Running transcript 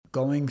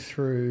going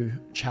through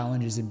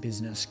challenges in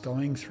business,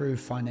 going through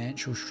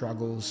financial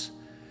struggles,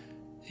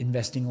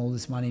 investing all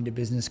this money into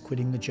business,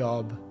 quitting the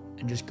job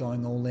and just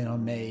going all in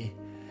on me,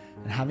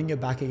 and having your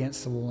back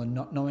against the wall and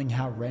not knowing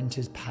how rent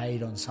is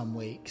paid on some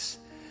weeks,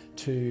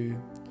 to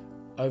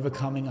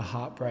overcoming a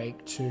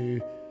heartbreak,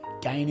 to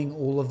gaining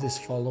all of this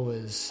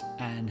followers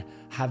and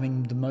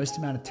having the most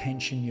amount of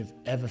tension you've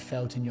ever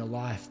felt in your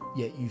life,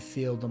 yet you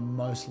feel the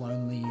most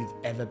lonely you've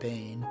ever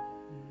been,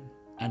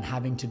 and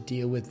having to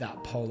deal with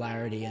that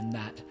polarity and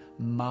that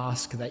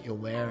mask that you're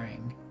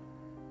wearing.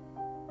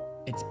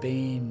 It's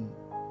been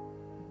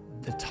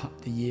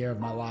the year of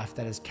my life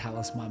that has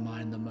calloused my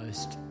mind the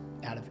most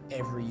out of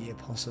every year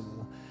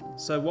possible.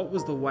 So what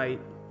was the weight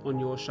on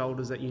your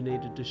shoulders that you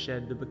needed to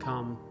shed to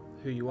become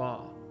who you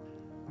are?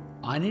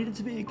 I needed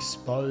to be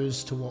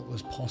exposed to what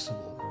was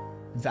possible.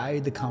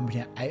 Valued the company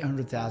at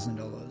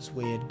 $800,000.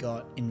 We had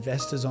got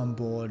investors on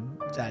board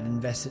that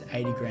invested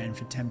 80 grand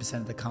for 10%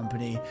 of the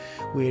company.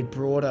 We had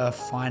brought a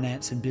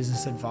finance and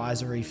business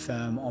advisory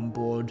firm on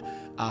board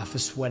for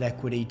sweat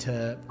equity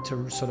to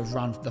sort of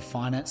run the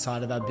finance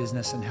side of our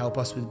business and help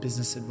us with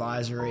business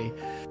advisory.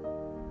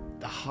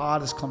 The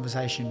hardest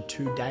conversation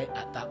to date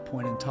at that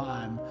point in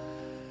time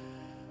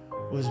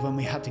was when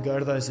we had to go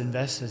to those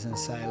investors and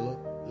say,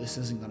 look, this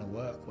isn't going to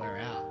work, we're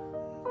out.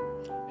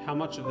 How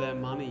much of their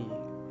money,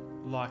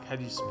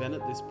 had you spent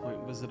at this point?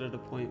 Was it at a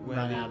point where...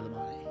 Ran out of the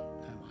money,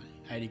 no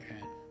money, 80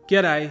 grand.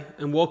 G'day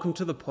and welcome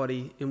to The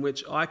Potty, in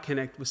which I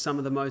connect with some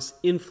of the most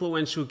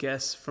influential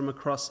guests from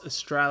across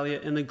Australia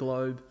and the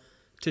globe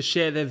to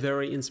share their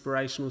very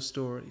inspirational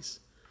stories.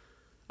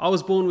 I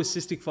was born with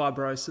cystic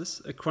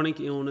fibrosis, a chronic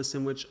illness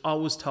in which I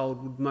was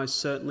told would most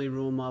certainly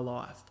ruin my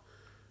life.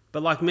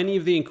 But like many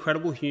of the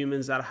incredible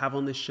humans that I have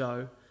on this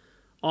show,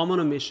 I'm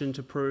on a mission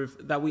to prove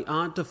that we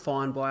aren't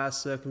defined by our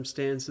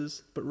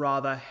circumstances, but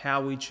rather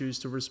how we choose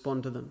to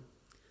respond to them.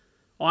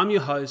 I'm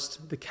your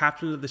host, the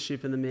captain of the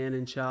ship and the man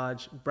in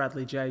charge,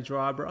 Bradley J.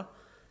 Dryborough,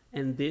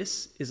 and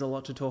this is a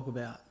lot to talk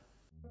about.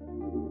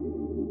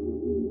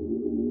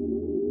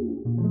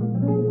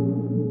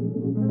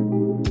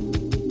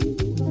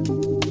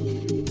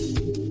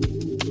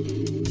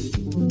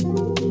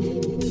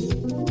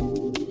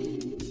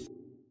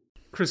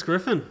 Chris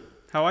Griffin,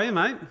 how are you,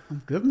 mate?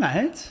 I'm good,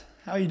 mate.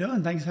 How are you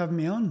doing? Thanks for having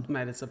me on.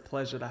 Mate, it's a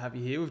pleasure to have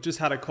you here. We've just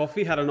had a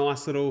coffee, had a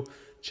nice little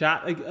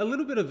chat, a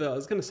little bit of I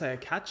was going to say a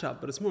catch-up,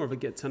 but it's more of a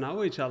get to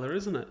know each other,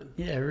 isn't it?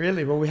 Yeah,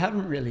 really. Well, we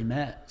haven't really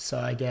met, so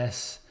I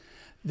guess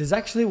there's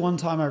actually one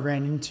time I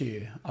ran into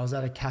you. I was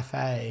at a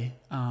cafe.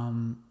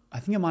 I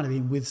think I might have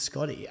been with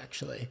Scotty,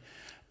 actually,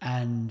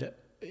 and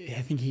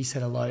I think he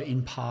said hello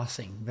in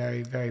passing,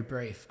 very, very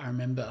brief. I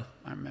remember.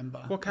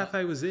 What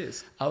cafe was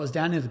this? I was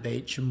down near the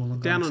beach in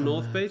Wollongong. Down on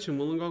North Beach in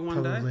Wollongong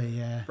one day? Probably,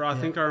 yeah. Bro, I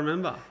think I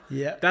remember.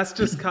 Yeah. That's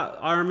just cut.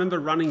 I remember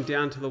running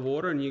down to the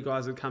water and you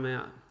guys had come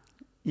out.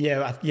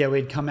 Yeah,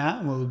 we'd come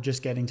out and we were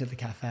just getting to the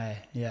cafe.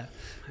 Yeah.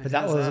 But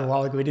that was a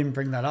while ago. We didn't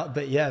bring that up.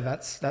 But yeah,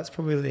 that's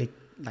probably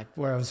like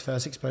where I was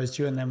first exposed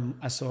to you. And then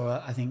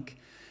I think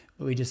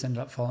we just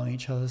ended up following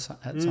each other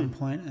at some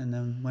point and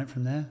then went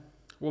from there.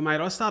 Well,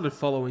 mate, I started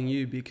following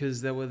you because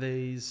there were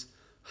these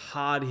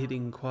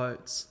hard-hitting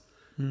quotes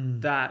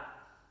that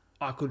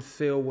I could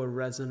feel were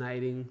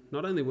resonating,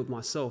 not only with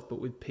myself, but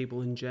with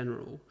people in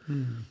general.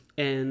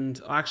 And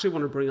I actually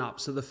want to bring up,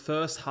 so the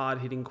first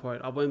hard-hitting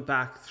quote, I went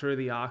back through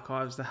the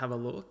archives to have a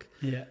look.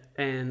 Yeah.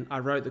 And I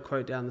wrote the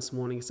quote down this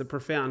morning. It's a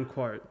profound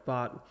quote,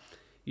 but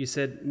you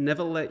said,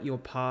 never let your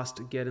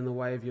past get in the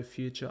way of your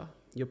future.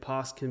 Your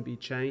past can be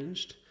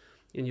changed,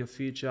 and your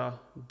future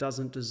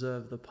doesn't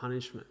deserve the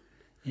punishment.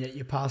 Yeah,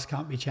 your past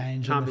can't be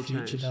changed and the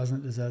future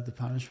doesn't deserve the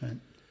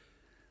punishment.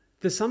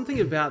 There's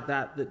something about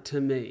that to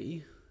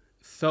me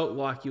felt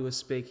like you were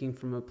speaking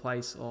from a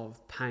place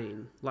of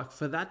pain. Like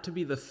for that to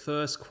be the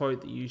first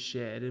quote that you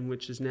shared, in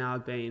which has now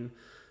been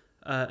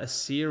a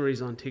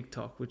series on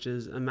TikTok, which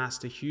has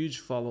amassed a huge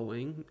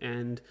following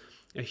and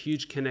a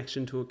huge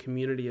connection to a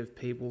community of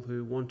people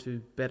who want to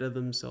better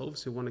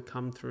themselves, who want to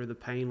come through the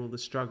pain or the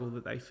struggle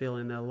that they feel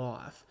in their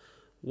life.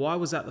 Why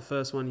was that the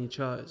first one you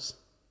chose?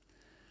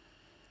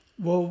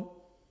 Well,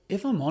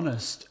 if I'm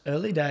honest,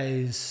 early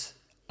days,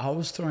 I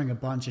was throwing a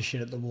bunch of shit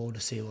at the wall to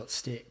see what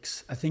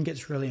sticks. I think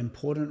it's really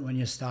important when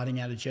you're starting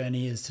out a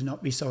journey is to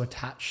not be so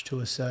attached to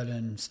a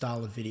certain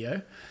style of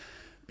video,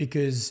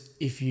 because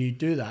if you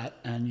do that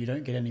and you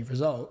don't get any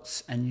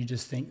results and you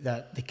just think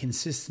that the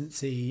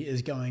consistency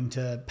is going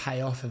to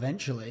pay off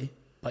eventually,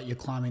 but you're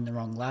climbing the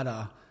wrong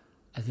ladder,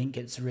 I think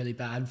it's really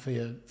bad for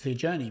your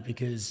journey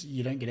because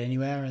you don't get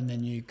anywhere and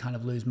then you kind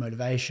of lose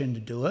motivation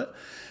to do it.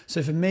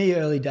 So for me,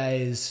 early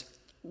days,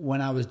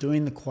 when I was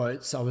doing the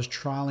quotes, I was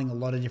trialing a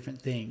lot of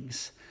different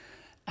things.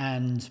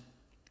 And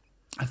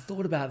I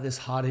thought about this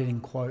hard-hitting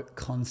quote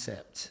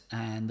concept,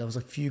 and there was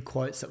a few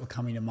quotes that were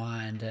coming to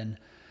mind. And,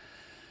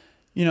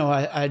 you know,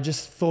 I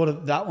just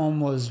thought that one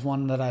was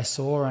one that I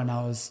saw, and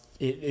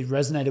it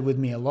resonated with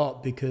me a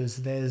lot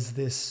because there's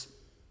this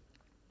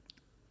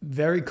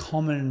very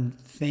common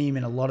theme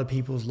in a lot of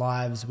people's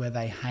lives where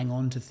they hang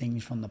on to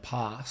things from the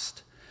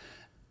past,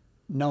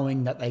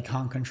 knowing that they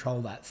can't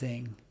control that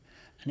thing.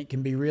 and it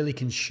can be really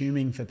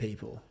consuming for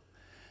people.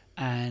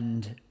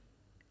 And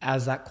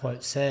as that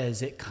quote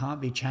says, it can't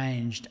be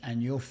changed,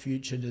 and your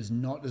future does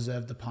not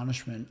deserve the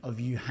punishment of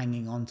you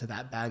hanging on to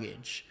that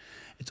baggage.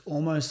 It's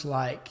almost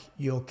like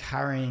you're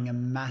carrying a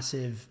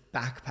massive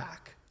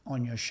backpack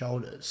on your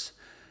shoulders,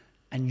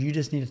 and you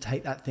just need to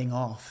take that thing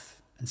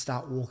off and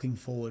start walking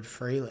forward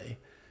freely.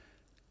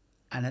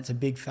 And it's a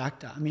big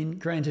factor. I mean,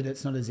 granted,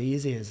 it's not as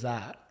easy as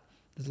that.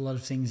 There's a lot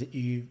of things that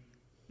you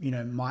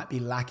might be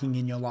lacking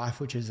in your life,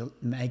 which is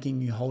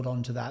making you hold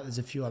on to that. There's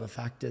a few other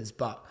factors,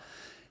 but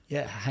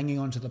yeah, hanging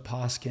on to the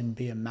past can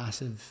be a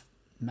massive,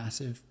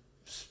 massive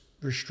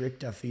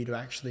restrictor for you to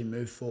actually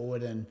move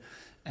forward and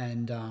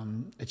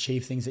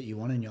achieve things that you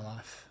want in your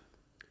life.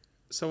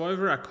 So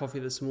over our coffee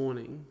this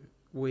morning,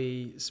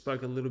 we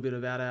spoke a little bit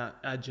about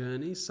our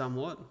journey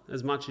somewhat,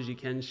 as much as you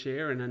can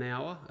share in an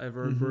hour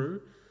over a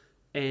brew.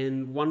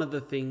 And one of the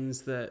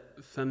things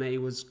that for me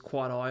was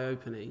quite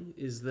eye-opening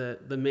is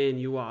that the man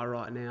you are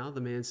right now,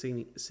 the man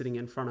sitting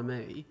in front of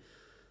me,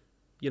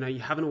 you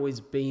haven't always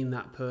been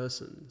that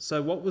person.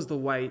 So what was the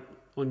weight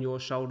on your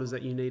shoulders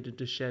that you needed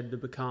to shed to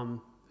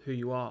become who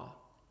you are?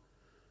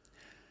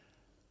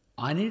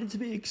 I needed to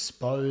be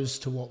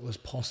exposed to what was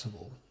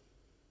possible,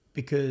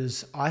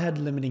 because I had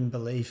limiting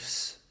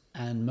beliefs,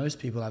 and most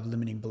people have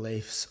limiting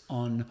beliefs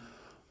on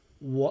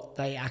what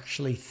they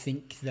actually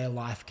think their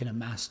life can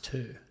amass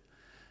to.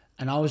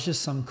 And I was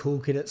just some cool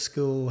kid at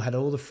school, had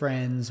all the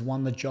friends,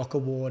 won the Jock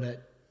Award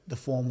at the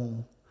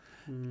formal,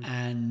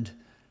 and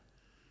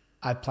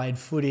I played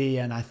footy,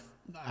 and I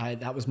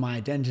that was my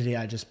identity.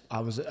 I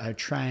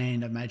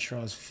trained, I made sure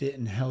I was fit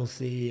and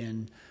healthy,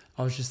 and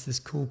I was just this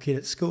cool kid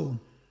at school.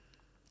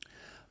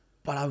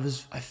 But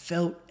I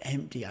felt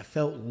empty. I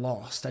felt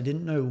lost. I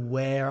didn't know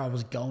where I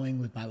was going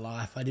with my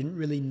life. I didn't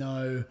really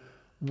know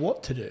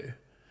what to do.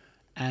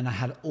 And I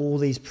had all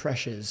these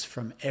pressures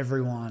from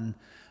everyone.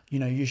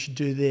 You should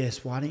do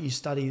this. Why don't you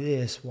study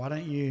this? Why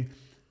don't you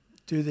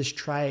do this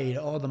trade?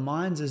 Oh, the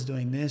mines is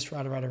doing this,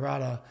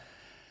 rada.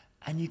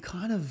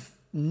 And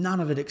none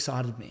of it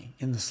excited me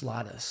in the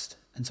slightest.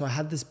 And so I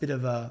had this bit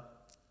of a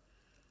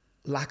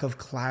lack of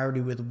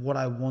clarity with what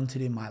I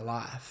wanted in my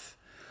life.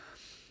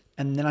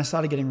 And then I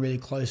started getting really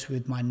close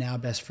with my now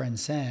best friend,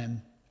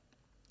 Sam,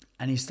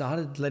 and he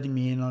started letting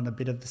me in on a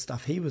bit of the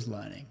stuff he was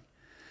learning.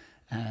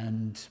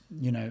 And,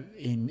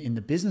 in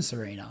the business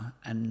arena,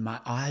 and my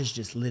eyes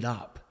just lit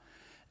up.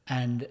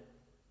 And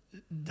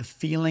the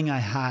feeling I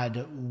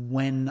had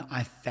when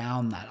I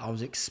found that, I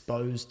was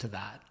exposed to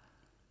that,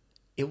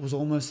 it was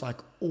almost like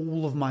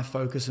all of my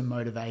focus and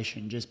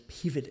motivation just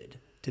pivoted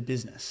to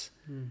business.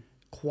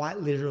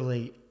 Quite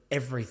literally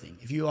everything.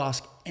 If you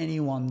ask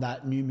anyone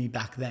that knew me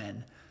back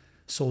then,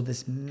 saw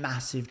this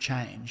massive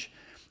change.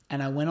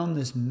 And I went on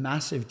this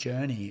massive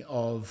journey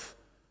of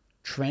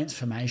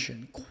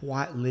transformation,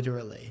 quite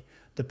literally.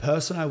 The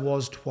person I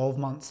was 12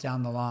 months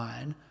down the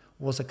line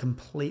was a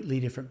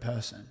completely different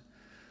person.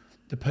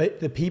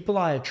 The people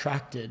I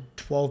attracted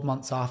 12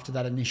 months after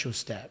that initial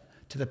step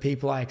to the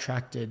people I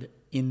attracted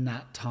in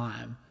that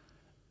time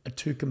are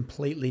two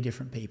completely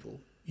different people.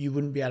 You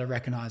wouldn't be able to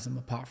recognize them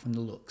apart from the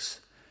looks.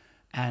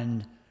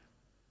 And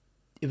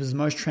it was the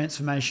most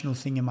transformational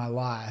thing in my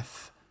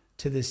life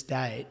to this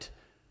date,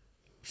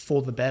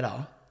 for the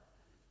better.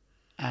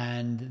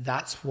 And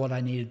that's what I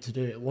needed to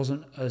do. It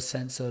wasn't a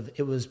sense of,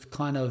 it was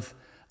kind of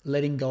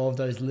letting go of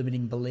those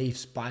limiting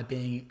beliefs by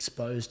being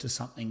exposed to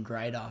something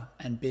greater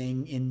and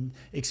being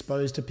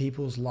exposed to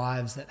people's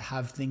lives that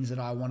have things that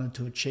I wanted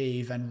to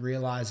achieve, and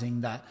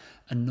realizing that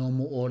a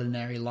normal,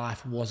 ordinary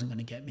life wasn't going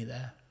to get me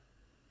there.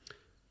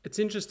 It's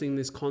interesting,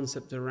 this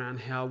concept around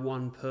how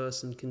one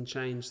person can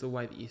change the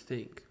way that you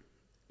think.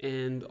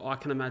 And I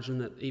can imagine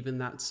that even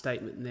that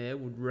statement there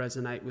would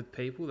resonate with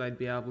people. They'd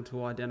be able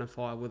to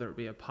identify whether it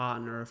be a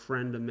partner, a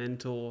friend, a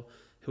mentor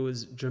who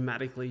has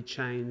dramatically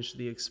changed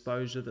the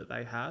exposure that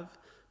they have,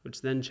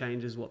 which then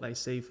changes what they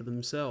see for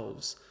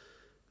themselves.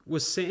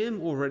 Was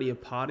Sam already a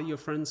part of your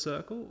friend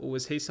circle, or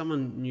was he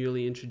someone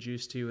newly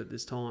introduced to you at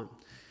this time?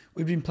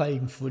 We've been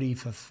playing footy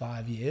for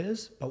 5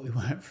 years, but we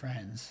weren't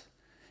friends.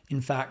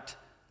 In fact,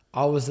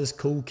 I was this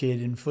cool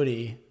kid in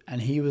footy,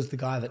 and he was the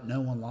guy that no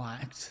one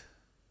liked,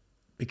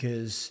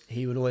 because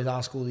he would always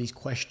ask all these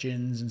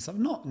questions and stuff.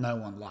 Not no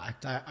one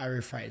liked, I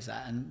rephrase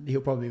that, and he'll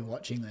probably be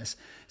watching this.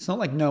 It's not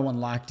like no one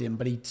liked him,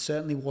 but he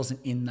certainly wasn't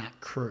in that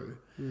crew,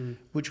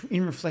 which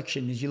in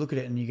reflection is you look at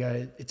it and you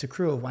go, it's a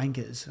crew of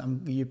wankers.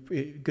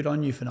 Good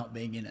on you for not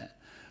being in it.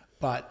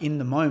 But in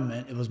the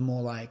moment, it was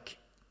more like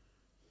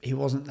he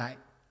wasn't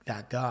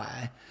that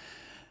guy.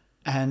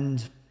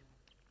 And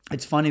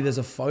it's funny, there's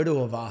a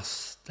photo of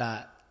us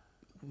that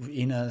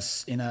in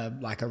a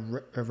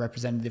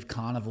representative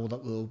carnival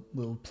that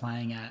we were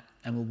playing at,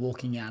 and we're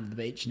walking out of the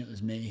beach, and it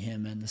was me,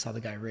 him, and this other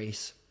guy,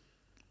 Reese.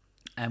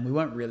 And we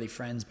weren't really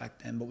friends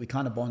back then, but we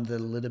kind of bonded a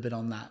little bit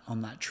on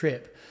that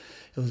trip.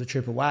 It was a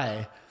trip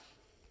away,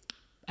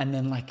 and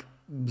then like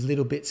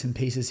little bits and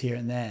pieces here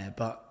and there.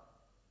 But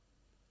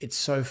it's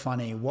so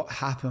funny. What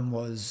happened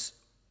was,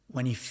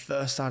 when he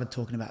first started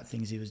talking about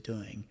things he was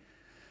doing,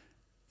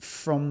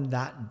 from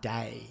that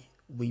day,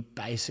 we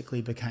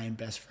basically became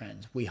best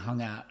friends. We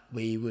hung out.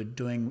 We were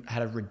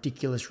had a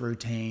ridiculous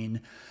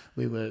routine.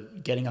 We were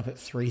getting up at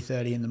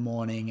 3:30 in the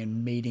morning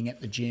and meeting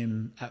at the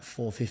gym at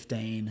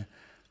 4:15.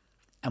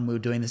 And we were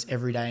doing this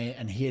every day.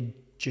 And he had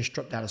just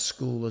dropped out of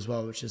school as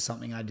well, which is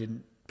something I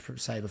didn't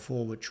say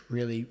before, which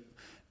really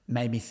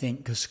made me think,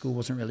 because school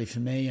wasn't really for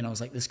me. And I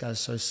was like, this guy's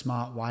so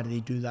smart. Why did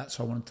he do that?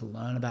 So I wanted to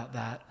learn about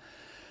that.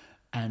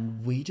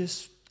 And we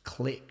just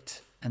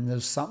clicked. And there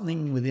was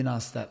something within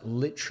us that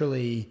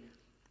literally,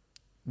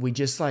 we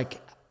just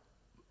like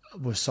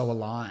were so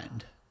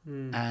aligned.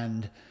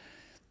 And,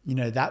 you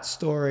know, that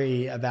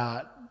story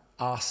about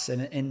us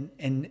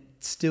and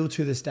still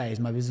to this day is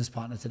my business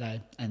partner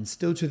today. And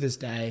still to this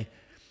day,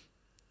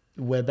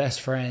 we're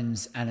best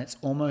friends. And it's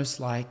almost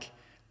like,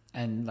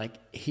 and like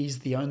he's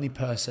the only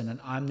person and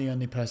I'm the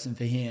only person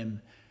for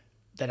him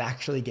that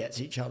actually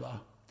gets each other.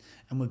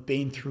 And we've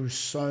been through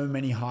so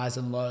many highs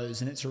and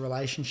lows, and it's a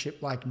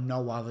relationship like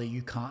no other.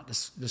 You can't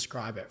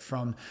describe it.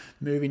 From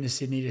moving to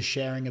Sydney to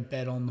sharing a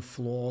bed on the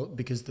floor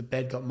because the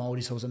bed got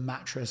moldy, so it was a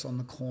mattress on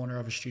the corner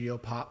of a studio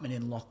apartment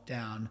in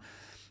lockdown,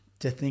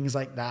 to things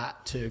like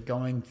that, to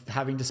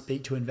having to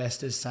speak to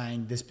investors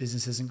saying this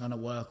business isn't going to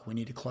work, we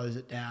need to close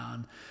it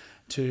down,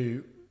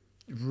 to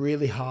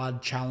really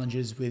hard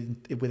challenges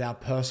with our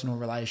personal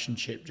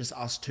relationship, just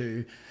us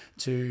two,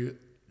 to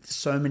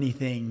so many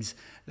things.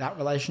 That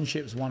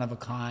relationship is one of a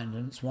kind,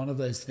 and it's one of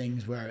those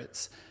things where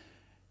it's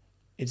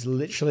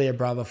literally a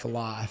brother for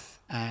life,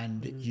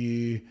 and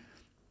you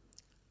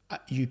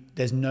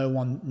there's no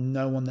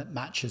one that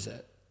matches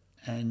it,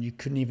 and you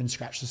couldn't even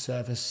scratch the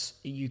surface.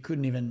 You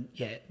couldn't even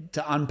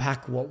to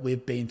unpack what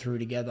we've been through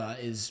together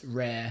is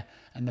rare,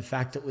 and the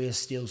fact that we are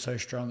still so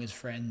strong as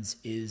friends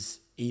is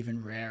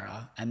even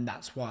rarer, and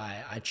that's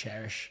why I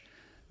cherish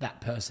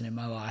that person in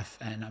my life,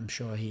 and I'm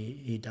sure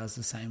he does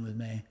the same with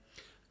me.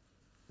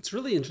 It's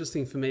really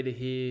interesting for me to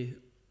hear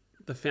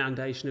the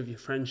foundation of your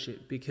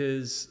friendship,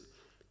 because,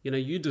 you know,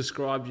 you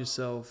described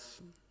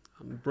yourself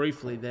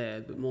briefly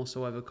there, but more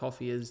so over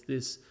coffee, as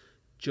this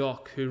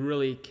jock who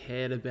really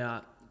cared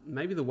about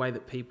maybe the way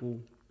that people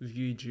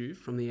viewed you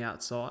from the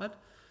outside.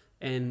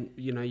 And,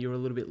 you know, you're a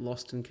little bit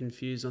lost and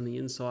confused on the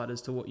inside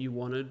as to what you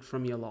wanted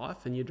from your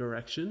life and your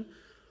direction.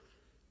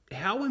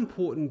 How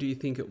important do you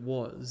think it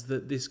was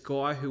that this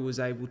guy who was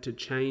able to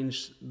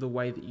change the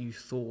way that you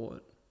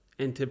thought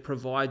and to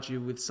provide you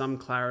with some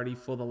clarity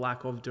for the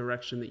lack of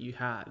direction that you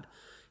had,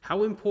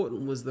 how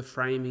important was the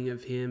framing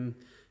of him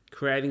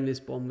creating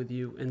this bond with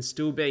you and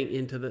still being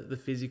into the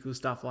physical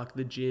stuff like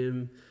the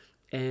gym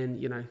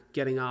and, you know,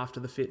 getting after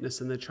the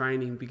fitness and the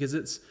training? Because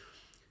it's,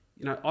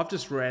 you know, I've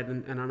just read,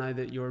 and I know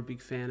that you're a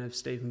big fan of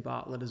Stephen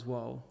Bartlett as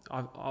well.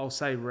 I'll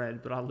say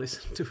read, but I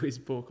listened to his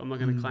book. I'm not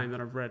going to claim that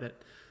I've read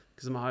it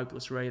because I'm a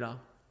hopeless reader.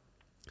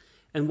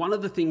 And one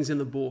of the things in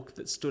the book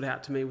that stood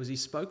out to me was he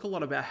spoke a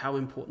lot about how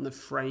important the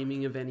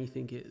framing of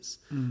anything is.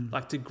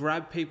 Like, to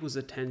grab people's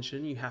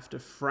attention, you have to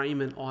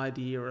frame an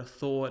idea, a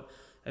thought,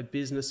 a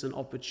business, an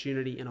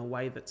opportunity in a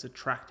way that's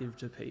attractive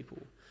to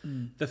people.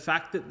 The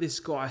fact that this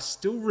guy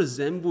still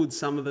resembled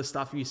some of the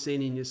stuff you've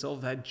seen in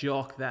yourself, that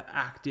jock, that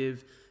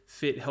active,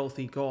 fit,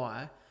 healthy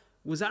guy,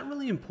 was that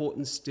really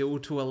important still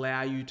to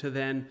allow you to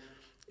then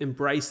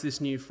embrace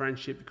this new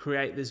friendship,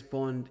 create this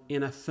bond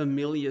in a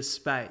familiar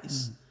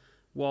space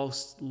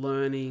whilst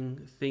learning,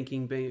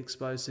 thinking, being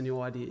exposed to new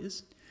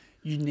ideas?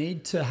 You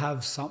need to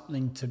have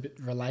something to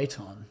relate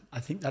on. I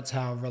think that's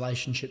how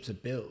relationships are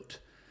built.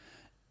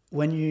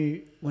 When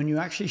you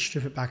actually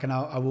strip it back, and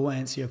I will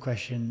answer your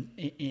question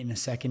in a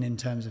second in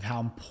terms of how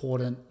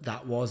important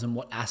that was and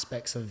what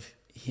aspects of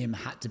him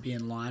had to be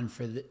in line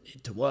for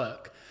it to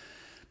work.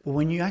 But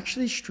when you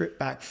actually strip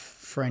back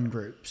friend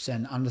groups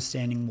and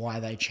understanding why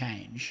they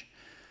change,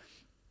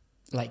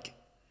 like,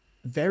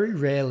 very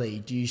rarely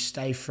do you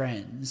stay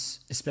friends,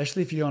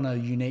 especially if you're on a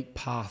unique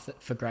path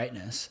for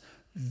greatness.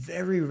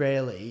 Very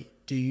rarely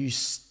do you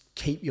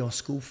keep your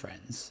school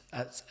friends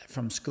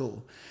from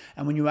school.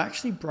 And when you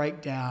actually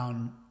break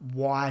down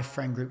why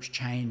friend groups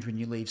change when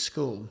you leave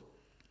school,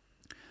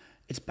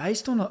 it's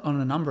based on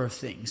a number of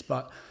things.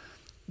 But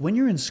when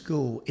you're in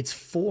school, it's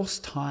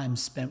forced time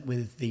spent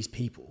with these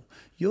people.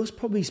 You're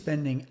probably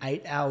spending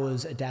 8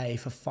 hours a day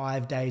for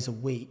 5 days a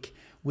week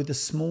with a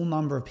small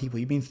number of people.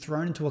 You've been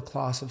thrown into a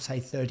class of, say,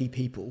 30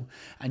 people,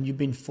 and you've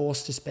been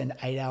forced to spend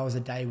 8 hours a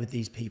day with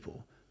these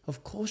people.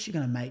 Of course you're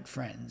going to make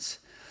friends.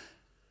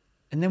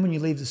 And then when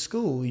you leave the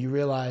school, you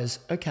realize,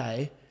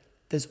 okay,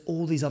 there's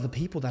all these other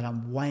people that are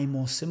way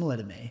more similar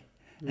to me.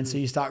 And so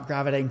you start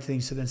gravitating to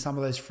things. So then some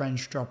of those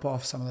friends drop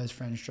off,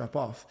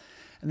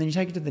 And then you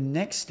take it to the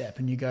next step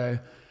and you go,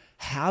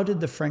 how did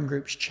the friend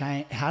groups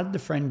change? How did the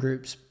friend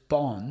groups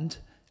bond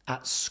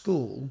at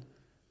school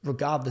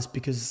regardless?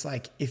 Because it's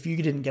like, if you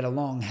didn't get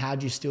along, how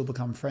do you still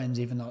become friends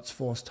even though it's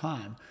forced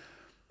time?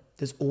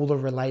 There's all the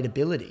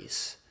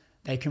relatabilities.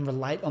 They can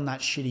relate on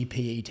that shitty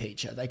PE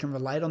teacher. They can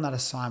relate on that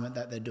assignment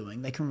that they're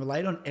doing. They can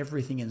relate on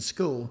everything in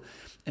school.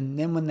 And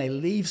then when they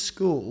leave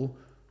school,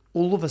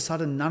 all of a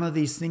sudden, none of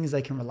these things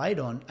they can relate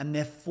on, and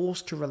they're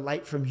forced to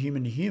relate from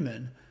human to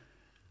human.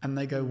 And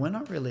they go, we're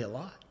not really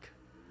alike.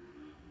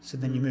 So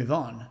then you move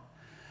on.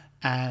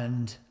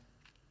 And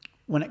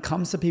when it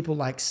comes to people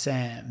like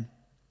Sam,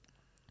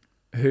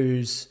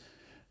 who,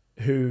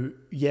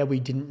 we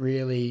didn't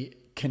really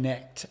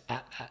connect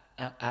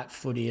at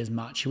footy as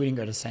much. We didn't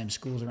go to the same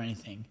schools or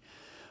anything.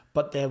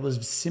 But there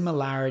was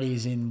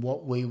similarities in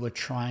what we were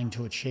trying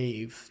to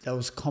achieve. There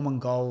was common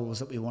goals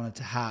that we wanted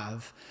to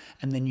have.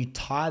 And then you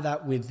tie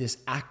that with this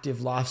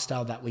active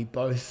lifestyle that we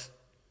both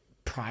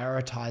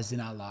prioritized in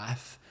our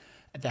life.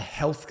 The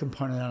health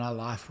component in our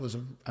life was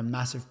a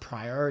massive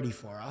priority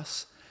for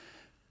us.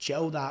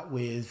 Gel that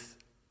with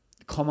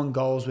common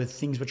goals, with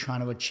things we're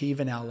trying to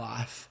achieve in our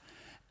life.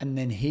 And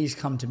then he's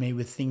come to me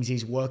with things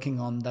he's working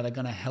on that are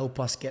going to help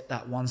us get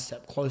that one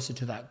step closer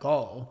to that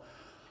goal.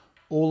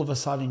 All of a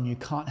sudden, you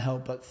can't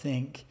help but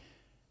think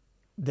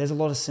there's a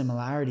lot of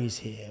similarities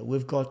here.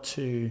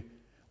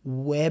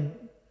 We're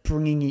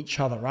bringing each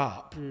other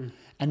up.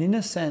 And in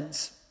a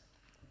sense,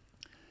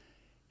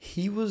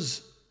 he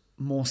was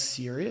more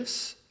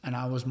serious and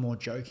I was more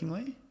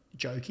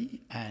jokey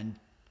and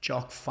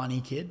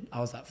funny kid. I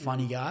was that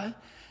funny guy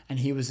and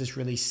he was this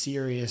really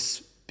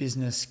serious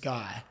business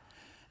guy.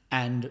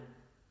 And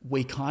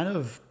we kind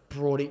of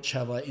brought each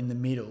other in the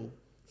middle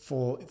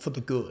for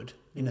the good.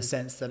 In a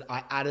sense that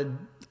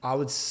I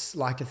would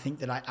like to think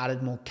that I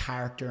added more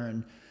character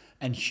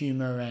and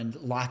humor and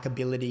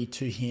likability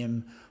to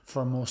him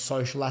for a more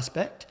social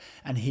aspect.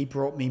 And he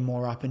brought me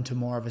more up into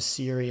more of a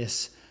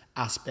serious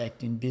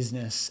aspect in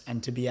business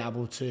and to be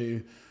able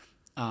to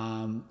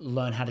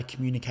learn how to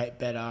communicate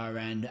better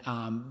and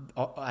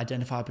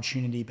identify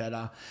opportunity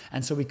better.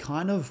 And so we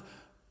kind of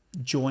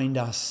joined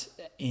us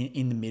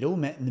in the middle,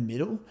 met in the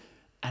middle.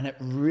 And it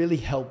really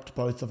helped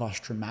both of us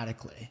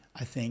dramatically.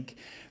 I think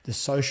the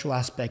social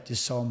aspect is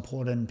so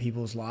important in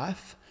people's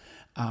life.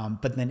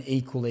 But then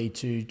equally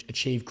to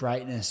achieve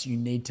greatness, you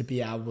need to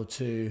be able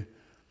to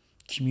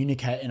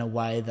communicate in a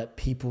way that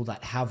people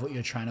that have what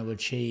you're trying to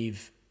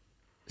achieve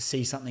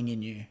see something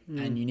in you.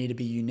 And you need to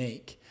be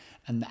unique.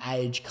 And the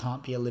age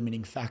can't be a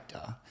limiting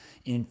factor.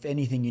 If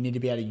anything, you need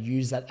to be able to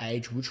use that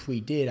age, which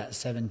we did at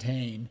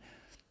 17,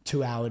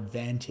 to our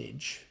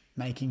advantage,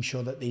 making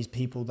sure that these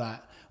people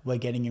that we're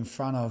getting in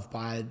front of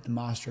by the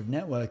master of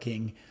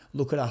networking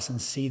look at us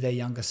and see their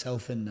younger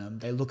self in them.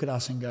 They look at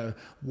us and go,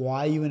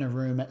 why are you in a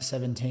room at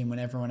 17 when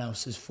everyone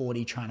else is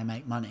 40 trying to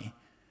make money?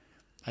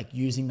 Like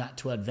using that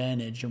to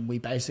advantage. And we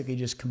basically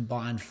just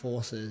combined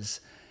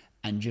forces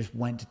and just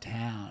went to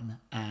town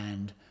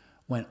and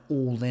went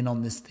all in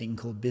on this thing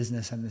called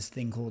business and this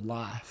thing called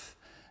life.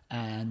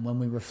 And when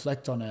we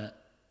reflect on it,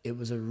 it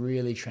was a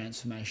really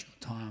transformational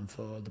time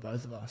for the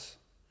both of us.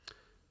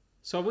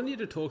 So I want you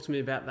to talk to me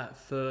about that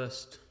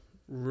first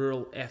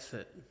real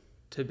effort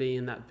to be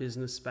in that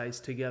business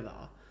space together.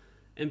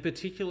 And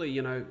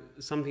particularly,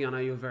 something I know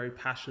you're very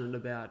passionate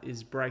about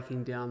is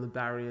breaking down the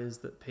barriers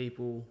that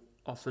people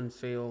often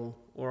feel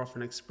or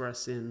often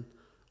express in,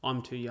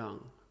 I'm too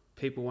young.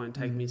 People won't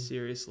take me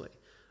seriously.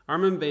 I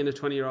remember being a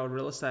 20-year-old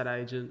real estate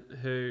agent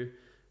who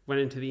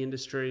went into the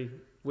industry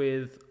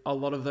with a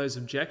lot of those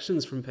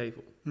objections from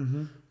people.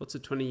 What's a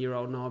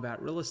 20-year-old know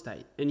about real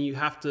estate? And you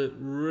have to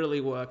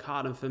really work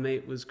hard. And for me,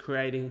 it was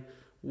creating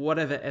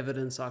whatever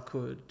evidence I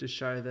could to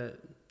show that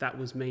that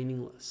was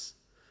meaningless.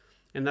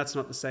 And that's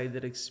not to say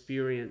that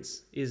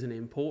experience isn't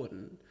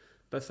important,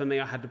 but for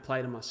me, I had to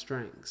play to my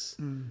strengths.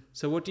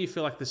 So what do you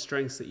feel like the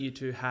strengths that you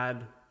two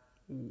had?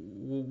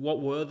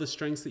 What were the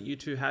strengths that you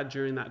two had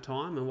during that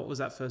time? And what was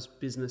that first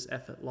business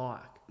effort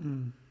like?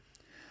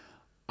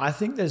 I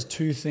think there's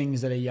two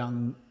things that a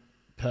young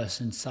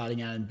person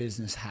starting out in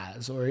business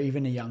has, or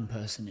even a young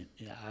person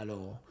at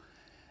all.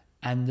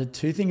 And the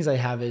two things they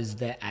have is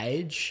their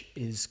age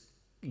is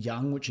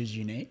young, which is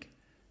unique,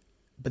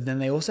 but then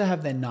they also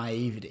have their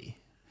naivety.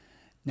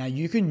 Now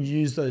you can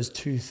use those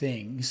two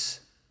things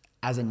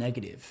as a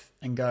negative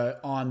and go,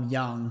 oh, I'm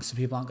young, so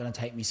people aren't going to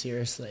take me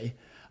seriously.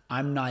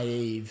 I'm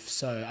naive,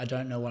 so I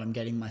don't know what I'm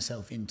getting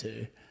myself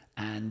into,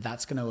 and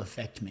that's going to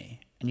affect me.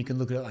 And you can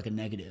look at it like a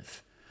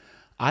negative.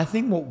 I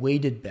think what we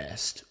did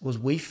best was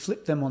we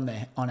flipped them on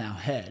our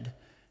head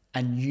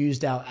and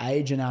used our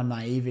age and our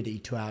naivety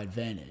to our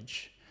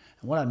advantage.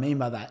 And what I mean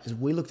by that is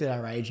we looked at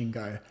our age and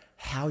go,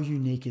 how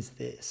unique is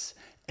this?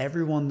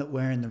 Everyone that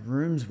we're in the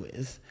rooms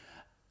with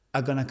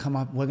are going to come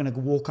up, we're going to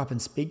walk up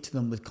and speak to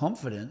them with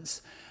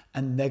confidence,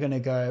 and they're going to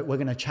go, we're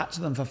going to chat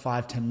to them for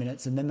 5-10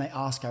 minutes, and then they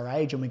ask our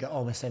age and we go,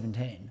 oh, we're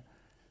 17.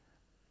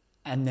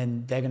 And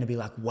then they're going to be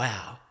like,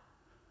 wow.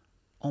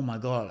 Oh my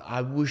God,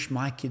 I wish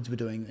my kids were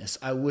doing this.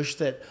 I wish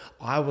that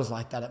I was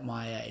like that at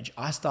my age.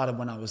 I started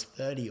when I was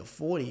 30 or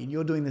 40 and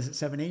you're doing this at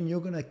 17,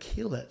 you're going to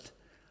kill it.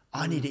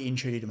 I need to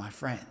introduce you to my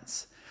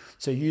friends.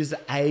 So use the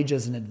age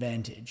as an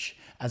advantage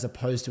as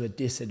opposed to a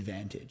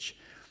disadvantage.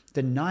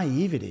 The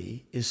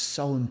naivety is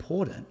so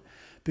important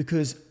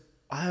because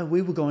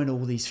we were going to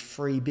all these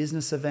free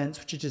business events,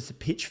 which are just a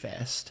pitch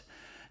fest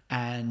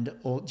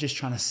or just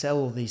trying to sell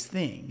all these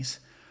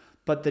things.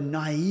 But the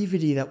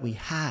naivety that we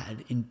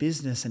had in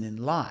business and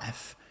in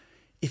life,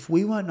 if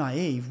we weren't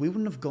naive, we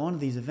wouldn't have gone to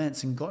these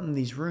events and gotten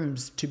these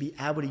rooms to be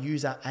able to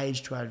use our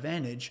age to our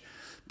advantage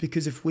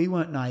Because if we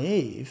weren't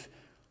naive,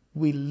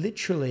 we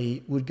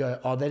literally would go,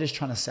 oh, they're just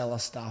trying to sell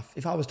us stuff.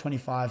 If I was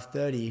 25,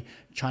 30,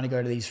 trying to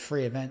go to these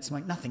free events, I'm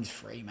like, nothing's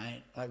free,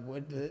 mate. Like,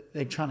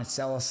 they're trying to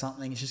sell us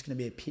something. It's just going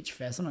to be a pitch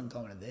fest. I'm not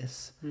going to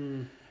this.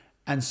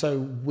 And so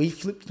we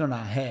flipped it on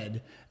our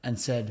head and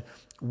said,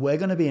 we're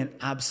going to be an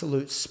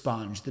absolute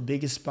sponge, the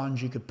biggest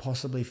sponge you could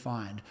possibly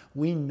find.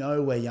 We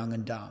know we're young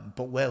and dumb,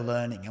 but we're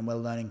learning, and we're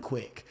learning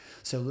quick.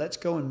 So let's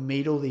go and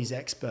meet all these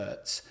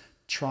experts,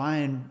 try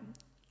and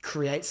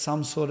create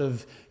some sort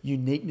of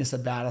uniqueness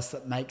about us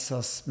that makes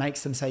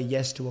them say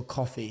yes to a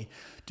coffee.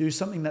 Do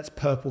something that's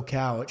Purple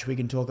Cow, which we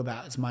can talk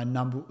about. It's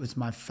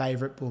my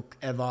favorite book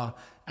ever,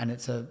 and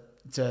it's a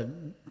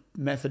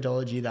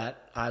methodology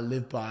that I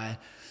live by.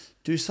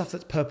 Do stuff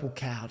that's Purple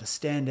Cow to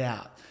stand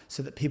out,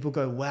 so that people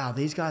go, wow,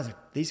 these guys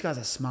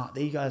are smart.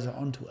 These guys are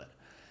onto it.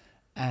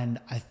 And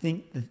I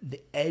think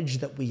the edge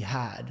that we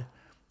had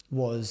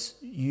was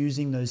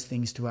using those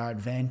things to our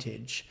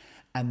advantage,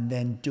 and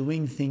then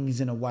doing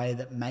things in a way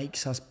that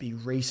makes us be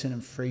recent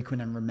and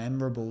frequent and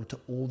rememberable to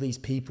all these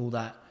people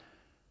that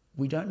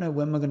we don't know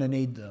when we're going to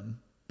need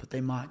them, but they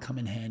might come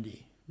in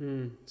handy.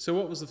 So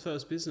what was the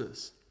first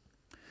business?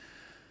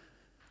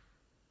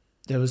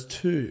 There was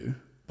two,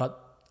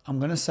 but I'm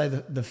going to say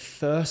that the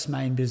first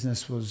main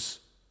business was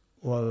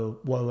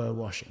Wowo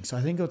washing. So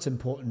I think what's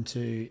important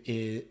to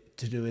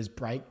do is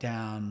break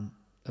down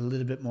a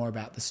little bit more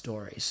about the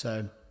story.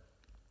 So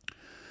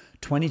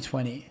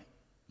 2020...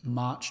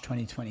 March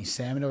 2020,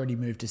 Sam had already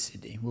moved to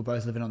Sydney. We were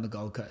both living on the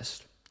Gold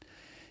Coast.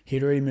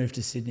 He'd already moved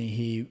to Sydney.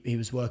 He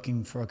was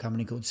working for a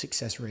company called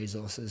Success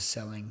Resources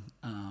selling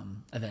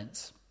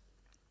events.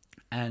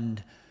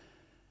 And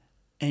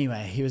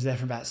anyway, he was there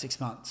for about 6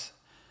 months.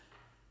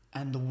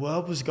 And the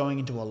world was going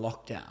into a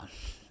lockdown.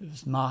 It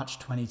was March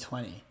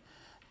 2020.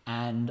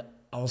 And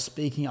I was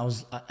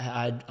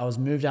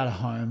moved out of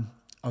home.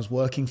 I was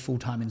working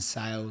full-time in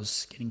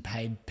sales, getting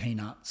paid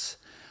peanuts.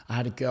 I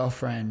had a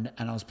girlfriend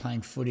and I was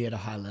playing footy at a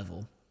high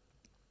level.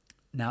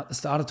 Now, at the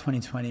start of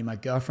 2020, my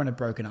girlfriend had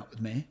broken up with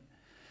me,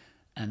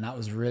 and that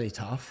was really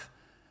tough.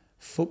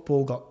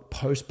 Football got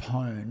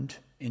postponed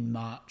in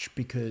March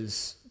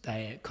because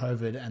they had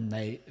COVID, and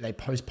they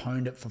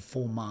postponed it for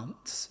 4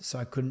 months. So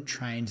I couldn't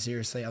train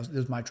seriously. It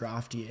was my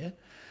draft year.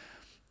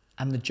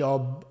 And the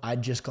job I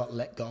just got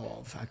let go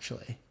of,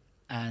 actually.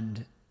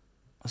 And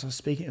I was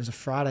speaking, it was a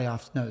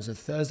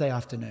Thursday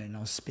afternoon. I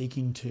was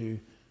speaking to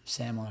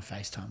Sam on a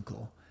FaceTime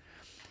call.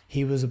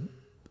 He was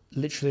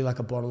literally like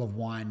a bottle of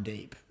wine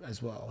deep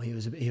as well. He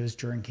was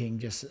drinking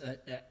just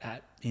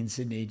in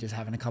Sydney, just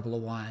having a couple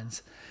of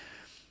wines.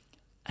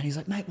 And he's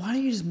like, mate, why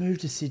don't you just move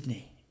to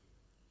Sydney?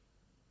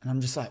 And I'm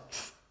just like,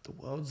 the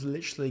world's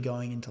literally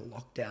going into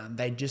lockdown.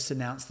 They just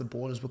announced the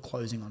borders were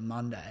closing on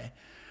Monday,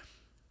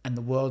 and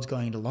the world's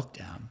going into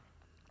lockdown.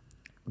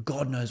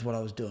 God knows what I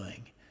was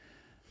doing.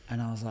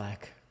 And I was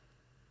like,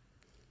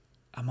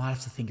 I might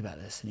have to think about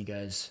this. And he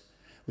goes,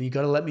 well, you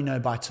got to let me know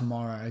by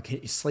tomorrow. Okay,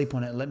 you sleep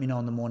on it. Let me know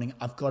in the morning.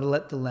 I've got to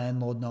let the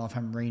landlord know if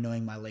I'm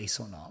renewing my lease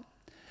or not.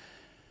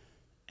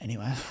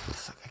 Anyway, I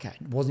was like, okay,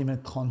 it wasn't even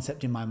a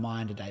concept in my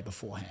mind a day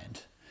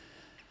beforehand.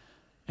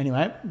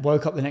 Anyway,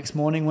 woke up the next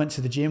morning, went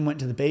to the gym, went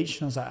to the beach,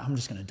 and I was like, I'm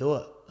just going to do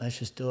it. Let's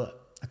just do it.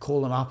 I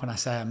call him up and I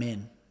say I'm in.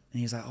 And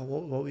he's like, oh,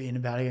 what were you in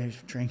about? I go,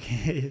 drinking.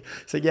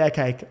 He's like, yeah,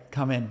 okay,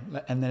 come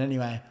in. And then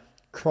anyway,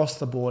 crossed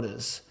the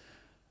borders.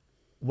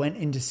 Went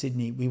into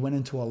Sydney. We went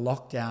into a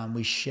lockdown.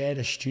 We shared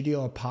a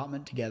studio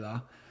apartment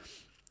together.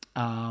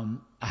 I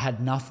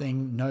had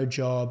nothing, no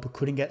job,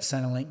 couldn't get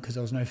Centrelink because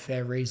there was no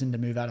fair reason to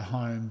move out of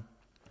home.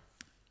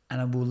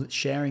 And we were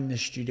sharing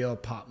this studio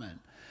apartment.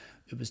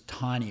 It was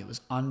tiny. It was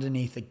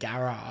underneath the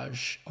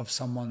garage of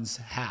someone's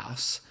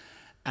house.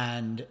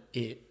 And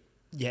it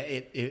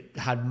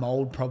had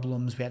mold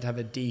problems. We had to have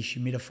a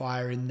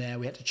dehumidifier in there.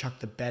 We had to chuck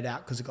the bed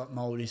out because it got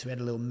moldy. So we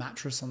had a little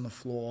mattress on the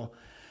floor.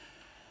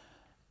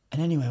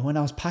 And anyway, when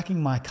I was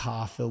packing my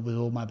car filled with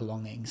all my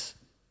belongings,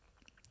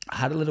 I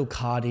had a little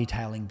car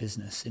detailing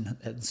business in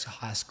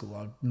high school.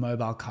 I'd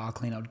mobile car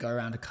clean. I'd go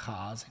around to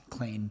cars and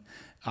clean.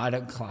 I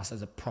don't class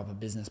as a proper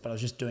business, but I was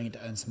just doing it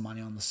to earn some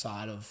money on the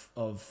side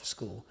of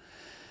school.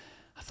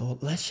 I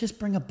thought, let's just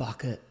bring a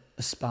bucket,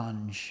 a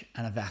sponge,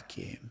 and a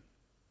vacuum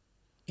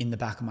in the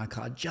back of my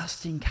car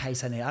just in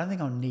case I need it. I don't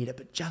think I'll need it,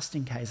 but just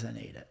in case I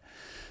need it.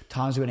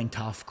 Times were getting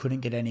tough. Couldn't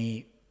get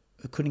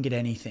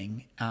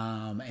anything,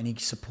 any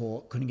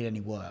support, couldn't get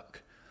any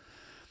work.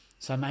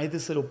 So I made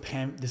this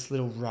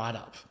little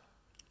write-up,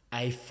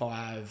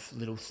 A5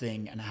 little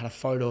thing, and I had a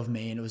photo of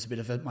me, and it was a bit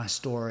of my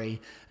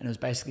story, and it was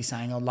basically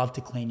saying, I'd love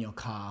to clean your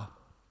car.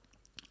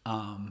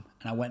 And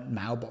I went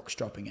mailbox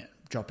dropping it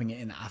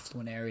in the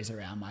affluent areas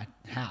around my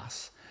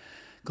house.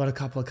 Got a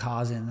couple of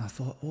cars in, and I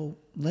thought, well,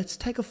 let's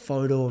take a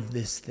photo of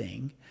this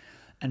thing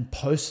and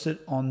post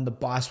it on the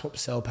buy, swap,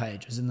 sell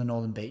pages in the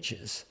Northern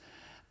Beaches.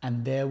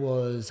 And there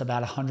was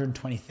about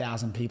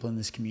 120,000 people in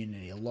this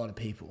community, a lot of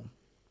people.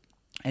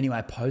 Anyway,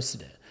 I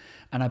posted it,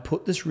 and I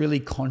put this really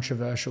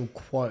controversial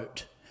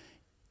quote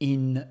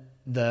in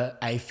the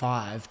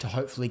A5 to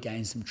hopefully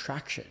gain some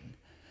traction.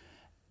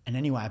 And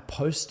anyway, I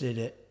posted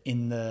it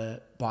in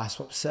the buy,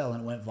 swap, sell,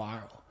 and it went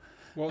viral.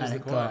 What was And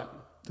the quote?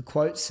 The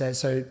quote says,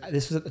 so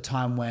this was at the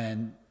time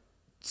when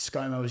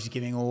ScoMo was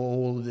giving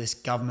all of this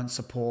government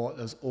support.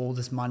 There was all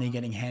this money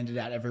getting handed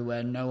out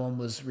everywhere. No one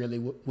was really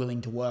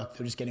willing to work.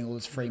 They were just getting all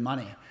this free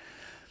money.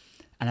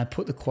 And I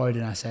put the quote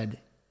in, I said,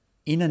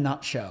 in a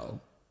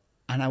nutshell,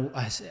 and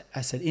I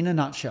said, in a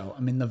nutshell,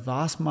 I mean, the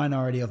vast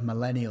minority of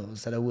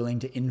millennials that are willing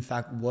to, in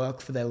fact,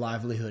 work for their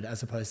livelihood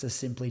as opposed to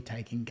simply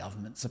taking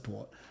government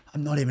support.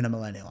 I'm not even a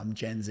millennial. I'm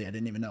Gen Z. I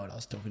didn't even know what I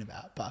was talking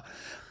about. But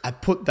I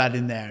put that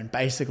in there and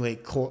basically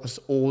it caused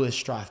all this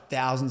strife,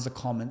 thousands of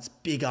comments,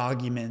 big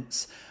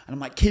arguments. And I'm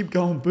like, keep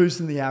going,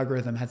 boosting the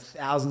algorithm, had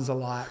thousands of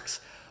likes,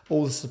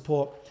 all the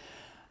support.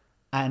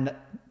 And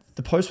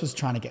the post was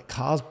trying to get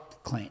cars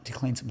to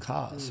clean some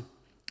cars.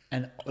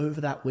 And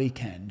over that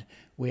weekend,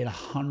 we had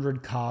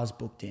 100 cars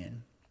booked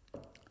in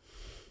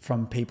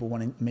from people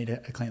wanting me to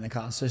clean the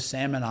cars. So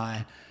Sam and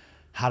I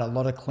had a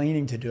lot of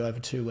cleaning to do over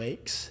 2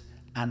 weeks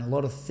and a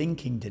lot of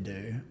thinking to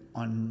do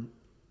on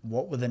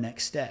what were the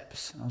next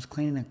steps. I was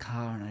cleaning a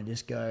car and I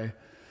just go,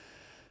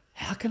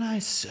 how can I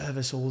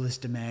service all this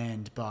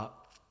demand but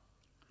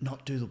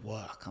not do the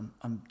work?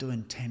 I'm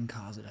doing 10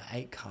 cars a day,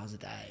 8 cars a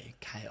day,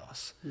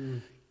 chaos.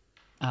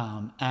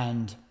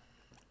 And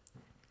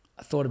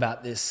I thought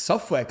about this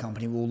software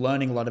company. We were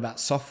learning a lot about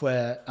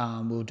software.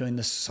 We were doing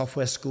this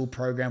software school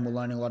program. We're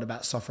learning a lot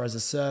about software as a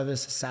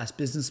service, a SaaS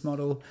business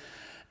model.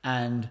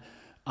 And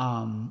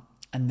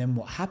then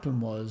what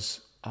happened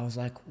was I was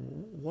like,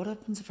 what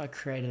happens if I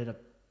created a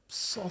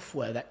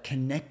software that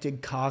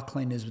connected car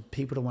cleaners with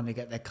people to want to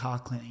get their car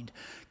cleaned?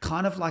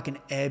 Kind of like an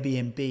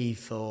Airbnb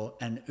for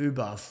an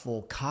Uber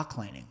for car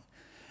cleaning.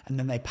 And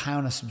then they pay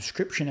on a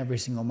subscription every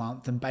single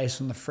month. And based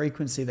on the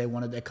frequency they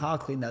wanted their car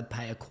cleaned, they'd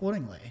pay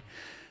accordingly.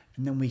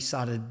 And then we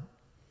started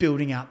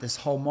building out this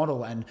whole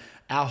model, and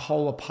our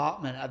whole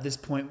apartment at this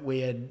point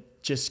we had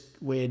just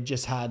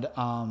had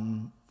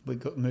we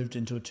got moved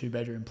into a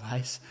 2-bedroom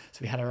place, so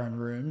we had our own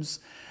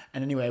rooms.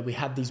 And anyway, we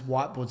had these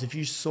whiteboards. If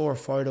you saw a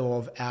photo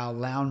of our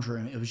lounge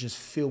room, it was just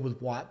filled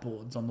with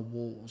whiteboards on the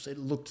walls. It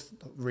looked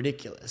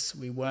ridiculous.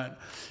 We weren't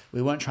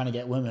trying to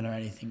get women or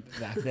anything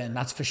back then,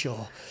 that's for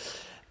sure.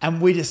 And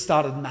we just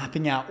started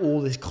mapping out all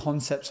these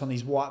concepts on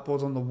these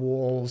whiteboards on the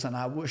walls. And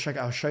I wish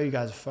I'll show you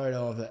guys a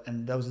photo of it.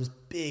 And there was this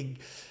big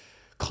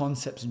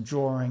concepts and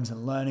drawings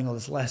and learning all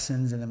these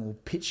lessons. And then we were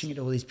pitching it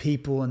to all these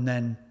people. And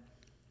then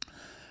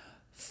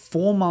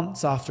 4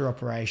 months after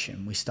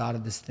operation, we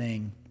started this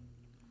thing.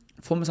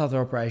 4 months after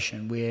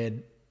operation, we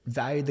had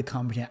valued the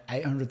company at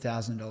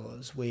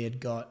 $800,000. We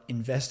had got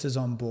investors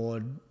on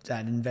board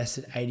that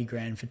invested 80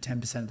 grand for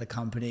 10% of the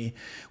company.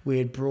 We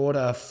had brought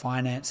a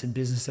finance and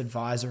business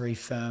advisory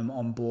firm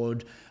on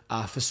board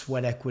for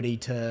sweat equity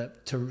to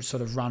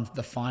sort of run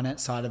the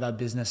finance side of our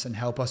business and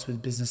help us with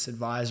business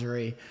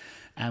advisory.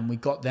 And we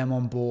got them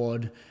on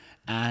board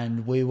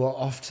and we were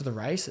off to the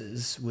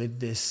races with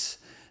this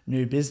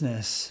new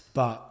business.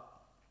 But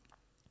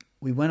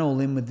we went all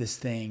in with this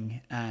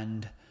thing,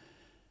 and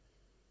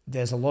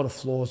there's a lot of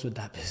flaws with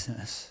that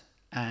business,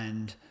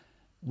 and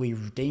we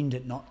deemed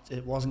it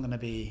wasn't going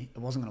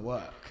to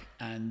work.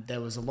 And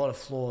there was a lot of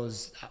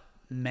flaws that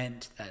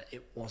meant that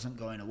it wasn't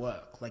going to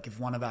work. Like if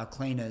one of our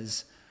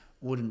cleaners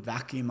wouldn't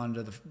vacuum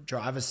under the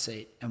driver's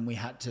seat and we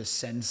had to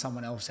send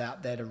someone else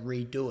out there to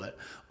redo it,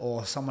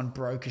 or someone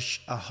broke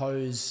a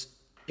hose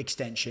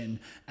extension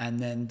and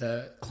then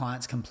the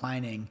client's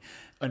complaining,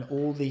 and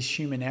all these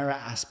human error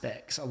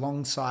aspects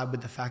alongside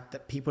with the fact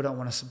that people don't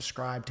want to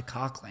subscribe to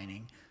car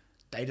cleaning.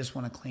 They just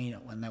want to clean it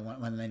when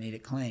they need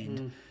it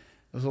cleaned.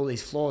 There's all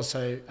these flaws.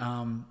 So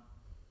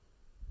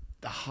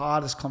the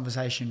hardest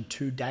conversation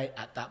to date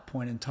at that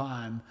point in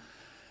time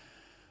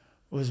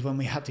was when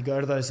we had to go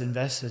to those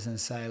investors and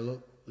say,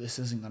 look, this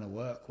isn't going to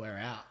work. We're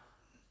out.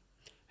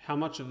 How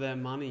much of their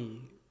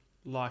money,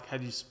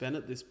 had you spent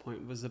at this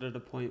point? Was it at a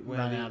point where...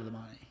 Ran out of the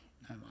money.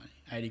 No money.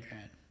 80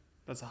 grand.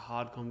 That's a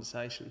hard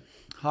conversation.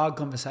 Hard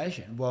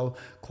conversation. Well,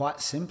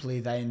 quite simply,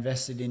 they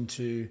invested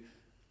into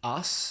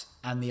us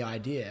and the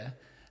idea,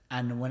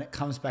 and when it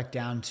comes back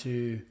down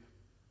to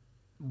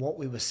what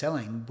we were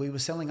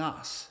selling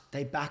us.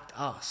 They backed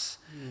us.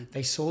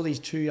 They saw these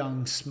 2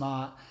 young,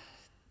 smart,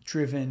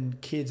 driven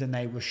kids, and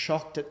they were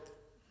shocked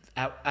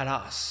at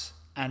us,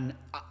 and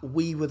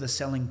we were the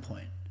selling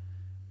point.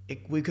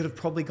 We could have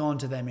probably gone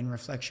to them in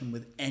reflection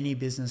with any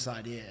business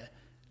idea,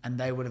 and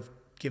they would have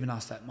given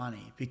us that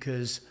money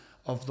because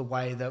of the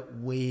way that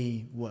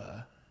we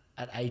were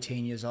at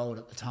 18 years old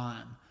at the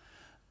time.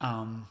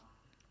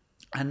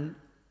 And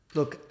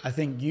look, I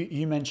think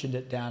you mentioned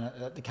it down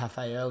at the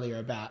cafe earlier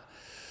about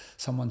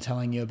someone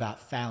telling you about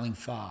failing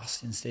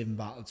fast in Stephen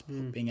Bartlett's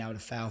book, being able to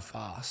fail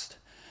fast.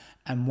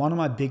 And one of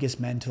my biggest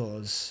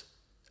mentors,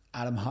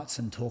 Adam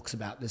Hudson, talks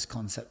about this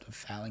concept of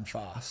failing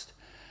fast.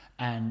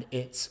 And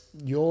it's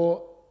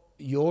your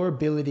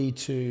ability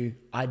to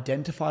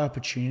identify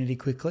opportunity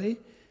quickly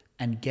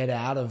and get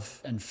out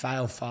of and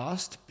fail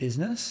fast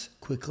business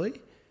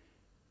quickly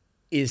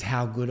is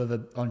how good of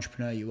an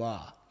entrepreneur you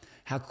are.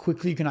 How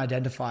quickly you can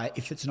identify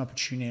if it's an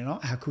opportunity or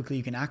not, how quickly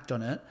you can act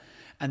on it.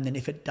 And then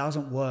if it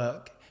doesn't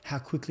work, how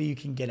quickly you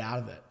can get out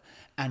of it.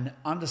 And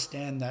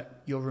understand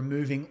that you're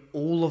removing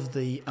all of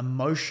the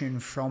emotion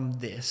from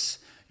this.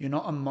 You're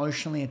not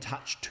emotionally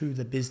attached to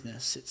the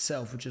business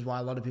itself, which is why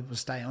a lot of people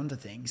stay onto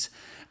things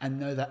and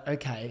know that,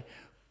 okay,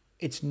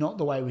 it's not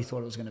the way we thought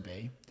it was going to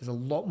be. There's a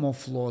lot more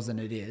flaws than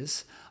it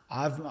is.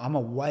 I'm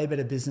a way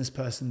better business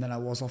person than I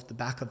was off the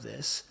back of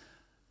this.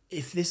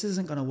 If this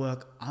isn't going to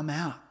work, I'm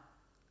out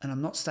and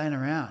I'm not staying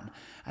around.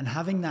 And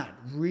having that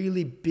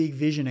really big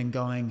vision and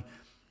going,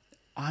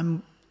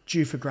 I'm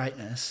due for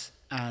greatness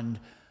and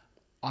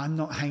I'm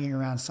not hanging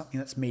around something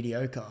that's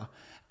mediocre,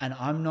 and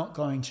I'm not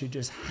going to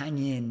just hang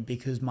in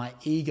because my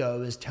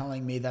ego is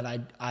telling me that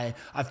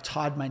I've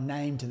tied my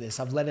name to this.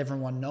 I've let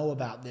everyone know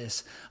about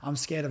this. I'm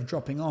scared of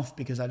dropping off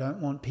because I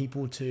don't want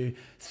people to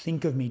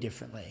think of me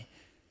differently.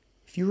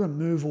 If you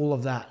remove all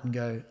of that and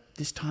go,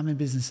 this time in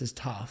business is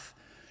tough.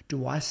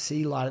 Do I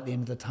see light at the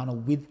end of the tunnel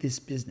with this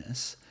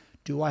business?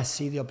 Do I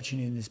see the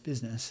opportunity in this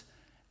business?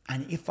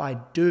 And if I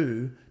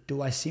do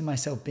I see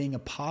myself being a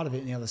part of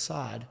it on the other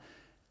side?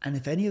 And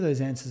if any of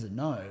those answers are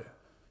no,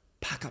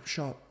 pack up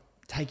shop,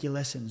 take your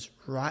lessons,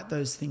 write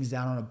those things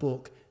down on a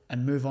book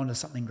and move on to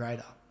something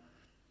greater.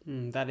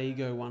 That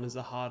ego one is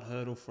a hard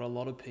hurdle for a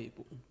lot of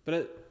people.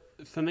 But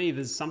for me,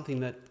 there's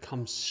something that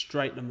comes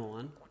straight to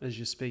mind as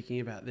you're speaking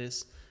about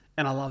this.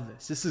 And I love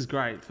this. This is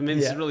great. For me,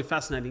 this is really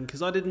fascinating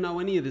because I didn't know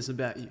any of this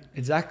about you.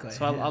 Exactly.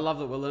 So I love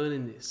that we're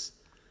learning this.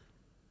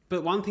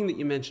 But one thing that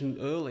you mentioned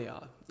earlier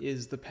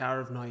is the power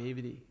of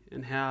naivety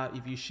and how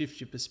if you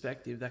shift your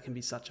perspective, that can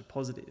be such a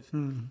positive.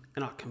 And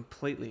I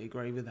completely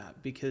agree with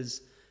that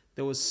because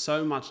there was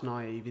so much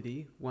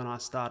naivety when I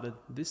started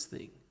this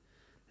thing.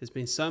 There's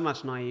been so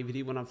much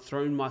naivety when I've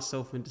thrown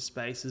myself into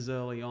spaces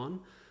early on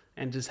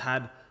and just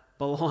had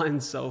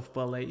blind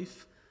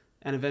self-belief,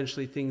 and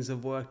eventually things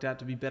have worked out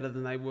to be better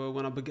than they were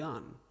when I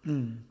begun.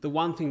 The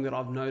one thing that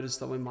I've noticed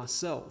though in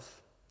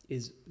myself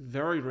is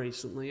very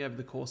recently, over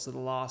the course of the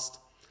last,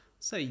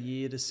 say,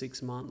 year to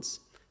 6 months,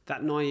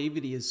 that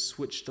naivety has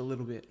switched a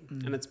little bit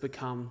and it's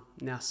become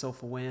now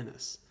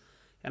self-awareness.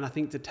 And I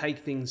think to take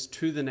things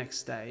to the next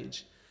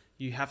stage,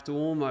 you have to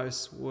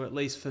almost, or at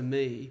least for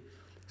me,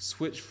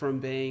 switch from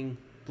being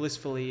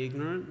blissfully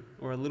ignorant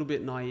or a little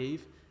bit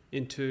naive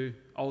into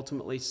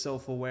ultimately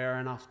self-aware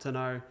enough to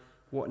know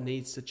what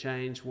needs to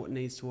change, what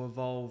needs to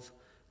evolve,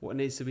 what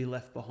needs to be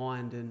left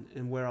behind,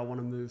 and where I want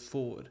to move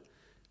forward.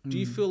 Do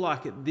you feel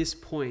like at this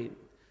point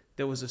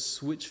there was a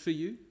switch for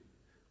you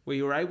where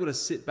you were able to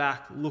sit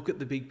back, look at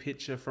the big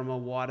picture from a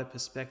wider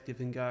perspective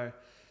and go,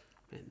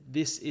 man,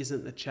 this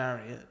isn't the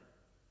chariot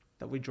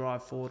that we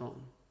drive forward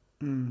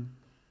on?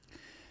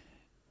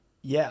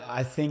 Yeah,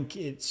 I think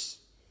it's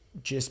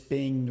just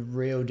being the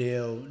real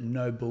deal,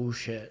 no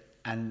bullshit,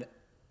 and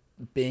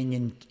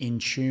being in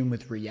tune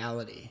with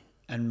reality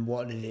and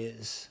what it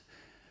is.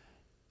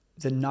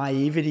 The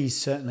naivety is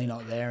certainly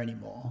not there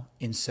anymore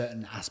in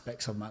certain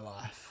aspects of my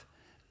life.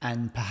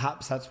 And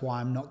perhaps that's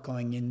why I'm not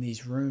going in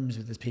these rooms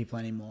with these people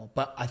anymore.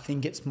 But I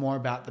think it's more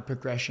about the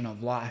progression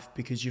of life,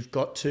 because you've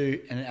got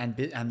to, and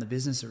the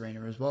business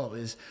arena as well,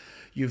 is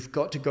you've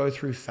got to go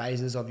through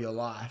phases of your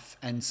life.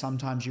 And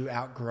sometimes you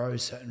outgrow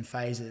certain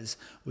phases,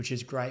 which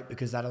is great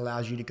because that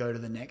allows you to go to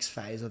the next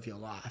phase of your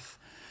life.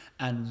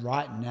 And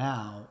right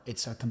now,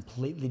 it's a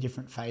completely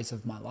different phase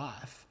of my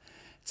life.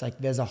 It's like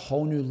there's a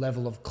whole new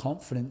level of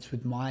confidence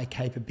with my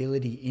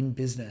capability in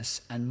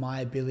business and my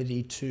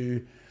ability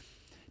to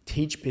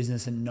teach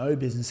business and know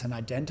business and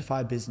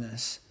identify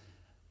business.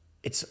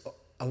 It's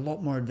a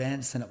lot more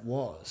advanced than it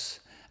was.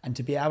 And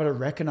to be able to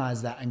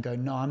recognize that and go,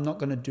 no, I'm not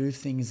going to do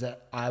things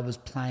that I was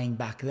playing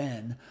back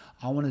then.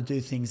 I want to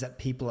do things that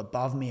people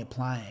above me are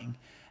playing,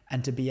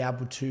 and to be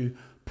able to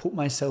put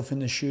myself in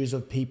the shoes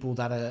of people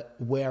that are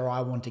where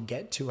I want to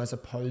get to as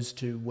opposed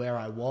to where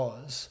I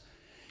was,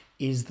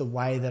 is the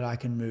way that I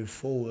can move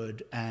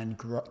forward and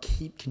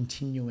keep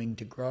continuing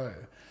to grow.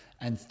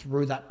 And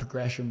through that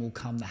progression will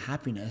come the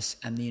happiness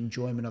and the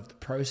enjoyment of the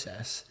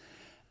process.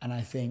 And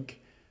I think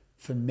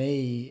for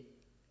me,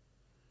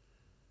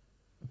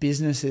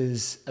 business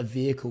is a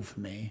vehicle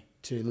for me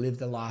to live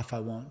the life I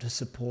want, to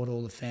support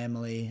all the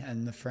family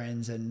and the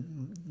friends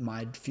and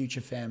my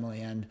future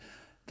family and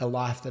the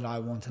life that I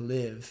want to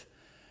live.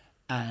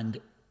 And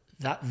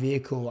that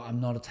vehicle I'm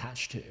not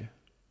attached to.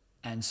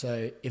 And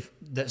so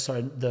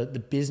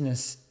the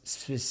business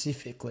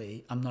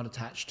specifically, I'm not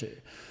attached to.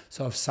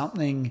 So if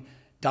something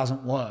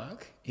doesn't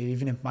work,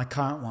 even if my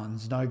current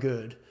one's no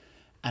good,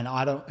 and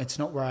it's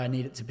not where I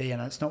need it to be,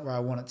 and it's not where I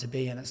want it to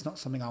be, and it's not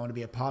something I want to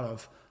be a part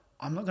of,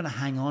 I'm not going to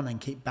hang on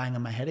and keep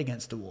banging my head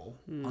against a wall.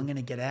 I'm going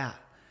to get out.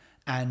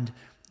 And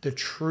the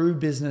true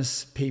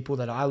business people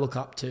that I look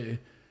up to,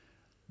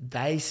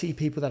 they see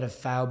people that have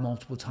failed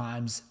multiple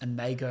times and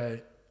they go,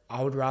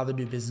 I would rather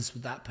do business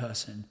with that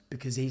person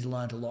because he's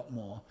learned a lot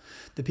more.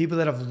 The people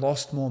that have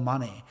lost more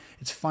money.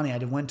 It's funny, I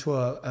went to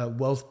a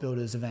wealth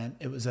builders event.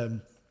 It was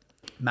a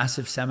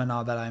massive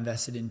seminar that I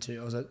invested into.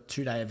 It was a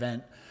 2-day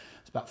event.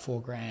 It's about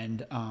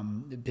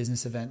 $4,000, the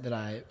business event that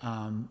I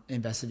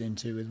invested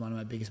into with one of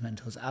my biggest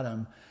mentors,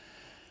 Adam.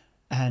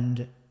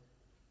 And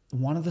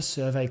one of the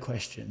survey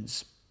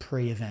questions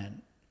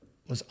pre-event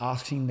was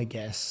asking the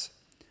guests,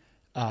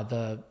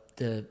 the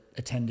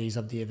attendees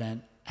of the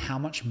event, how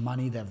much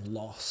money they've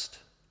lost.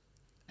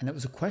 And it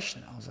was a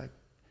question. I was like,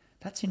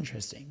 that's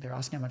interesting. They're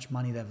asking how much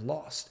money they've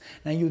lost.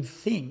 Now, you'd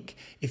think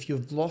if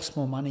you've lost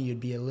more money, you'd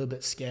be a little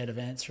bit scared of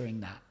answering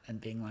that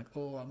and being like,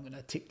 oh, I'm going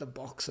to tick the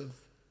box of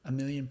 $1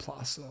 million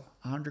plus or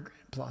 100 grand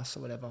plus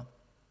or whatever.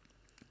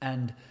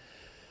 And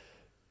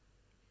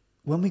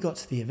when we got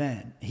to the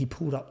event, he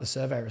pulled up the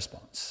survey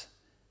response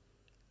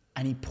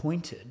and he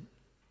pointed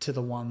to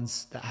the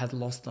ones that had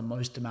lost the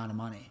most amount of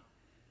money.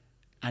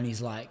 And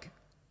he's like,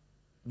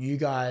 you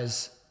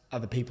guys are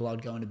the people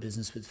I'd go into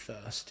business with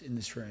first in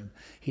this room.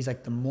 He's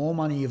like, the more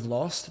money you've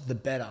lost, the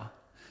better,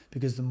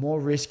 because the more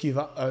risk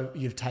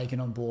you've taken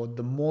on board,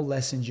 the more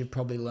lessons you've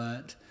probably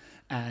learnt.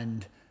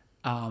 And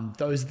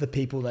those are the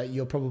people that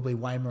you're probably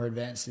way more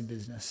advanced in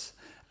business.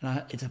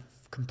 And it's a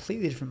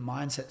completely different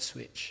mindset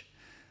switch.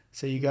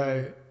 So you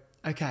go,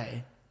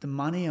 okay, the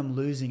money I'm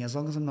losing, as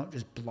long as I'm not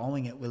just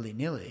blowing it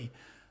willy-nilly,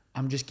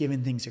 I'm just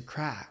giving things a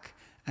crack.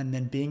 And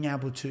then being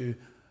able to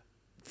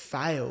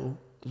fail,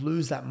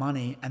 lose that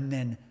money, and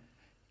then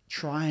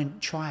try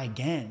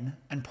again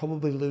and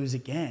probably lose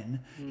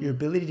again. Your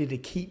ability to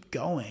keep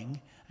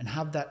going and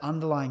have that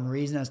underlying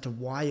reason as to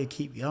why you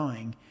keep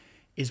going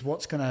is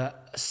what's going to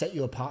set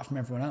you apart from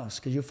everyone else.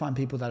 Because you'll find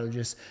people that will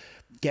just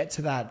get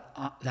to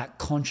that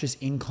conscious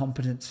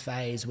incompetence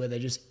phase where they're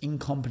just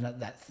incompetent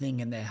at that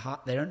thing and they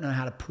don't know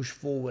how to push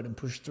forward and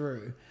push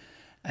through.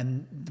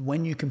 And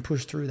when you can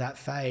push through that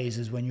phase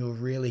is when you'll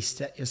really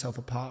set yourself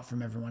apart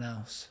from everyone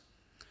else.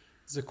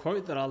 There's a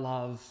quote that I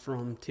love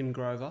from Tim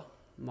Grover,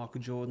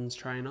 Michael Jordan's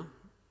trainer.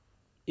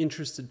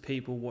 Interested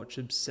people watch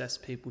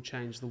obsessed people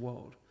change the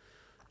world.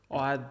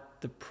 I had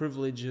the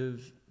privilege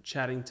of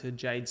chatting to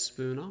Jade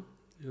Spooner,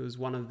 who was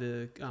one of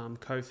the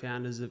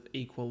co-founders of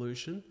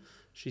Equolution.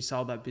 She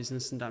sold that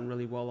business and done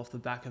really well off the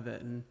back of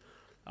it. And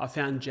I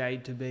found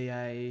Jade to be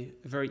a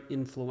very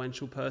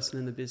influential person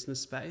in the business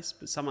space,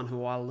 but someone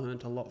who I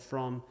learned a lot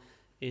from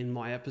in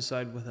my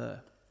episode with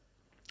her.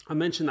 I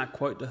mentioned that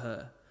quote to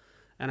her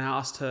and I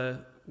asked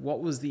her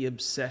what was the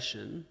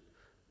obsession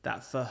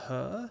that for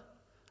her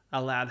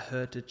allowed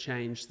her to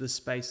change the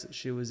space that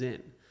she was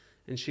in.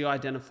 And she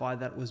identified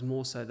that it was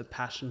more so the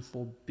passion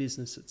for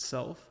business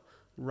itself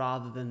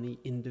rather than the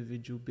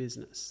individual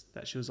business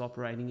that she was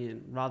operating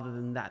in, rather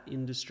than that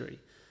industry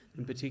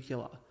in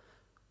particular.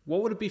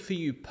 What would it be for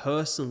you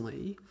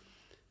personally?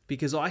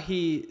 Because I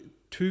hear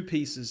two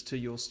pieces to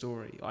your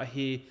story. I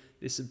hear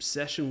this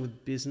obsession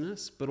with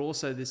business, but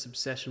also this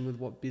obsession with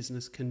what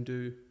business can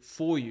do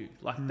for you,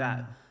 like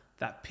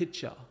that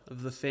picture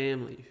of the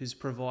family who's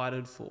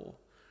provided for,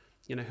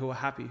 who are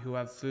happy, who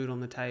have food on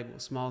the table,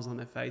 smiles on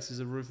their faces,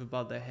 a roof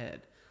above their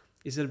head.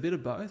 Is it a bit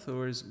of both,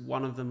 or is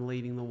one of them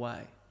leading the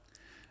way?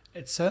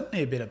 It's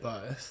certainly a bit of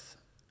both.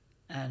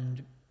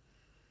 And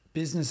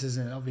business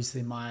isn't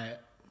obviously my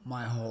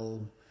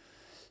whole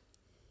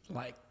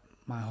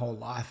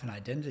life and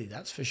identity,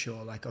 that's for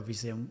sure. Like,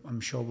 obviously,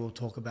 I'm sure we'll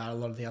talk about a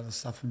lot of the other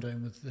stuff I'm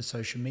doing with the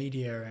social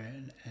media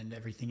and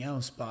everything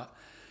else. But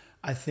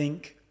I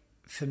think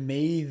for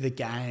me, the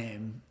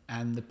game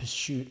and the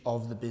pursuit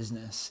of the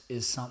business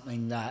is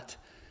something that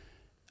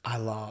I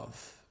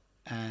love.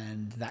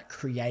 And that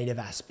creative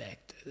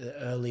aspect, the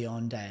early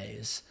on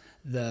days,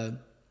 the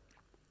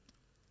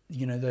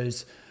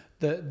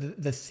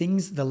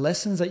things, the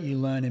lessons that you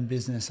learn in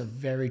business are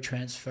very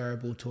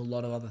transferable to a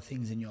lot of other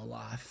things in your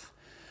life.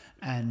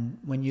 And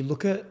when you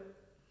look at,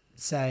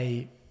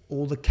 say,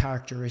 all the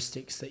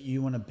characteristics that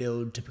you want to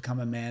build to become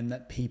a man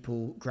that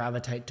people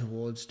gravitate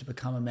towards, to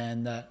become a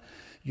man that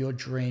your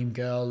dream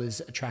girl is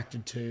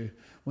attracted to,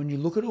 when you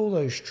look at all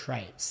those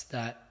traits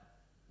that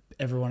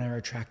everyone are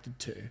attracted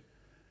to,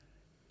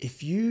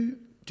 if you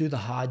do the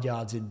hard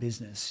yards in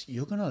business,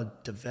 you're going to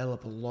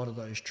develop a lot of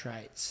those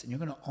traits and you're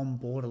going to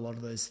onboard a lot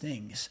of those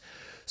things.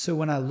 So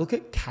when I look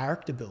at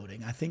character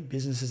building, I think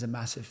business is a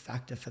massive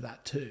factor for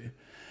that too.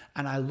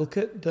 And I look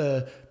at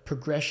the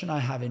progression I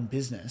have in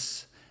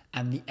business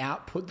and the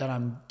output that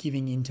I'm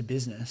giving into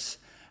business,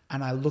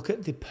 and I look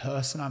at the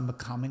person I'm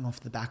becoming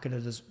off the back of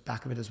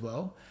it as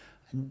well.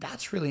 And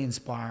that's really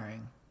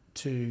inspiring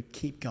to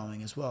keep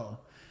going as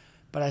well.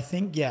 But I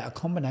think, a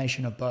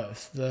combination of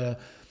both.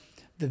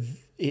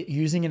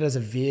 Using it as a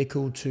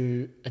vehicle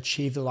to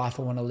achieve the life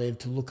I want to live,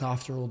 to look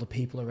after all the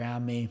people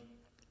around me.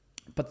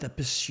 But the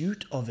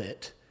pursuit of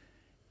it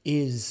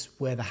is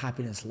where the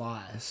happiness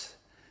lies.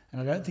 And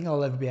I don't think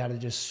I'll ever be able to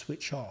just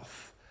switch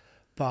off.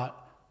 But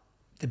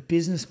the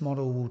business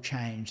model will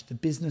change. The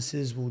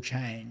businesses will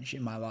change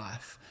in my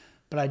life.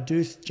 But I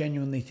do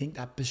genuinely think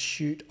that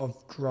pursuit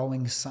of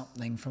growing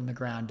something from the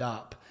ground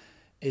up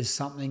is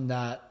something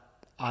that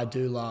I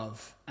do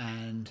love.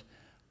 And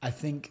I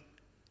think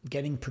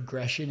getting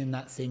progression in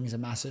that thing is a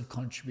massive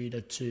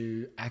contributor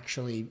to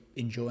actually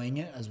enjoying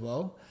it as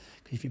well.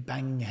 Because if you're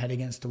banging your head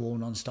against the wall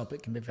nonstop,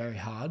 it can be very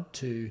hard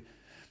to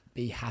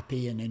be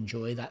happy and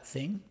enjoy that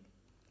thing.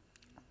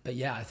 But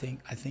I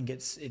think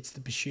it's the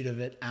pursuit of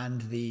it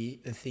and the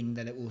thing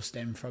that it will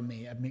stem from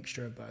me, a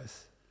mixture of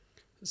both.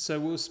 So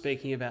we were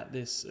speaking about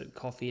this at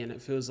coffee, and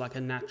it feels like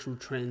a natural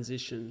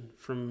transition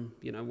from,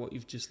 what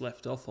you've just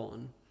left off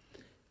on.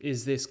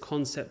 Is this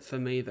concept for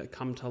me that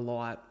come to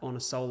light on a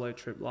solo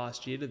trip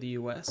last year to the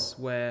US,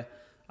 where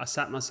I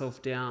sat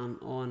myself down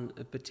on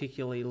a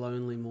particularly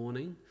lonely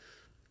morning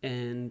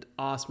and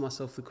asked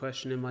myself the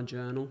question in my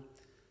journal,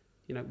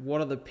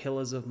 what are the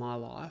pillars of my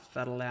life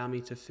that allow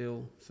me to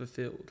feel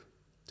fulfilled,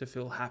 to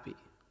feel happy,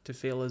 to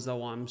feel as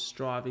though I'm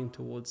striving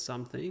towards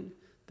something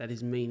that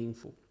is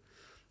meaningful?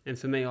 And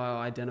for me,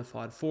 I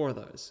identified 4 of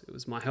those. It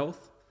was my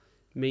health,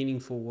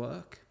 meaningful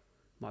work,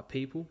 my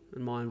people,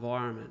 and my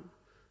environment.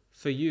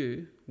 For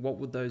you, what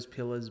would those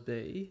pillars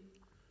be?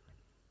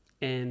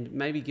 And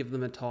maybe give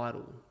them a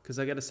title, because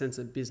I get a sense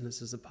that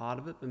business is a part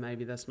of it, but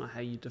maybe that's not how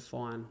you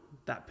define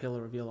that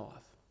pillar of your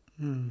life.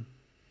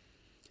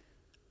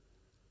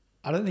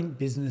 I don't think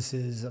business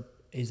is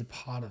a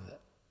part of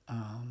it.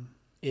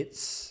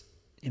 It's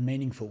a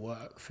meaningful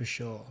work for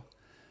sure.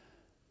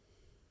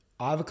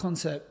 I have a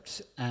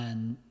concept,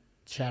 and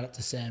shout out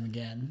to Sam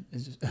again,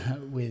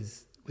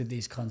 with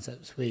these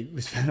concepts.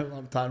 We spent a lot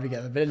of time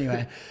together. But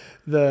anyway,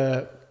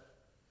 the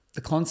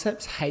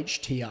concept's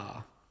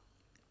HTR,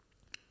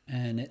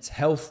 and it's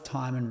health,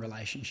 time, and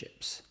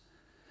relationships.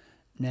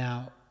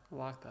 Now, I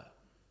like that.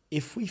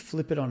 If we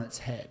flip it on its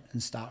head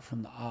and start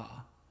from the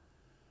R,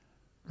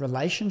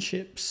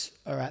 relationships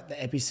are at the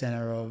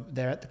epicenter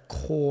they're at the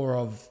core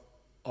of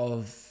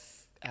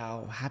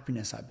our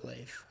happiness, I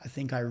believe. I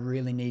think I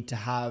really need to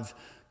have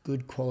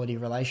good quality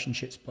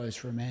relationships,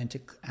 both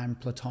romantic and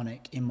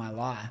platonic, in my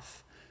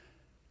life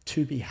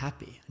to be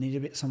happy. I need to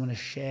be someone to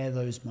share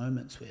those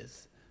moments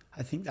with.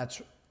 I think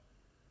that's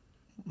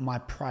my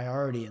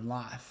priority in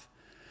life.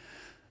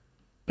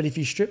 But if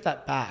you strip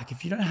that back,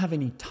 if you don't have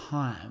any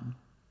time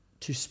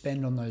to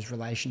spend on those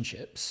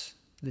relationships,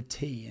 the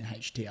T in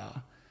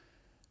HTR,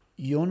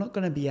 you're not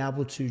going to be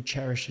able to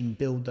cherish and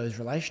build those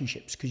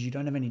relationships because you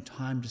don't have any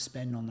time to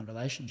spend on the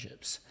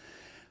relationships.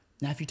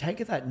 Now, if you take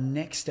it that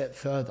next step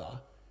further,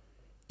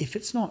 if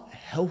it's not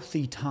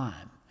healthy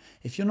time,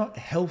 if you're not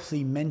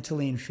healthy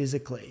mentally and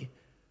physically,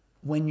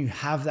 when you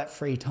have that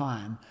free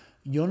time,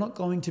 you're not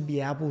going to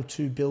be able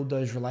to build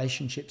those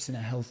relationships in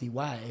a healthy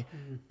way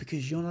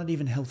because you're not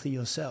even healthy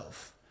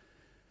yourself.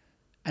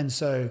 And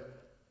so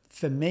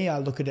for me, I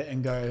look at it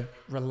and go,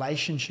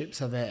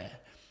 relationships are there,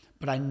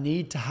 but I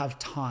need to have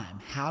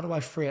time. How do I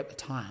free up the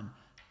time?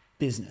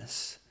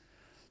 Business.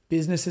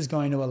 Business is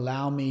going to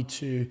allow me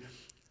to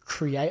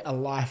create a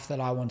life that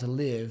I want to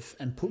live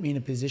and put me in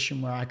a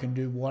position where I can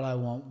do what I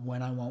want,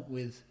 when I want,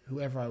 with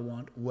whoever I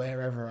want,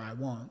 wherever I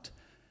want.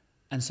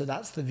 And so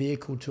that's the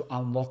vehicle to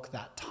unlock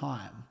that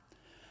time.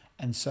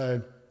 And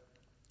so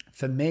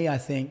for me, I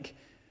think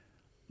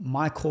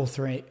my core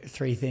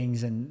three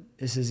things, and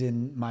this is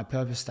in my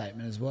purpose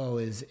statement as well,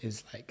 is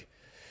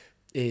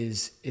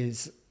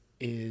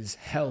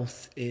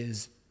health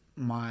is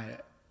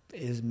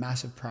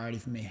massive priority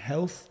for me.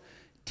 Health,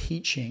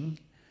 teaching,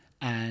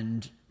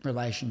 and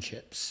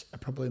relationships are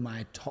probably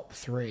my top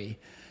 3.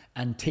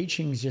 And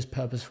teaching is just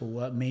purposeful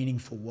work,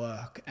 meaningful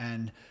work.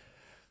 And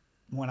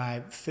when I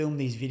film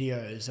these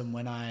videos, and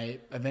when I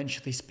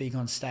eventually speak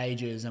on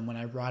stages, and when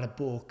I write a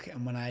book,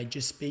 and when I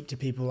just speak to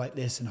people like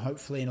this, and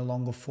hopefully in a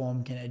longer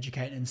form can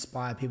educate and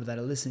inspire people that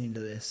are listening to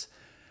this,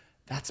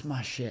 that's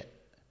my shit.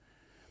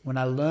 When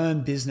I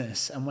learn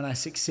business and when I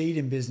succeed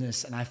in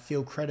business and I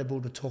feel credible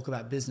to talk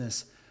about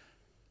business,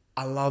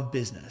 I love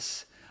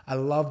business. I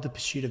love the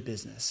pursuit of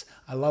business.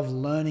 I love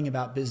learning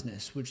about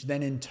business, which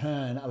then in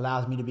turn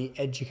allows me to be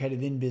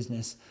educated in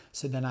business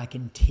so then I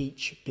can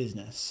teach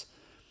business.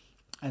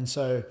 And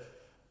so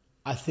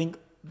I think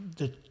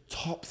the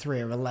top 3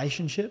 are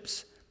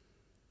relationships,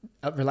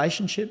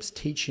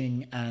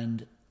 teaching,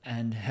 and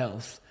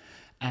health.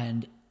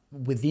 And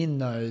within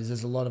those,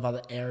 there's a lot of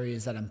other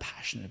areas that I'm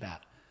passionate about.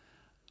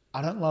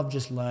 I don't love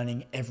just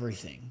learning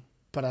everything,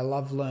 but I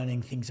love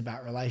learning things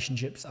about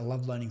relationships. I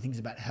love learning things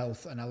about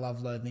health, and I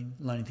love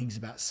learning things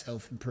about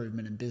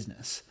self-improvement and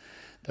business.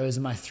 Those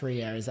are my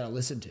 3 areas that I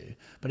listen to.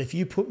 But if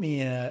you put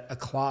me in a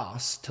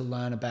class to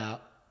learn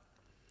about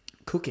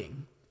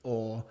cooking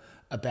or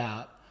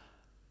about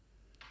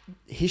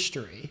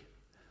history,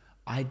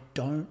 I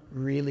don't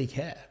really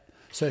care.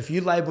 So if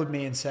you labeled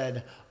me and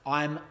said,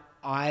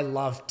 I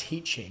love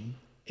teaching,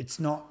 it's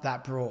not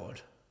that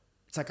broad.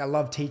 It's like I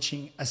love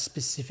teaching a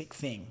specific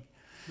thing.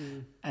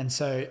 And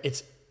so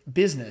it's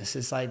business.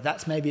 It's like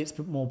it's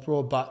more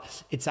broad,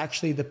 but it's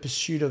actually the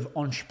pursuit of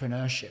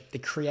entrepreneurship, the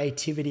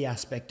creativity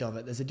aspect of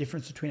it. There's a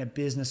difference between a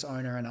business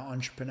owner and an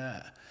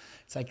entrepreneur.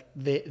 It's like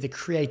the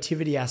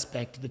creativity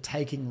aspect, the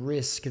taking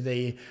risk,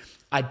 the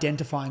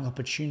identifying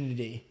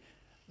opportunity,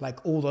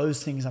 like all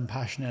those things I'm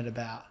passionate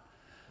about.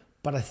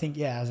 But I think,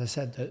 as I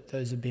said,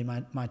 those would be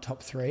my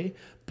top 3.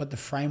 But the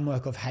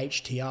framework of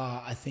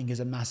HTR, I think,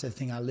 is a massive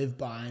thing I live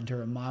by, and to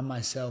remind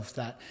myself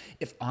that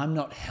if I'm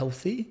not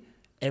healthy,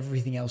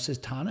 everything else is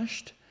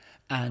tarnished.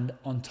 And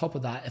on top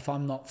of that, if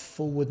I'm not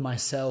full with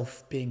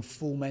myself, being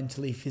full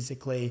mentally,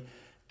 physically,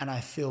 and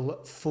I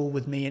feel full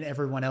with me and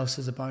everyone else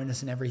is a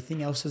bonus and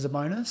everything else is a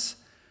bonus,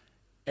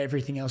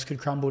 everything else could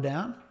crumble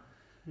down.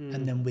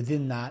 And then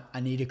within that, I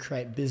need to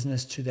create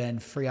business to then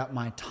free up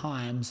my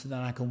time so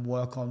that I can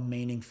work on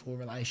meaningful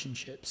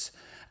relationships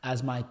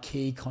as my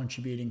key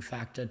contributing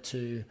factor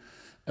to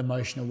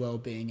emotional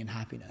well-being and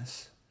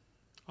happiness.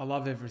 I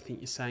love everything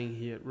you're saying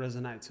here. It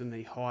resonates with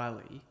me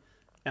highly.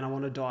 And I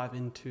want to dive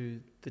into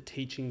the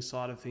teaching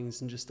side of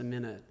things in just a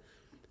minute.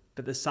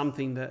 But there's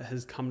something that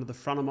has come to the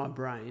front of my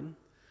brain,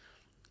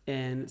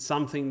 and it's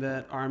something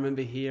that I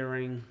remember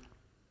hearing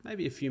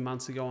maybe a few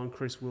months ago on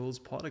Chris Will's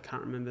pod. I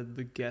can't remember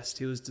the guest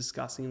he was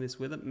discussing this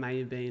with. It may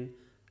have been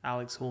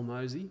Alex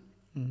Hormozy.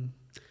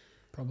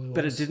 Probably was.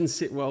 But it didn't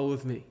sit well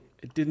with me.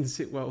 It didn't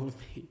sit well with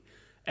me.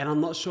 And I'm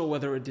not sure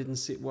whether it didn't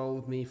sit well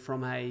with me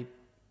from a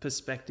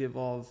perspective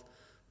of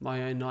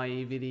my own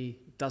naivety,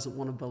 doesn't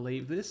want to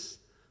believe this,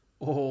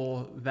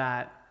 or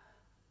that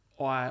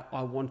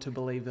I want to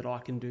believe that I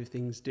can do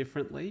things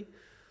differently.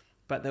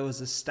 But there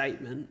was a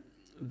statement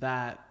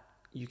that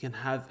you can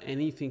have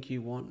anything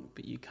you want,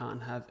 but you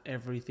can't have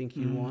everything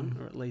you want,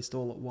 or at least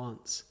all at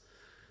once.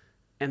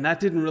 And that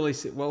didn't really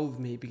sit well with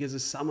me, because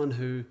as someone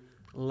who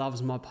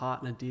loves my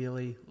partner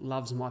dearly,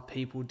 loves my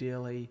people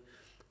dearly,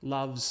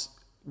 loves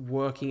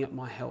working at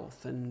my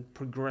health and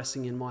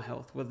progressing in my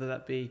health, whether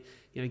that be,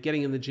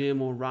 getting in the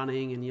gym or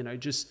running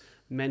and, just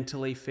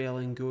mentally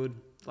feeling good,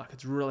 like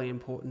it's really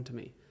important to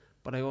me.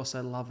 But I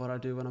also love what I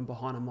do when I'm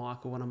behind a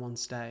mic or when I'm on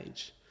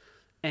stage.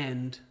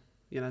 And,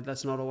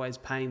 that's not always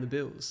paying the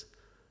bills.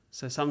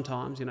 So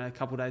sometimes, a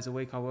couple of days a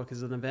week I work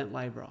as an event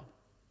labourer.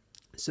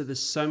 So there's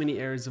so many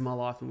areas of my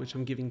life in which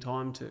I'm giving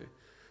time to.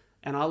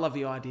 And I love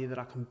the idea that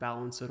I can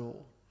balance it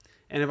all.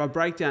 And if I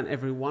break down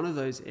every one of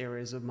those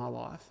areas of my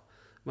life,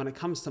 when it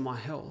comes to my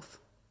health,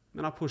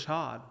 I push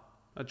hard.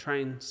 I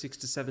train 6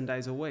 to 7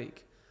 days a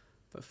week.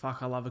 But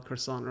fuck, I love a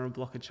croissant or a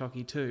block of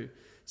chocky too.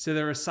 So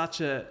there is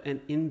such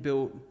an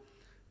inbuilt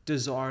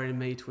desire in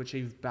me to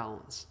achieve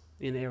balance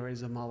in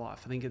areas of my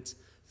life. I think it's,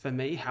 for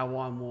me, how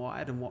I'm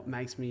wired and what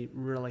makes me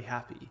really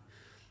happy.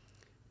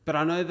 But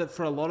I know that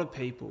for a lot of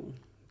people,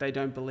 they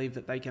don't believe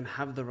that they can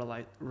have the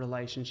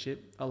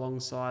relationship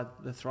alongside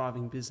the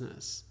thriving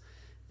business.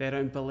 They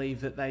don't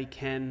believe that they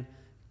can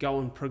go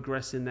and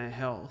progress in their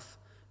health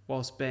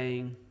whilst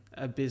being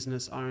a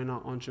business owner,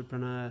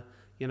 entrepreneur,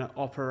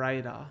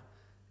 operator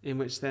in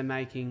which they're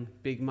making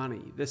big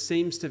money. There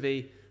seems to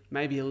be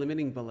maybe a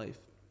limiting belief,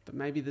 but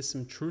maybe there's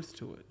some truth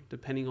to it,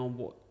 depending on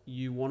what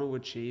you want to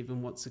achieve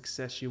and what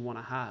success you want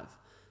to have.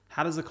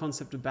 How does the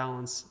concept of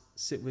balance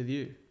sit with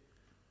you?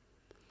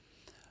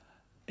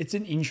 It's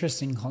an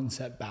interesting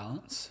concept,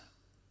 balance.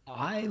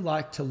 I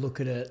like to look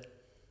at it,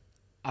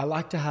 I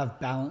like to have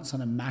balance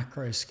on a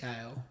macro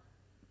scale,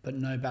 but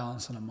no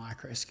balance on a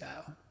micro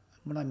scale.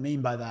 What I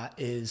mean by that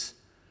is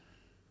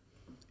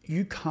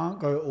you can't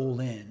go all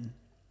in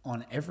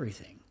on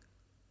everything.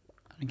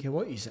 I don't care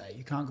what you say,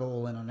 you can't go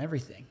all in on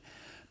everything.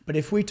 But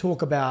if we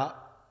talk about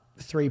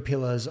 3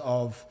 pillars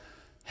of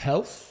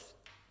health,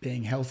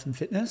 being health and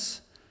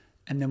fitness,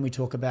 and then we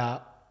talk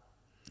about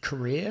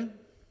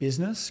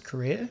business,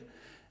 career,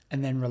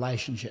 and then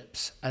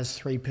relationships as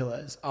 3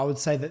 pillars. I would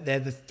say that they're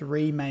the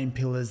 3 main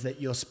pillars that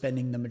you're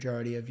spending the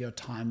majority of your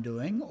time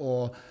doing,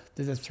 or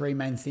they're the 3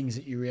 main things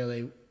that you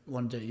really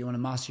want to do. You want to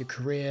master your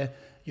career,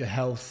 your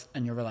health,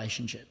 and your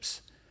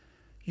relationships.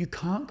 You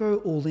can't go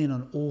all in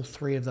on all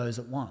 3 of those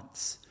at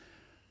once.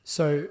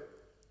 So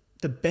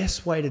the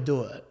best way to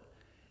do it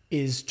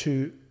is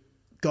to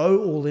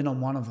go all in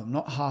on one of them,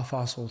 not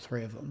half-ass all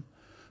 3 of them.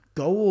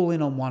 Go all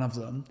in on one of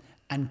them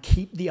and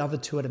keep the other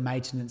 2 at a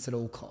maintenance at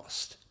all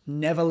cost.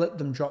 Never let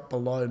them drop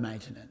below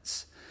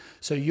maintenance.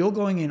 So you're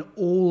going in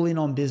all in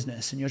on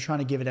business and you're trying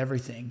to give it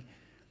everything.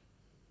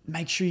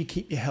 Make sure you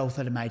keep your health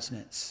at a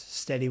maintenance,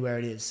 steady where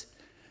it is.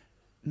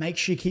 Make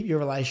sure you keep your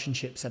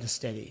relationships at a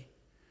steady.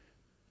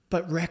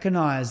 But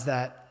recognize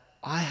that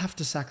I have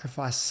to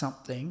sacrifice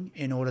something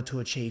in order to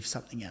achieve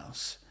something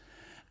else.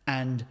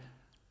 And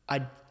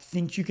I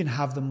think you can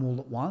have them all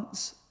at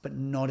once, but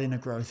not in a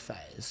growth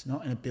phase,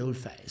 not in a build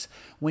phase.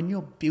 When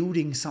you're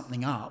building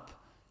something up,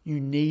 you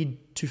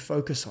need to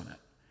focus on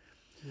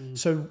it.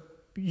 So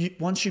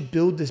once you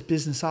build this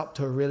business up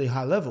to a really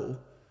high level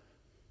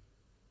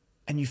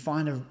and you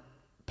find a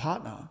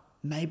partner,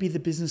 maybe the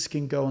business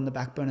can go on the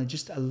back burner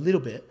just a little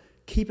bit,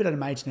 keep it at a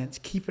maintenance,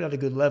 keep it at a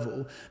good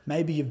level.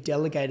 Maybe you've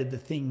delegated the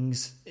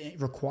things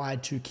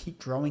required to keep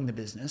growing the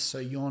business, so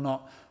you're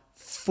not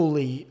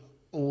fully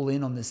all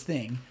in on this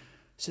thing.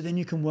 So then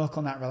you can work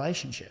on that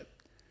relationship.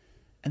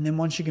 And then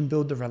once you can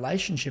build the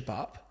relationship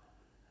up,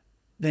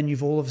 then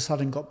you've all of a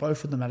sudden got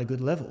both of them at a good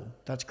level.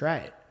 That's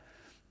great.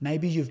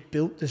 Maybe you've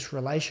built this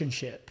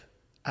relationship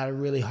at a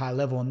really high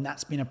level and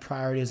that's been a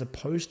priority as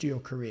opposed to your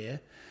career.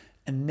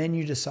 And then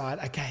you decide,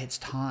 okay, it's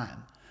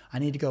time. I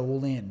need to go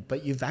all in.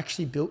 But you've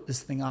actually built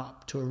this thing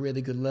up to a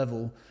really good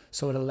level,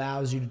 so it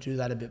allows you to do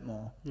that a bit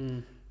more.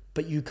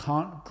 But you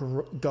can't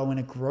go in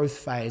a growth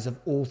phase of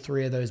all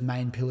 3 of those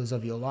main pillars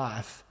of your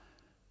life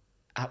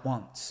at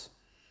once.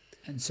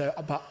 And so,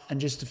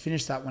 and just to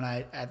finish that,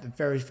 at the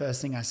very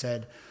first thing I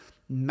said,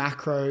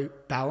 macro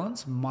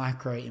balance,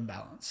 micro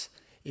imbalance.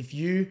 If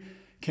you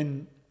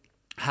can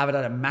have it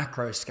at a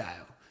macro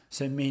scale.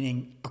 So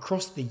meaning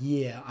across the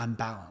year, I'm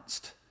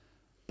balanced.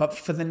 But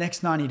for the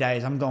next 90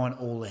 days, I'm going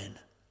all in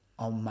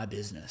on my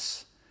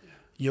business.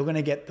 You're going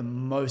to get the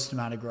most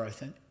amount of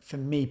growth. And for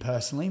me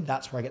personally,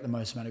 that's where I get the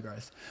most amount of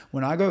growth.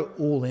 When I go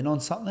all in on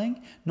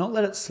something, not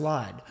let it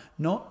slide,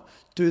 not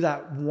do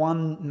that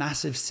one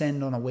massive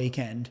send on a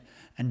weekend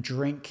and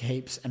drink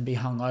heaps and be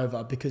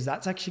hungover, because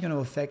that's actually going to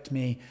affect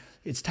me.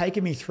 It's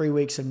taken me 3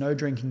 weeks of no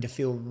drinking to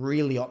feel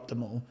really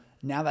optimal.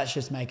 Now that's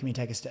just making me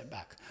take a step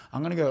back.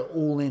 I'm going to go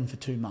all in for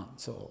 2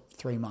 months or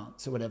 3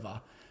 months or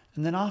whatever.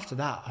 And then after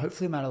that,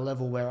 hopefully I'm at a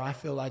level where I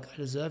feel like I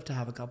deserve to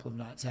have a couple of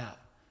nights out.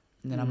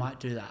 And then I might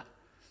do that.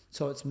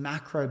 So it's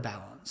macro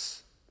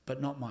balance,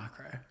 but not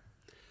micro.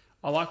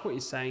 I like what you're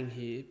saying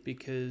here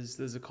because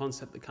there's a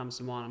concept that comes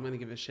to mind. I'm going to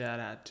give a shout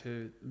out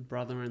to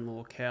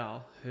brother-in-law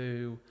Cal,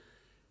 who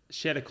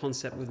shared a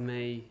concept with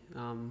me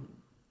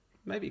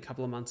maybe a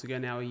couple of months ago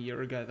now, a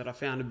year ago, that I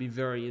found to be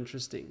very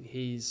interesting.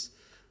 He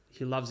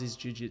loves his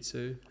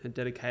jiu-jitsu, had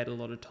dedicated a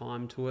lot of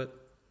time to it.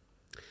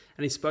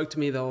 And he spoke to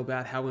me though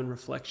about how in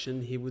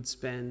reflection he would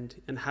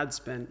spend and had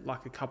spent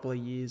like a couple of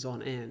years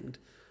on end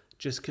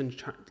just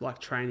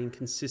training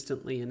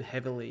consistently and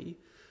heavily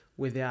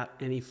without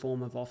any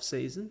form of off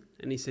season.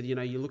 And he said,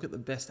 you look at the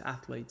best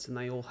athletes and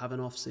they all have an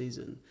off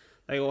season.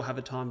 They all have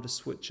a time to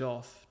switch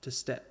off, to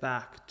step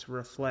back, to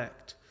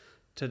reflect,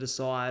 to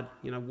decide,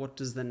 what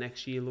does the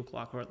next year look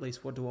like, or at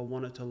least what do I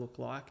want it to look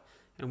like,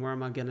 and where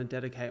am I going to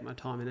dedicate my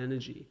time and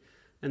energy.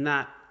 And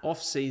that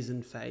off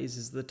season phase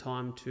is the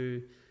time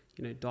to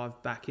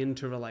dive back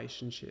into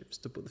relationships,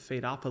 to put the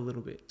feet up a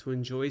little bit, to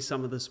enjoy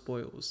some of the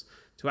spoils,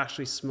 to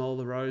actually smell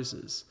the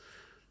roses.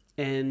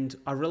 And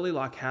I really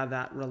like how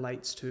that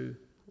relates to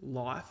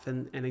life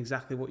and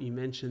exactly what you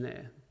mentioned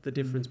there, the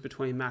difference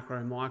between macro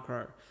and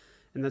micro.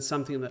 And that's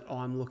something that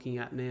I'm looking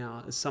at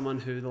now as someone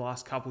who the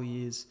last couple of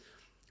years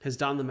has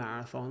done the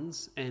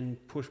marathons and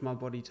pushed my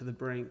body to the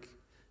brink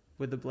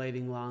with the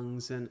bleeding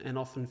lungs and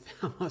often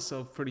found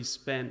myself pretty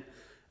spent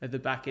at the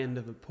back end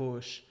of a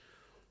push.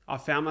 I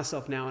found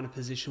myself now in a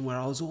position where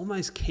I was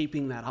almost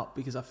keeping that up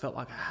because I felt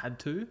like I had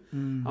to.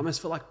 I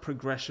almost felt like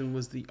progression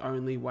was the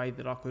only way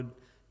that I could,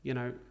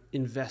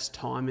 invest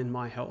time in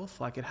my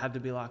health. Like it had to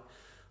be like,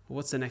 well,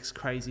 what's the next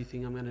crazy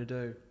thing I'm going to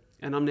do?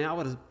 And I'm now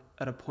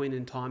at a point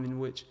in time in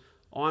which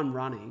I'm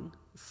running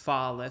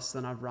far less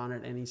than I've run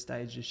at any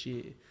stage this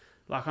year.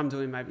 Like I'm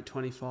doing maybe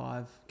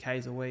 25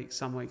 Ks a week,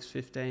 some weeks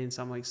 15,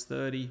 some weeks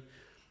 30.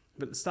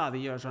 But at the start of the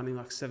year, I was running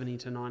like 70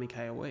 to 90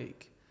 K a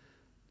week.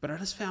 But I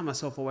just found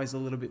myself always a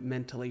little bit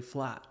mentally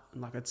flat.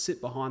 And like I'd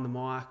sit behind the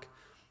mic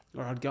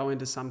or I'd go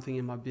into something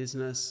in my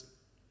business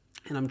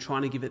and I'm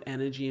trying to give it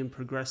energy and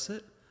progress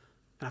it.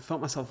 And I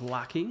felt myself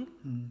lacking.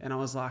 And I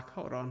was like,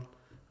 hold on,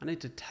 I need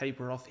to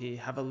taper off here,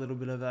 have a little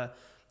bit of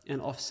an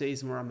off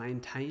season where I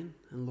maintain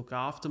and look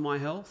after my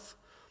health.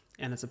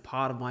 And it's a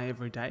part of my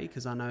everyday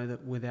because I know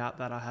that without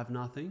that, I have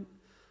nothing.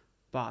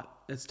 But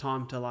it's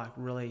time to like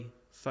really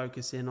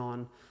focus in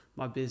on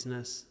my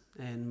business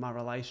and my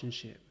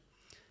relationship.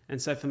 And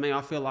so for me,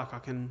 I feel like I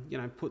can,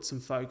 put some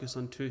focus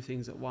on two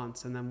things at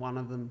once, and then one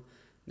of them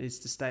needs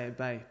to stay at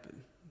bay.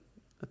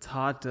 But it's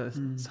hard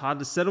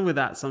to settle with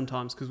that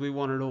sometimes because we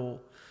want it all.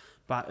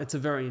 But it's a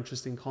very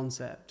interesting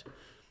concept,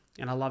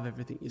 and I love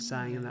everything you're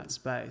saying in that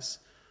space.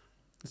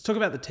 Let's talk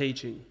about the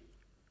teaching.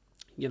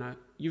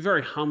 You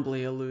very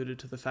humbly alluded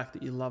to the fact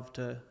that you love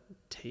to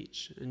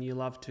teach and you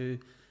love to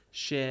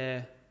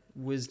share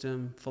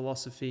wisdom,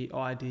 philosophy,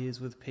 ideas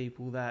with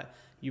people that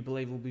you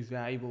believe will be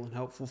valuable and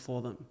helpful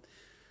for them.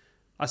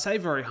 I say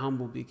very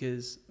humble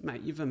because,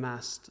 mate, you've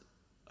amassed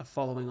a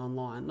following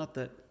online. Not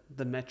that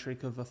the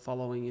metric of a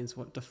following is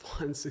what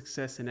defines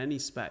success in any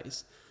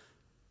space,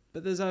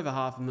 but there's over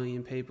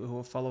 500,000 people who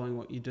are following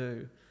what you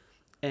do.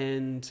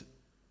 And,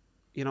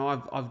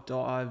 I've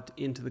dived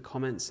into the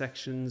comment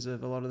sections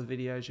of a lot of the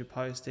videos you're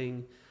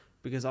posting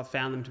because I've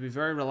found them to be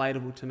very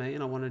relatable to me,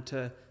 and I wanted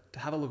to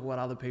have a look at what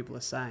other people are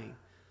saying.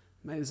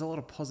 Mate, there's a lot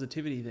of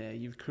positivity there.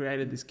 You've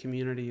created this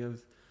community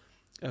of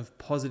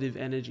positive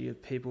energy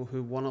of people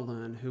who want to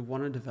learn, who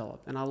want to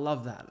develop. And I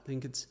love that. I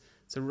think it's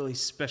a really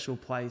special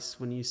place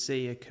when you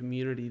see a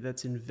community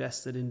that's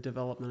invested in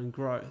development and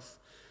growth.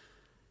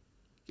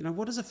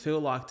 What does it feel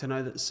like to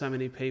know that so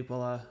many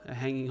people are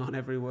hanging on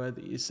every word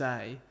that you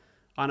say?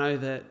 I know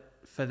that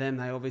for them,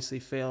 they obviously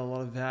feel a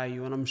lot of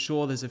value. And I'm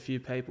sure there's a few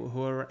people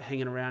who are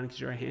hanging around because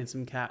you're a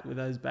handsome cat with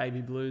those baby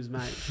blues,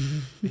 mate.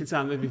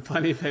 There'd be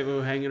plenty of people who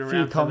are hanging around for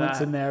that. A few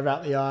comments in there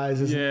about the eyes,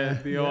 isn't there?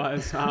 Yeah, the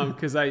eyes,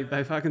 because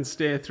they fucking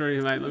stare through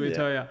you, mate, let me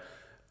tell you.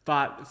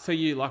 But for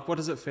you, like, what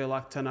does it feel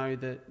like to know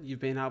that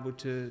you've been able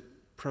to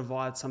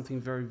provide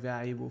something very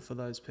valuable for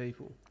those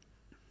people?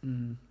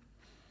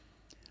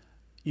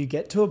 You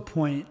get to a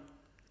point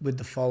with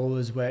the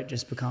followers where it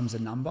just becomes a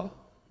number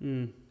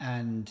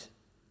and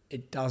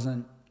it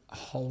doesn't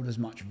hold as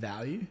much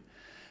value.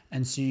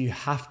 And so you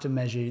have to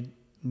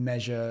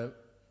measure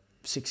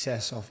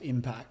success off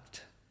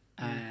impact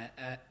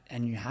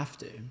and you have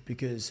to,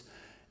 because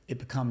it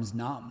becomes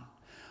numb.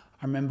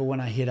 I remember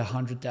when I hit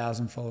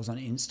 100,000 followers on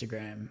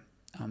Instagram,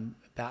 I'm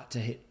about to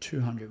hit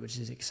 200, which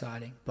is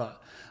exciting.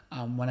 But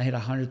when I hit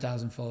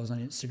 100,000 followers on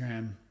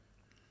Instagram,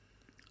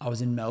 I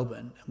was in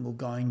Melbourne and we're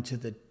going to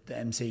the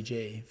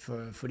MCG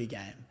for a footy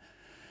game.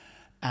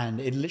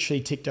 And it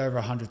literally ticked over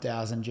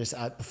 100,000 just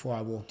before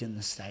I walked in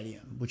the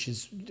stadium, which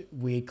is a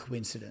weird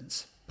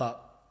coincidence.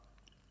 But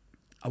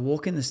I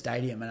walk in the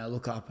stadium and I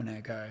look up and I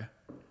go,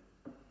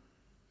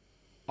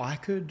 I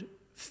could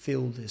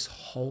fill this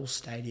whole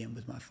stadium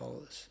with my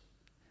followers.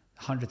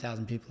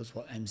 100,000 people is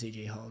what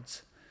MCG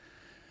holds.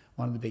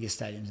 One of the biggest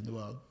stadiums in the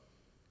world.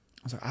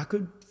 I was like, I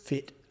could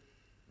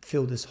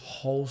fill this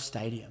whole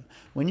stadium.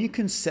 When you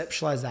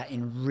conceptualize that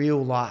in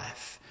real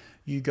life,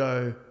 you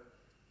go,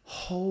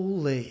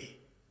 holy,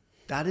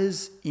 that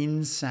is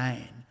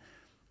insane.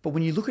 But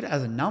when you look at it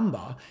as a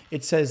number,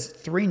 it says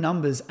 3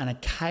 numbers and a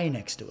K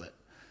next to it.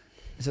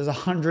 It says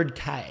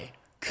 100K.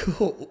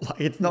 Cool.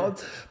 Like it's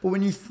not, but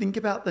when you think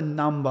about the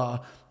number,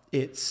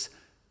 it's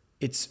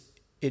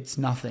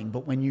nothing.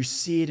 But when you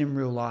see it in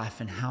real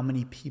life and how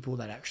many people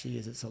that actually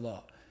is, it's a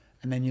lot.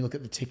 And then you look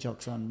at the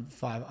TikToks on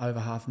over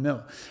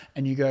 500,000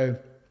 and you go,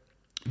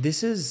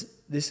 this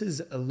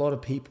is a lot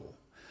of people.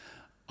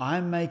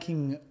 I'm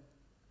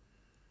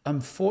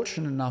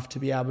fortunate enough to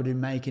be able to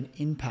make an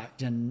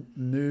impact and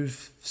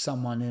move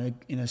someone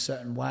in a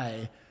certain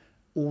way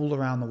all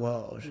around the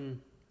world,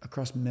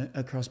 across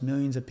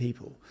millions of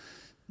people,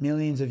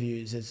 millions of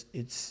views.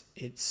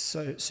 It's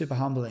so super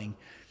humbling.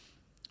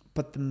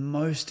 But the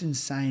most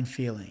insane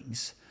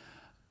feelings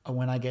are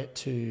when I get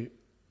to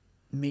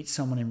meet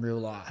someone in real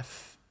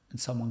life and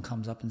someone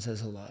comes up and says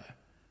hello,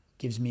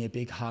 gives me a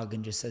big hug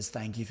and just says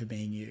thank you for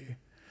being you.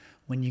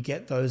 When you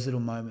get those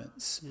little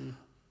moments,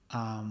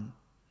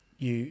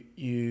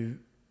 you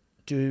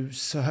do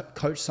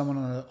coach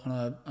someone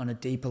on a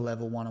deeper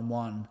level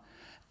one-on-one,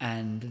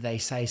 and they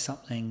say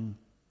something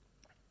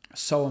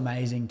so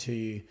amazing to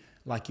you,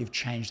 like you've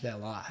changed their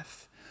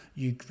life.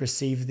 You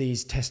receive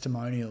these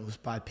testimonials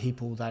by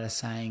people that are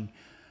saying,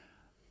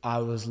 I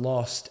was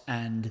lost,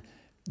 and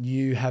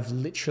you have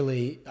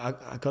literally,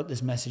 I got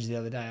this message the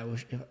other day. I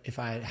wish if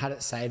I had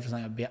it saved or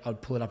something,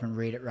 I'd pull it up and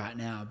read it right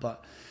now.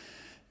 But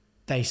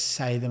they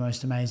say the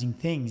most amazing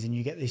things, and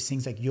you get these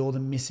things like, you're the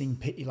missing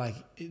piece, like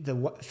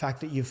the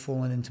fact that you've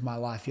fallen into my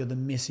life, you're the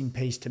missing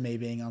piece to me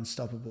being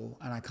unstoppable,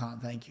 and I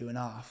can't thank you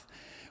enough.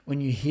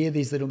 When you hear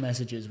these little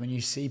messages, when you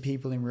see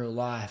people in real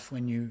life,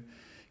 when you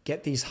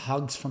get these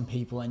hugs from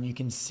people and you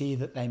can see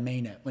that they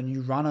mean it, when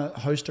you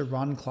host a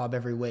run club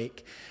every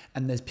week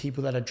and there's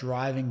people that are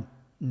driving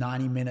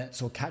 90 minutes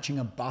or catching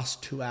a bus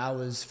 2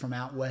 hours from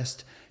out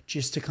west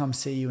just to come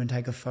see you and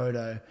take a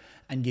photo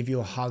and give you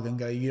a hug and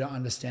go, you don't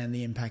understand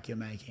the impact you're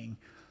making.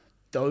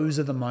 Those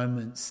are the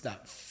moments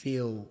that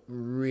feel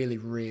really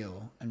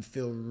real and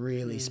feel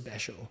really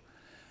special.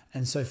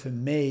 And so for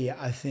me,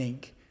 I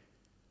think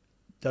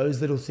those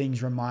little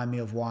things remind me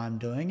of why I'm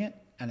doing it,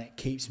 and it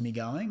keeps me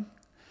going.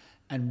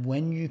 And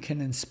when you can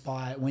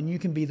inspire, when you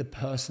can be the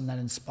person that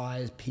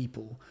inspires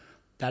people,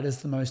 that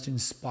is the most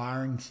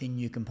inspiring thing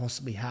you can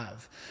possibly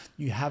have.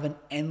 You have an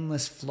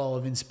endless flow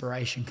of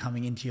inspiration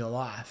coming into your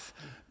life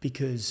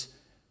because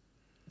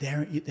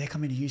they're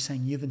coming to you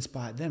saying you've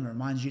inspired them. It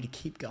reminds you to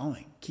keep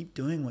going, keep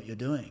doing what you're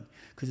doing,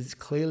 because it's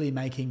clearly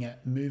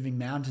moving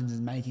mountains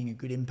and making a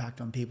good impact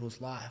on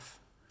people's life.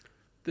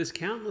 There's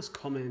countless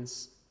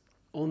comments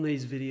on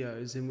these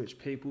videos in which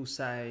people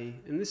say,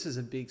 and this is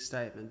a big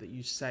statement, that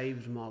you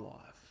saved my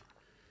life,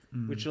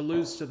 which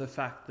alludes to the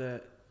fact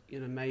that,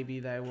 maybe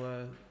they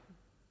were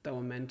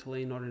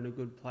mentally not in a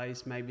good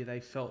place. Maybe they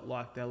felt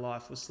like their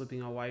life was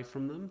slipping away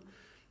from them,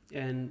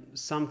 and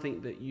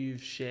something that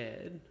you've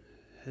shared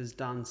has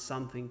done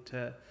something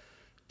to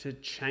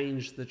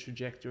change the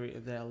trajectory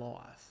of their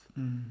life.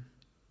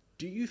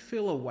 Do you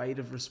feel a weight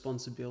of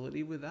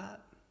responsibility with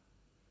that?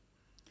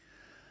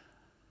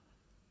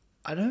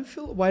 I don't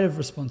feel a weight of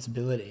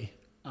responsibility.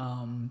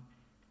 I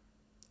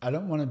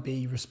don't want to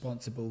be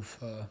responsible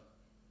for,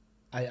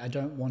 I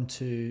don't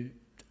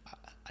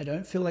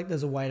feel like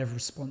there's a weight of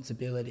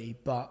responsibility,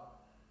 but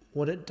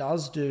what it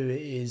does do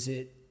is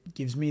it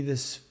gives me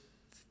this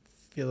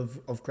feel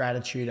of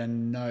gratitude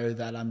and know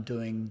that I'm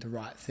doing the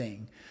right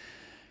thing.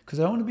 Because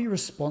I don't want to be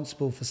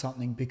responsible for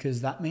something,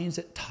 because that means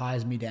it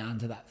ties me down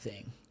to that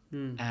thing.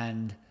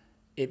 And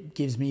it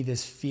gives me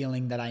this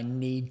feeling that I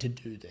need to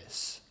do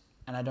this.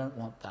 And I don't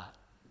want that.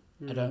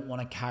 I don't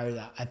want to carry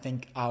that. I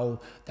think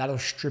that'll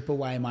strip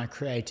away my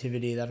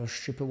creativity. That'll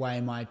strip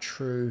away my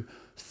true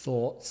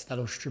thoughts.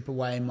 That'll strip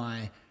away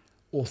my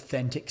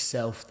authentic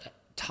self that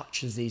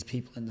touches these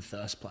people in the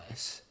first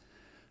place.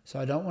 So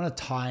I don't want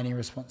to tie any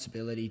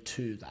responsibility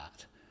to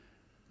that.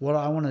 What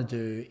I want to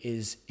do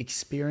is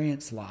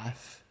experience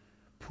life,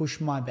 push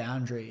my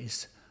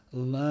boundaries,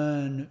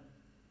 learn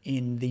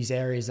in these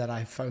areas that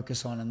I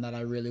focus on and that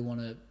I really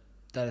want to,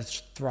 that I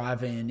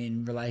thrive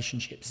in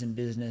relationships and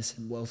business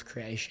and wealth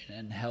creation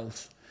and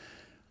health.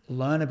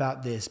 Learn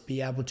about this,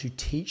 be able to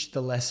teach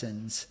the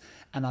lessons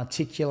and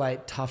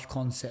articulate tough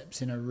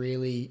concepts in a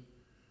really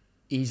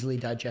easily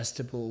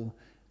digestible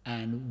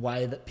and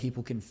way that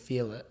people can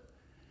feel it.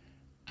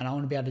 And I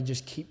want to be able to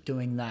just keep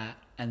doing that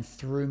And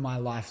through my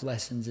life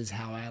lessons is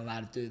how I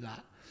allow to do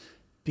that.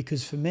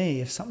 Because for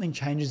me, if something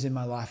changes in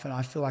my life and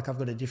I feel like I've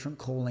got a different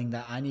calling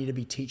that I need to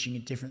be teaching a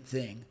different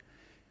thing,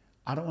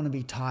 I don't want to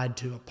be tied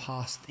to a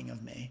past thing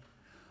of me.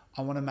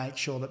 I want to make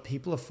sure that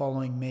people are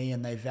following me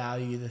and they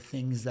value the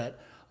things that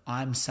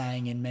I'm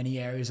saying in many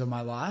areas of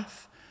my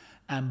life.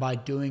 And by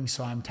doing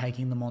so, I'm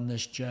taking them on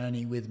this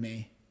journey with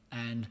me.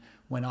 And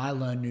when I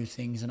learn new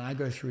things and I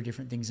go through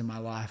different things in my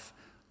life,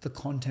 the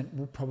content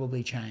will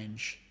probably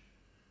change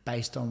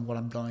based on what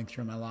I'm going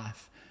through in my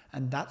life.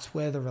 And that's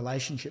where the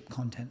relationship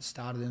content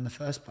started in the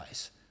first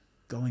place,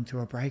 going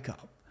through a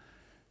breakup.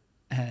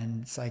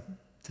 And it's like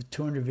the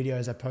 200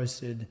 videos I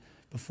posted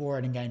before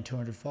I didn't gain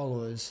 200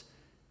 followers,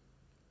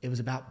 it was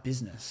about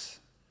business.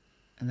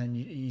 And then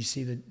you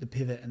see the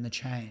pivot and the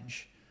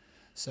change.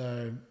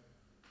 So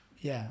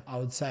yeah, I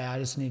would say I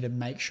just need to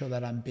make sure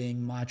that I'm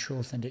being my true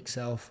authentic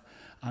self.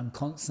 I'm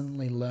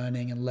constantly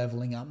learning and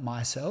leveling up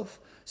myself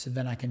so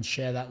then I can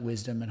share that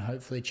wisdom and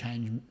hopefully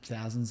change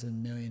thousands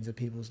and millions of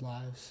people's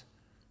lives.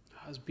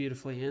 That was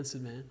beautifully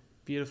answered, man.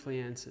 Beautifully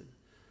answered.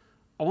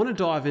 I want to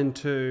dive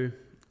into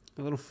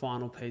a little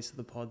final piece of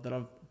the pod that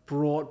I've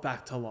brought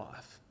back to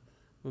life.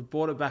 We've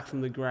brought it back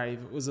from the grave.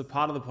 It was a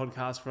part of the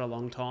podcast for a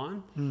long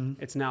time.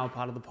 It's now a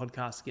part of the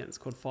podcast again. It's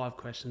called 5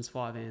 Questions,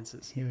 5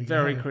 Answers.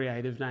 Very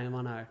creative name,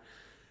 I know.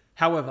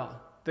 However,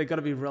 they've got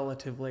to be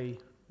relatively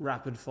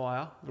rapid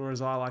fire, or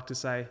as I like to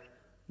say,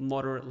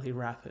 moderately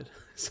rapid.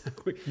 So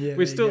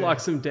we still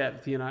like some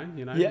depth, you know.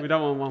 We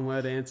don't want one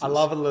word answers. I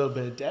love a little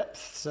bit of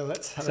depth, so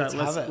let's have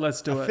it.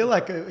 Let's do it. I feel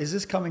like, is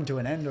this coming to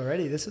an end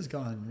already? This is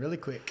going really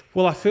quick.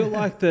 Well, I feel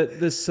like that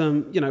there's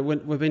some,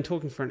 we've been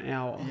talking for an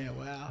hour. Yeah,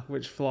 wow.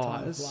 Which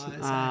flies. Time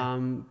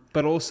flies,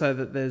 but also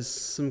that there's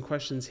some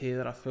questions here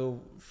that I feel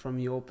from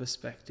your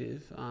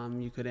perspective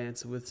you could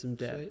answer with some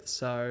depth. Sweet.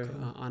 So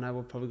cool. I know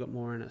we've probably got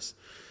more in us.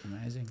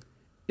 Amazing.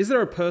 Is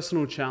there a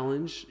personal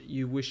challenge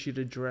you wish you'd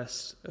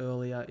addressed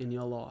earlier in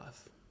your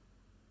life?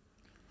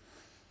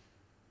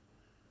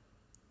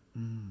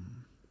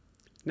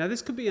 Now,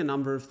 this could be a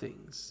number of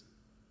things.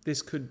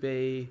 This could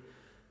be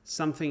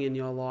something in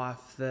your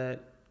life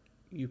that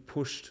you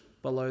pushed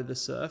below the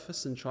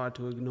surface and tried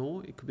to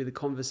ignore. It could be the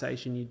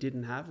conversation you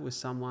didn't have with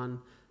someone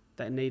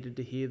that needed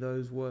to hear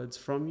those words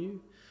from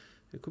you.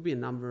 It could be a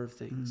number of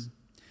things.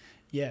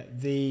 Yeah,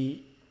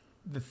 the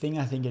thing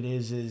I think it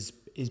is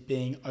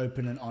being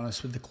open and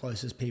honest with the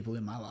closest people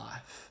in my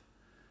life.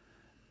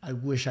 I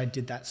wish I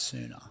did that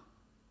sooner,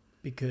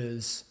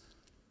 because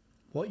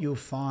what you'll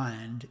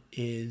find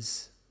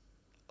is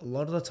a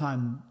lot of the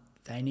time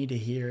they need to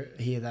hear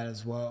that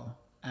as well.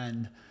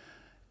 And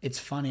it's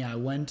funny, there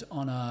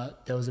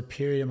was a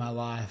period in my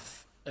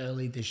life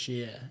early this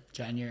year,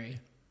 January,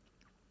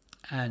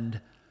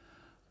 and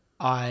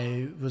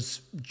I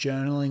was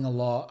journaling a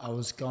lot.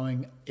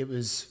 It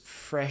was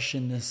fresh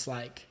in this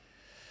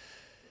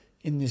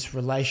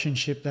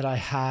relationship that I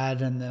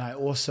had. And then I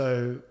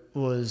also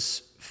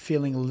was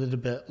feeling a little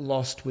bit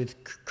lost with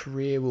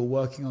career. We're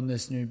working on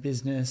this new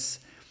business.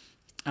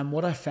 And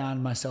what I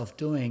found myself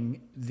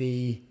doing,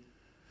 the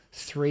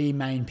 3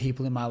 main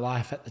people in my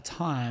life at the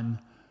time,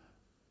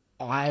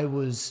 I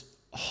was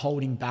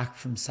holding back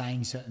from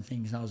saying certain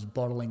things and I was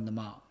bottling them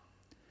up.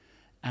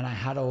 And I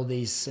had all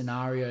these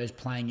scenarios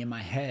playing in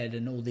my head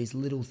and all these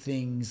little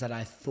things that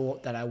I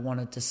thought that I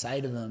wanted to say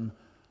to them,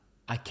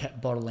 I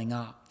kept bottling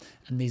up.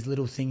 And these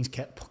little things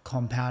kept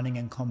compounding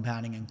and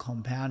compounding and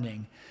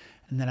compounding.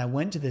 And then I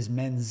went to this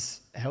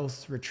men's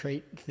health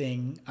retreat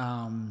thing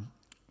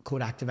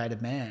called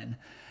Activated Man.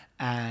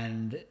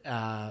 And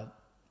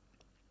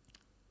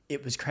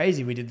it was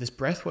crazy. We did this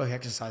breathwork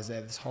exercise there,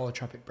 this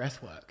holotropic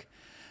breathwork.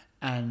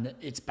 And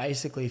it's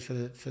basically, for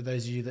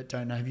those of you that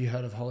don't know, have you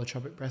heard of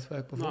holotropic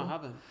breathwork before? No, I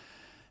haven't.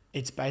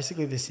 It's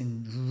basically this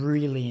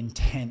really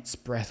intense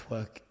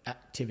breathwork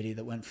activity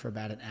that went for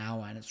about an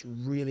hour, and it's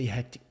really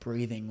hectic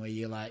breathing where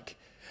you're like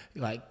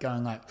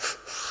going like,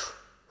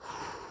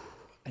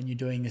 and you're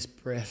doing this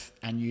breath,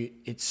 and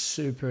it's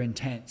super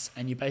intense,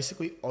 and you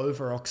basically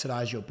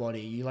over-oxidize your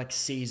body. You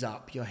seize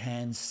up, your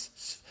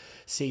hands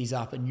seize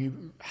up, and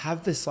you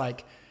have this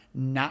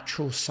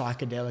natural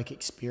psychedelic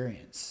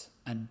experience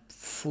and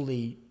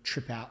fully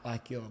trip out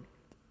like you're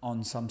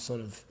on some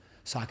sort of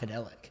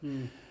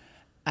psychedelic.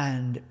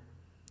 And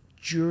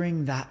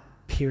during that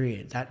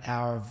period, that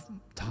hour of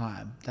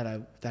time that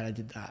I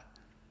did that,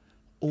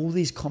 all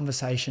these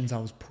conversations I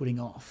was putting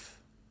off,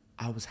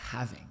 I was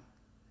having,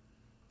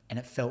 and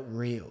it felt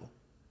real,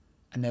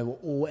 and they were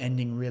all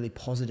ending really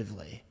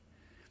positively.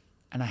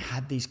 And I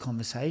had these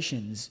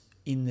conversations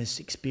in this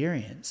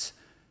experience,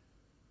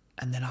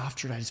 and then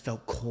after it, I just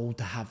felt called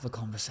to have the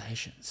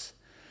conversations.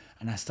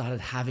 And I started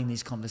having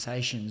these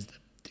conversations.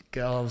 The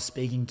girl I was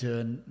speaking to,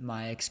 and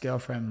my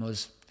ex-girlfriend,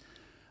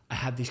 I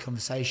had these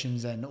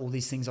conversations, and all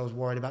these things I was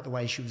worried about the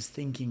way she was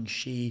thinking,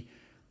 she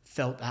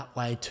felt that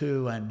way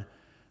too. And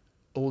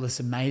all this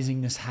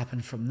amazingness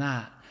happened from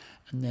that.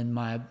 And then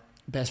my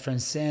best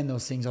friend Sam, there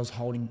was things I was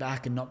holding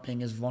back and not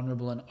being as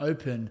vulnerable and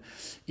open.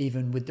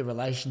 Even with the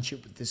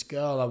relationship with this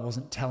girl, I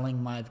wasn't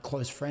telling my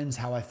close friends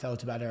how I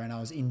felt about her, and I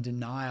was in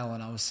denial,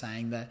 and I was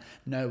saying that,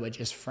 no, we're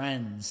just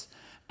friends.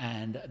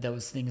 And there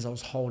was things I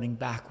was holding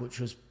back, which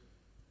was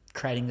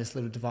creating this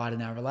little divide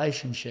in our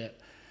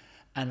relationship.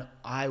 And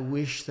I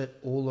wish that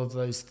all of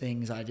those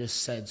things I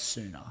just said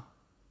sooner.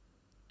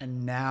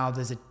 And now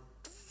there's a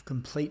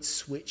complete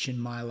switch in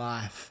my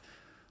life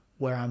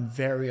where I'm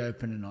very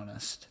open and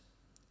honest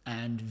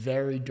and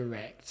very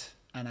direct,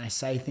 and I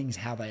say things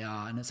how they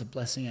are, and it's a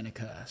blessing and a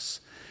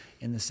curse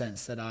in the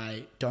sense that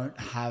I don't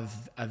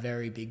have a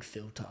very big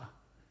filter,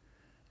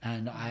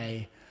 and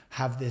I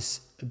have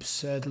this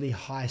absurdly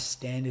high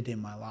standard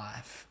in my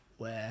life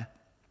where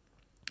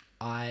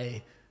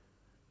I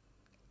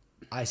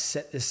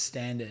set this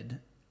standard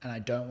and I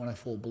don't want to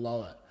fall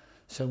below it.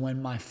 So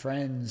when my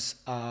friends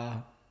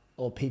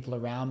or people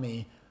around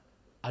me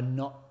are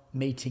not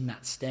meeting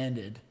that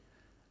standard,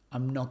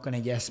 I'm not going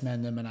to yes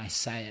man them, and I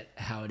say it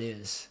how it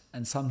is.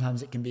 And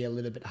sometimes it can be a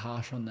little bit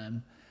harsh on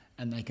them,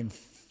 and they can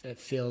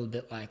feel a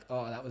bit like,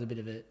 oh, that was a bit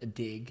of a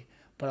dig.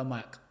 But I'm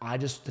like,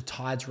 the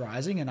tide's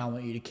rising, and I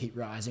want you to keep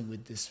rising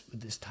with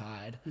this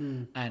tide.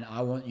 And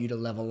I want you to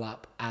level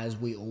up as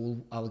we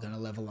all are going to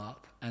level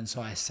up. And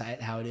so I say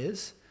it how it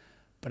is,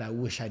 but I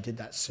wish I did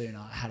that sooner.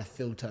 I had a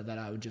filter that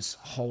I would just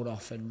hold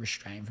off and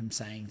restrain from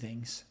saying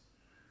things.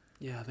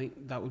 Yeah, I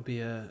think that would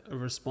be a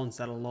response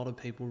that a lot of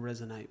people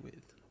resonate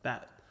with.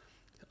 That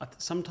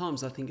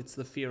sometimes I think it's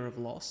the fear of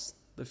loss,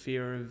 the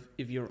fear of,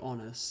 if you're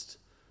honest,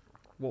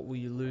 what will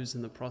you lose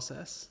in the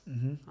process?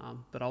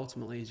 But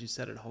ultimately, as you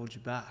said, it holds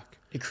you back.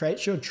 It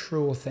creates your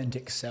true,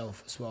 authentic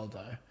self as well,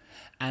 though.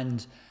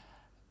 And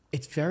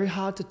it's very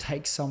hard to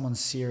take someone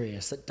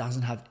serious that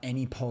doesn't have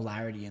any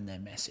polarity in their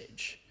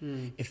message.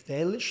 If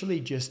they're literally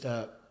just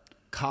a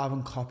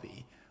carbon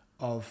copy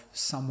of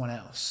someone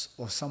else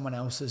or someone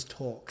else's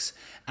talks,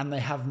 and they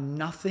have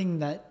nothing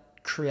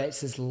that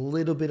creates this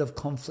little bit of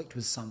conflict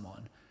with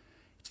someone,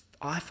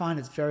 I find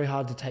it's very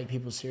hard to take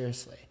people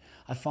seriously.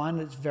 I find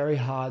it's very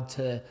hard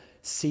to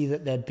see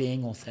that they're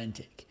being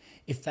authentic.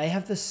 If they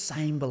have the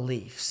same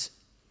beliefs,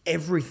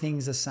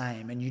 everything's the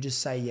same, and you just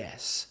say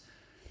yes,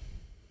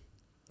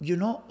 you're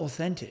not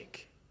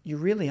authentic. You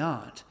really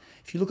aren't.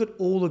 If you look at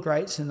all the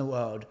greats in the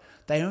world,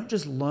 they don't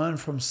just learn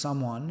from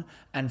someone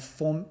and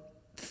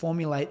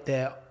formulate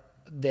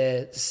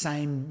their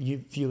same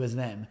view as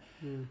them.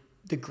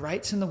 The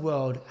greats in the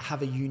world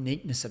have a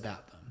uniqueness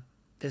about them.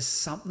 There's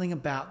something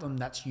about them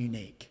that's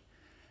unique.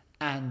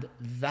 And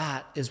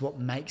that is what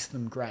makes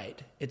them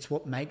great. It's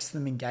what makes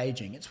them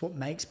engaging. It's what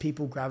makes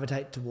people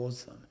gravitate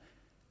towards them.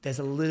 There's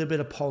a little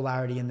bit of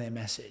polarity in their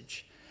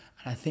message.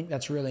 And I think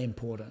that's really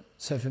important.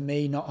 So for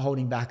me, not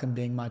holding back and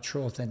being my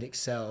true authentic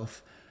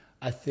self,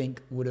 I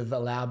think would have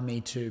allowed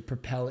me to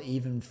propel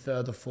even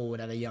further forward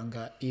at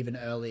even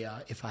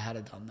earlier if I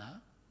had done that.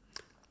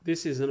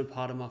 This isn't a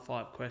part of my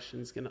 5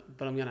 questions,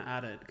 but I'm going to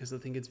add it because I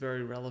think it's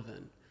very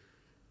relevant.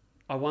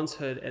 I once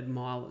heard Ed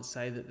Milet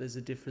say that there's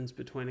a difference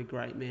between a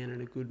great man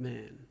and a good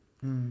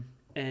man.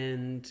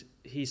 And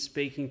he's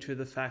speaking to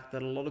the fact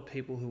that a lot of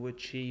people who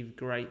achieve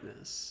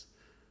greatness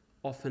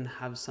often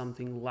have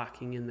something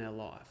lacking in their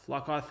life.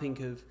 Like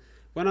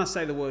when I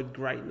say the word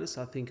greatness,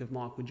 I think of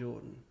Michael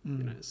Jordan,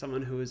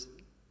 someone who is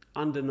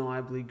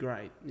undeniably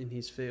great in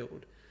his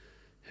field,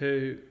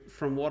 who,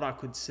 from what I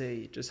could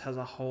see, just has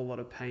a whole lot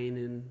of pain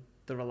in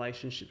the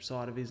relationship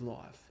side of his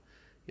life.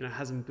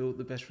 Hasn't built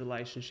the best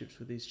relationships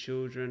with his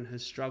children,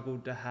 has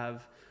struggled to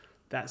have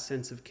that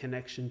sense of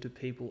connection to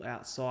people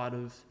outside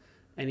of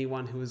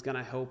anyone who is going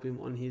to help him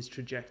on his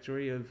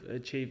trajectory of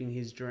achieving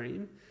his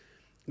dream.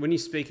 When you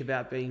speak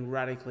about being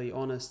radically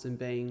honest and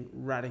being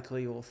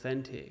radically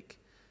authentic,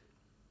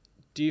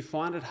 do you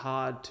find it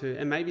hard to,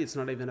 and maybe it's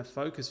not even a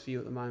focus for you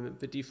at the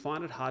moment, but do you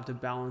find it hard to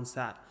balance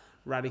that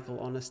radical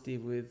honesty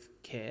with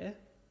care?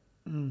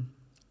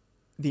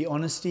 The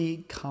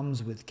honesty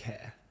comes with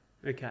care.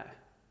 Okay.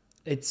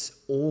 It's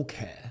all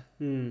care.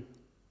 I'm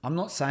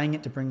not saying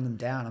it to bring them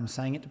down. I'm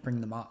saying it to bring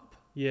them up.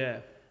 Yeah.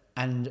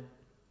 And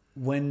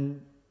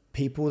when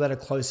people that are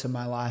close in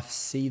my life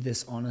see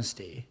this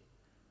honesty,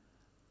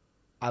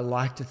 I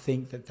like to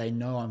think that they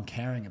know I'm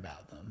caring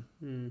about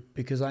them.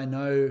 Because I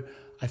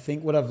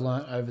think what I've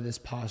learned over this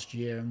past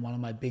year, and one of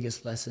my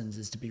biggest lessons,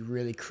 is to be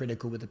really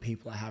critical with the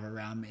people I have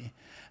around me.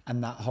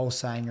 And that whole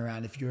saying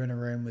around, if you're in a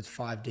room with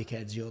 5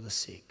 dickheads, you're the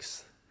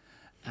 6th.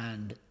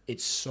 And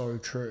it's so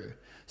true.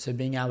 So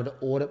being able to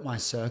audit my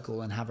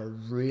circle and have a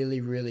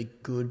really, really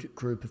good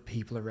group of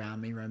people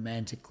around me,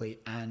 romantically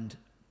and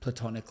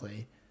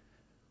platonically,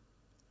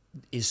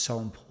 is so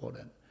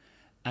important.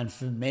 And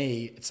for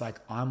me, it's like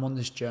I'm on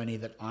this journey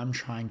that I'm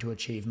trying to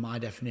achieve my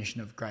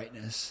definition of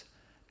greatness,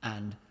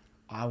 and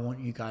I want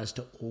you guys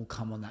to all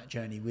come on that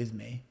journey with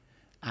me.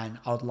 And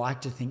I'd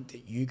like to think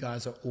that you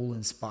guys are all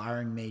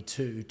inspiring me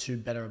to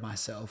better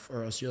myself,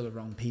 or else you're the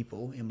wrong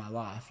people in my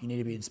life. You need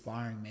to be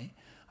inspiring me.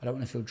 I don't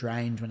want to feel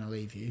drained when I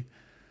leave you.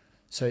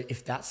 So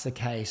if that's the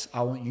case,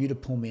 I want you to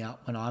pull me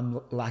up when I'm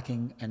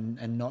lacking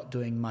and not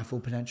doing my full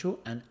potential,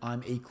 and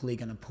I'm equally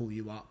going to pull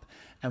you up.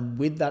 And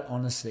with that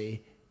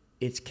honesty,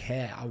 it's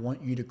care. I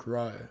want you to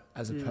grow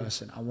as a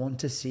person. I want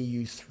to see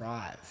you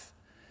thrive.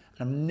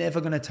 And I'm never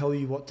going to tell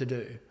you what to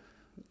do.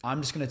 I'm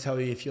just going to tell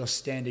you if your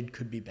standard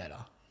could be better.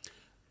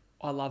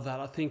 I love that.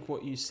 I think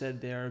what you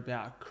said there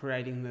about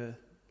creating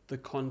the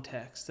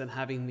context and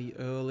having the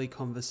early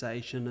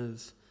conversation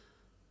of,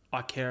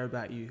 I care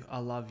about you, I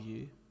love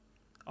you,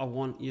 I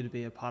want you to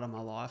be a part of my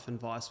life, and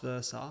vice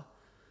versa.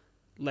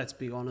 Let's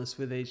be honest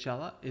with each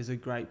other is a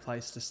great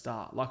place to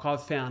start. Like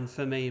I've found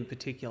for me in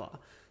particular,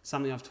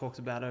 something I've talked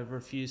about over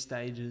a few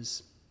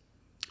stages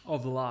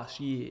of the last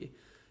year,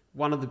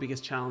 one of the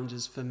biggest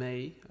challenges for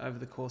me over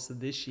the course of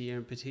this year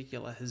in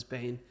particular has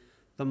been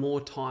the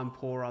more time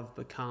poor I've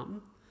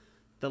become,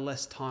 the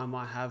less time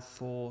I have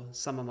for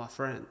some of my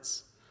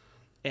friends.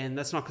 And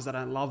that's not because I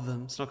don't love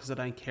them. It's not because I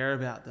don't care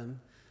about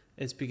them.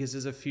 It's because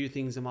there's a few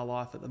things in my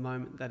life at the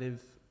moment that if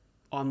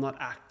I'm not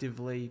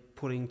actively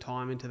putting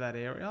time into that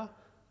area,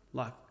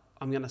 like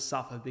I'm going to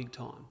suffer big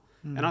time.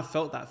 And I've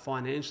felt that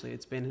financially.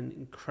 It's been an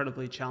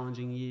incredibly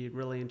challenging year,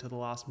 really into the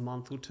last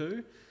month or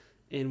two,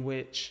 in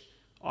which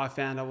I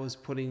found I was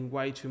putting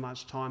way too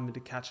much time into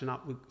catching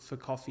up for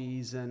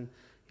coffees and,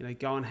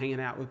 going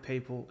hanging out with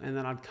people. And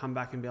then I'd come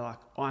back and be like,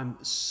 I'm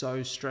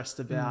so stressed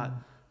about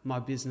my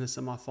business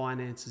and my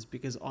finances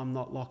because I'm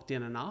not locked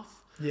in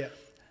enough. Yeah.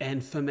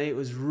 And for me, it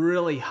was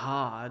really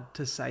hard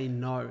to say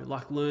no,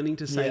 like learning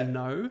to say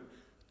no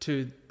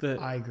to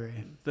I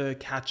agree. The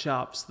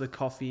catch-ups, the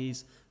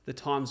coffees, the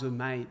times with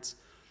mates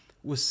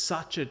was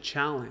such a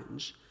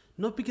challenge.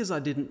 Not because I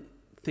didn't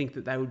think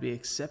that they would be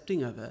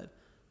accepting of it,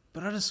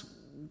 but I just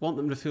want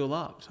them to feel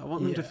loved. I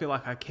want them to feel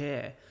like I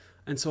care.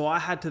 And so I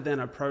had to then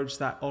approach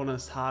that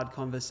honest, hard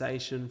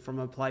conversation from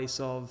a place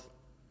of,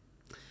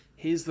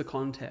 here's the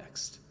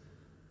context.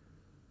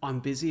 I'm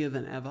busier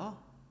than ever.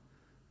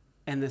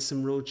 And there's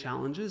some real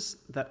challenges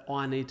that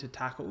I need to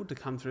tackle to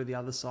come through the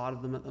other side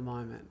of them at the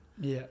moment.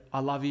 Yeah.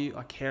 I love you.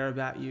 I care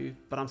about you.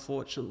 But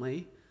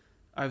unfortunately,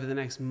 over the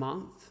next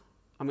month,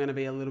 I'm going to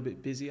be a little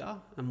bit busier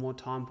and more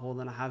time poor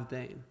than I have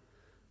been.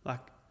 Like,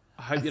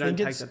 I hope you don't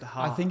take that to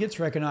heart. I think it's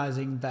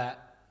recognizing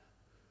that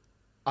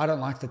I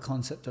don't like the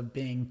concept of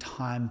being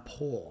time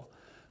poor,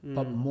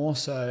 but more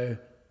so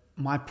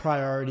my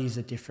priorities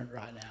are different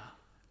right now.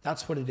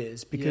 That's what it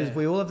is, because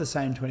we all have the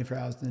same 24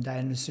 hours in the day.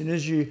 And as soon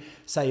as you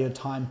say you're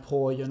time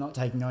poor, you're not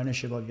taking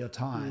ownership of your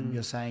time.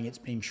 You're saying it's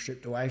being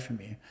stripped away from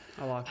you.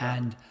 I like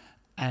that.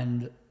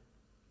 And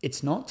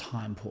it's not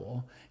time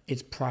poor.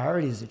 Its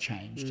priorities are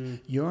changed.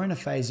 You're in a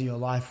phase of your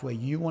life where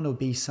you want to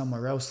be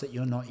somewhere else that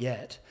you're not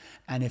yet.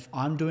 And if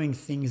I'm doing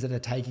things that are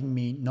taking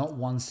me not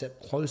one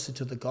step closer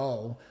to the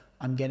goal,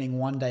 I'm getting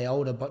one day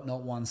older, but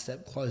not one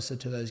step closer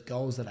to those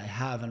goals that I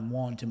have and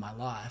want in my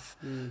life.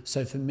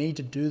 So for me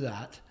to do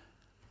that,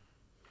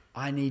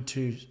 I need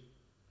to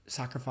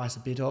sacrifice a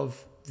bit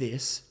of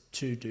this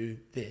to do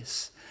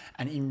this.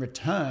 And in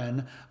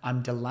return,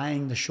 I'm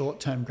delaying the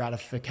short-term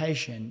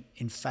gratification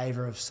in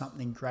favor of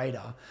something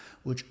greater,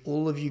 which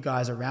all of you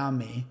guys around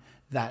me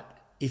that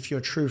if you're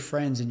true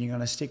friends and you're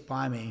going to stick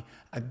by me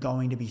are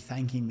going to be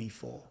thanking me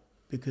for,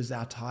 because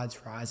our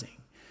tide's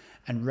rising.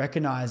 And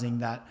recognizing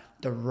that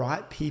the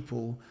right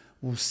people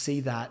will see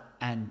that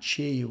and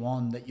cheer you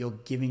on, that you're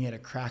giving it a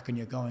crack and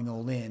you're going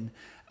all in.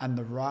 And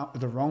the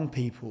wrong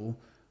people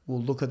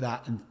will look at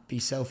that and be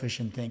selfish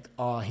and think,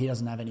 oh, he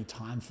doesn't have any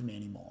time for me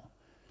anymore.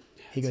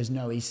 He goes,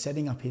 no, he's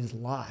setting up his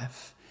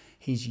life.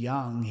 He's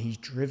young, he's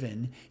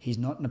driven, he's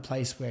not in a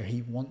place where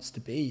he wants to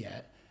be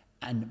yet.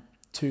 And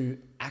to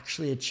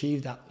actually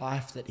achieve that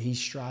life that he's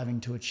striving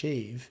to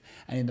achieve,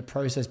 and in the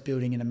process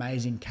building an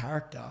amazing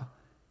character,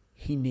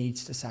 he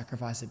needs to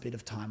sacrifice a bit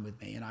of time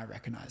with me, and I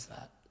recognize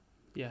that.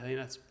 Yeah, I think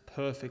that's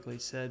perfectly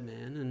said,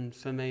 man. And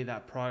for me,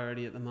 that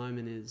priority at the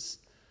moment is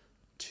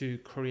to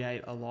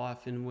create a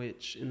life in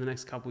which, in the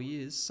next couple of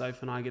years,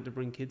 Soph and I get to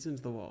bring kids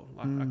into the world.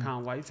 Like, I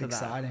can't wait for that.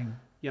 Exciting.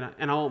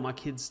 And I want my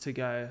kids to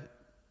go,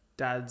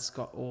 Dad's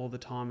got all the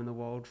time in the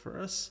world for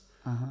us.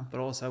 But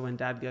also when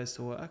Dad goes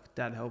to work,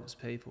 Dad helps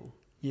people.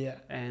 Yeah.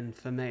 And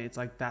for me, it's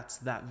like, that's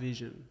that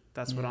vision.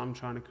 That's what I'm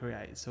trying to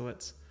create. So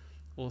it's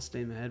all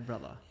steam ahead,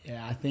 brother.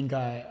 Yeah, I think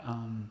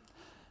one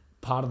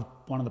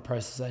of the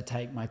processes I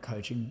take my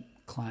coaching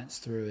clients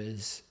through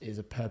is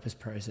a purpose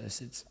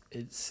process.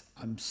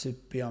 I'm super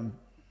beyond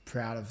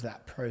proud of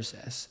that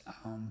process,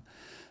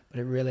 but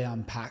it really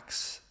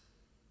unpacks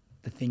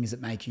the things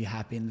that make you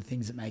happy and the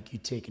things that make you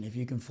tick. And if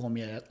you can form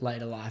your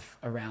later life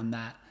around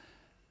that,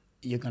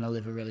 you're going to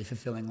live a really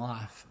fulfilling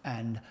life.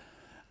 And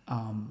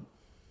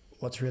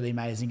what's really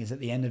amazing is at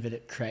the end of it,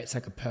 it creates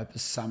like a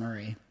purpose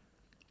summary.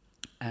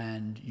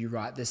 And you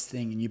write this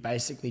thing and you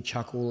basically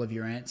chuck all of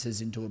your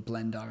answers into a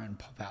blender and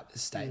pop out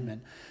this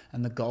statement.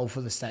 And the goal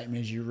for the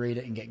statement is you read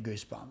it and get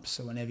goosebumps.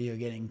 So whenever you're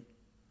getting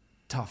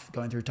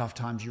going through tough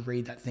times, you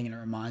read that thing and it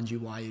reminds you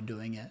why you're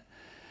doing it.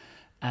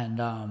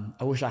 And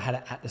I wish I had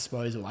it at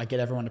disposal. I get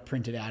everyone to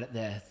print it out at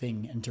their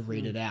thing and to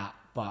read it out,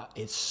 but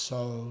it's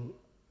so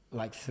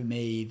like for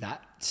me,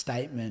 that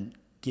statement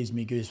gives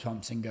me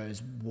goosebumps and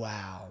goes,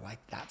 wow, like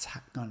that's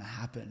going to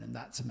happen and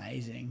that's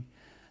amazing.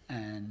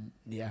 And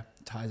yeah,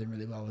 ties in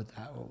really well with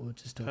that, what we were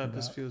just talking about.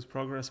 Purpose fuels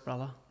progress,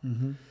 brother.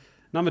 Mm-hmm.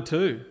 Number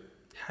 2,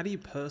 how do you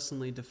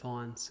personally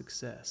define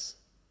success?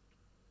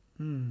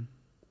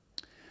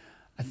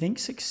 I think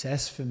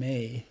success for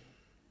me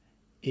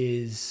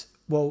is,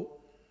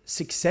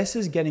 success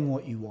is getting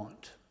what you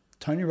want.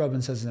 Tony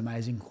Robbins has an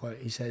amazing quote.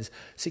 He says,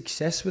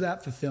 success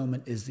without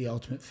fulfillment is the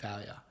ultimate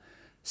failure.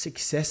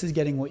 Success is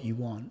getting what you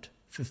want.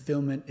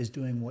 Fulfillment is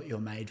doing what you're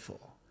made for.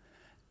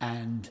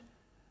 And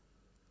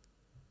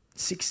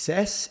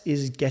success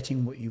is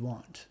getting what you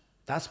want.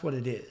 That's what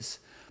it is.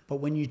 But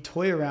when you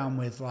toy around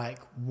with like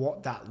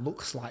what that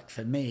looks like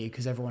for me,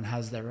 because everyone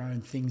has their own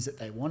things that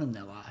they want in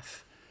their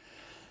life,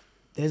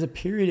 there's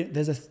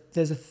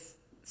a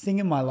thing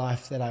in my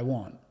life that I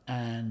want,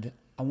 and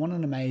I want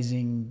an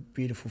amazing,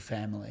 beautiful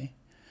family,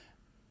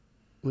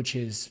 which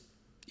is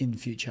in the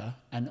future.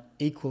 And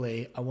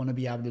equally, I want to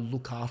be able to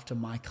look after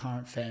my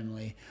current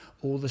family.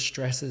 All the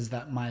stresses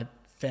that my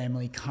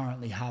family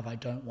currently have, I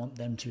don't want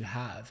them to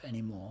have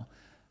anymore.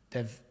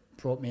 They've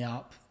brought me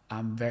up.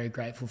 I'm very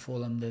grateful for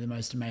them. They're the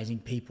most amazing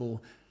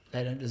people.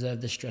 They don't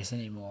deserve the stress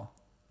anymore.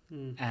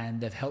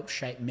 And they've helped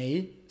shape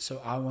me.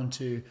 So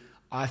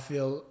I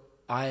feel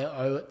I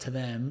owe it to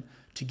them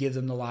to give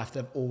them the life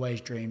they've always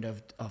dreamed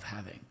of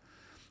having.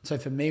 So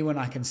for me, when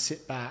I can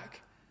sit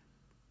back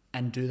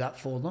and do that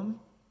for them,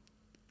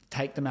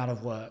 take them out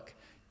of work,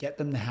 get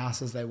them the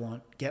houses they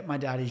want, get my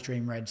daddy's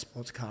dream red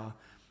sports car,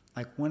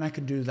 like when I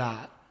can do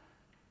that,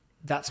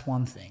 that's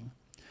one thing.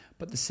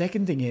 But the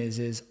second thing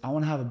is I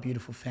want to have a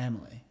beautiful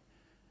family.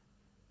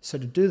 So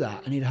to do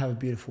that, I need to have a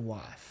beautiful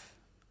wife.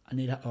 I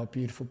need a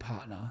beautiful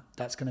partner.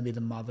 That's going to be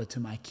the mother to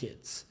my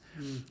kids.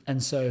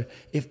 And so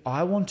if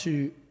I want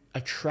to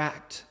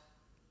attract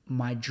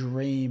my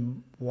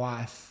dream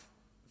wife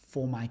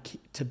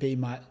to be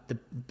the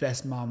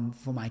best mum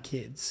for my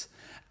kids,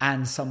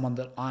 and someone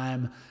that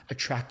I'm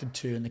attracted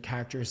to and the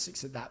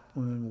characteristics that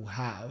woman will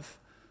have,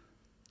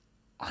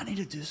 I need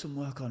to do some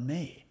work on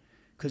me,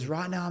 because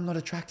right now I'm not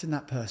attracting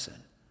that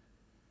person.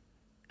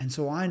 And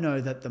so I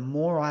know that the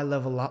more I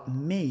level up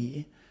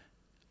me,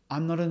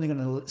 I'm not only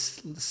going to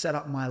set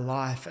up my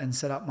life and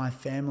set up my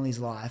family's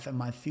life and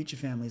my future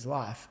family's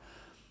life.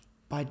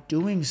 By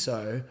doing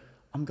so,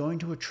 I'm going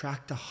to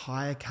attract a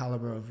higher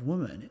caliber of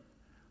woman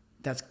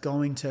that's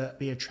going to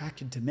be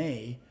attracted to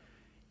me,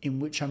 in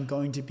which I'm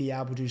going to be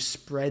able to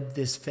spread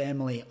this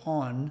family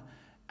on,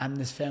 and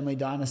this family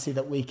dynasty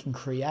that we can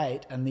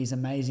create, and these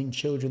amazing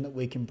children that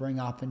we can bring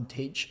up and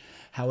teach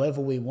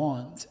however we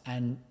want,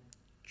 and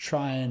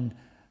try and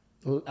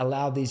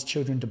allow these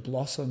children to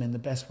blossom in the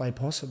best way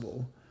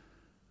possible,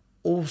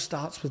 all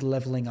starts with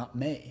leveling up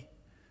me.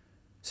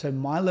 So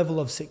my level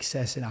of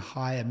success in a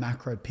higher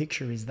macro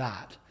picture is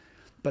that,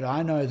 but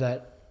I know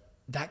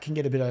that can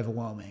get a bit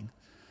overwhelming.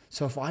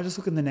 So if I just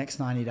look in the next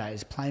 90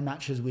 days, play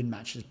matches, win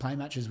matches, play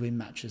matches, win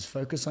matches,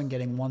 focus on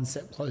getting one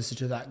step closer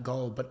to that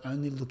goal, but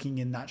only looking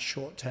in that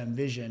short-term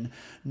vision,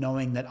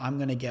 knowing that I'm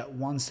going to get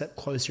one step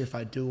closer if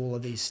I do all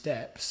of these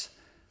steps,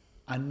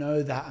 I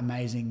know that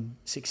amazing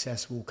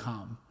success will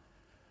come.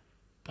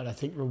 But I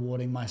think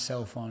rewarding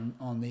myself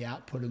on the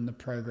output and the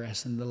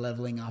progress and the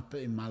leveling up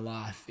in my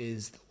life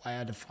is the way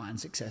I define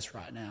success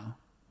right now.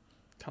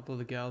 A couple of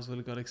the girls would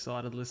have got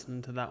excited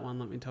listening to that one,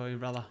 let me tell you,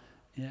 brother.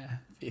 Yeah.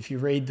 If you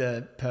read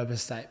the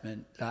purpose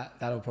statement,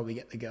 that'll probably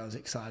get the girls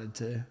excited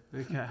too.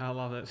 Okay, I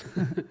love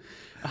it.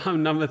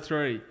 Number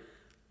 3,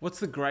 what's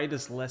the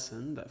greatest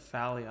lesson that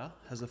failure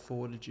has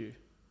afforded you?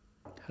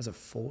 Has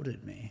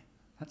afforded me?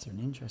 That's an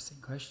interesting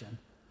question.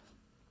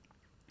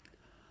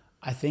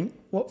 I think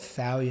what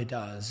failure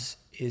does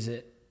is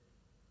it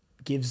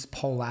gives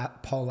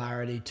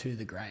polarity to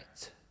the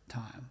great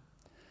time.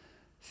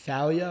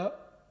 Failure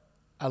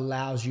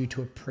allows you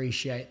to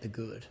appreciate the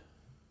good.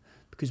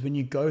 Because when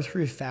you go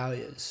through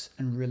failures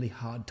and really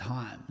hard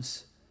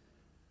times,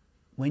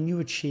 when you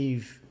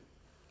achieve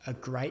a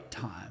great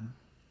time,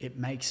 it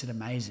makes it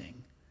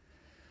amazing.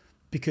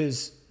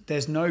 Because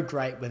there's no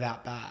great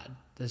without bad.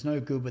 There's no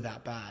good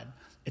without bad.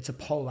 It's a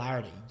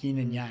polarity, yin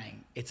and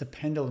yang. It's a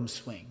pendulum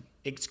swing.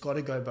 It's got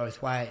to go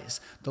both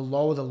ways. The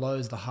lower the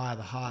lows, the higher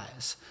the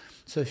highs.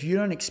 So if you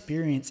don't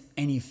experience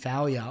any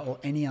failure or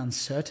any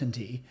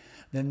uncertainty,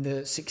 then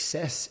the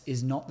success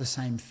is not the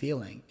same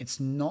feeling. It's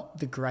not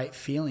the great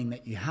feeling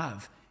that you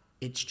have.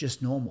 It's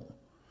just normal.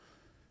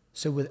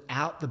 So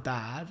without the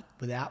bad,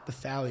 without the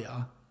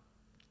failure,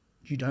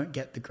 you don't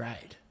get the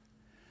great.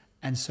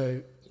 And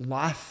so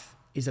life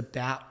is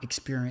about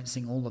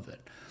experiencing all of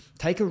it.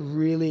 Take a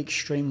really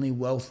extremely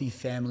wealthy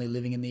family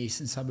living in the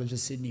eastern suburbs of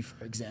Sydney,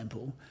 for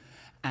example,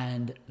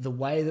 and the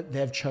way that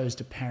they've chose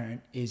to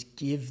parent is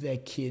give their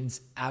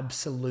kids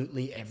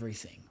absolutely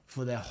everything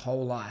for their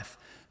whole life.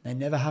 They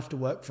never have to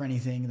work for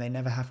anything. They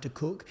never have to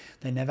cook.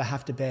 They never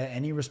have to bear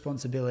any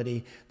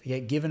responsibility. They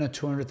get given a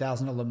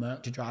 $200,000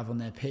 Merc to drive on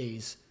their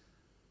P's.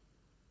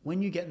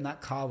 When you get in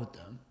that car with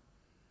them,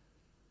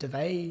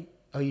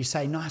 you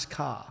say, nice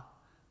car.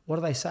 What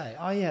do they say?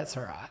 Oh yeah, it's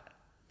all right.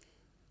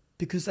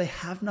 because they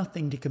have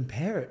nothing to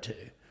compare it to.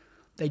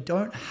 They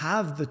don't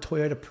have the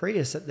Toyota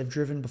Prius that they've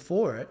driven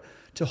before it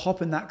to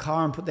hop in that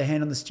car and put their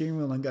hand on the steering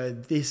wheel and go,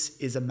 this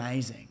is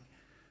amazing,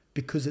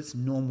 because it's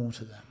normal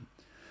to them.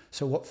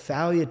 So what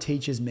failure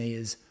teaches me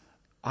is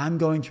I'm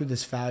going through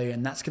this failure,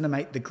 and that's going to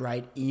make the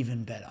great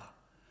even better.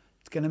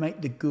 It's going to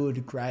make the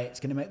good great. It's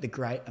going to make the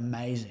great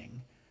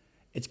amazing.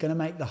 It's going to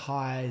make the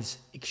highs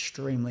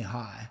extremely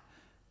high.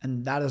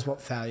 And that is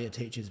what failure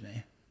teaches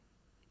me.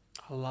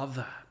 I love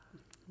that.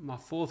 My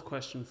fourth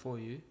question for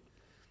you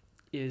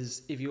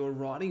is, if you were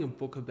writing a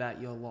book about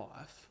your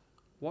life,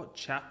 what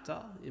chapter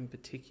in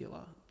particular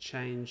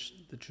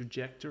changed the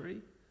trajectory,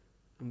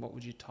 and what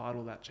would you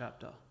title that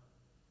chapter?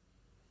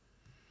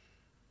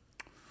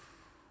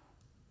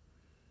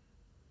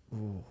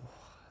 Ooh,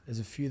 there's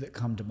a few that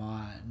come to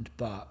mind,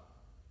 but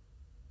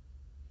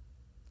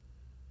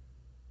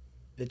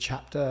the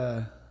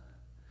chapter,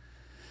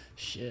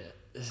 shit,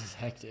 this is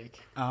hectic.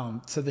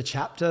 So the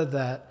chapter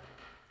that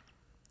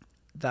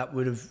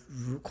would have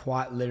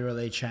quite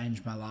literally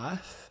changed my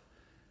life,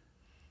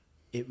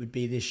 it would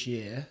be this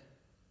year,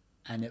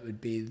 and it would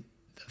be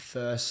the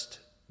first,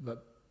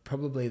 but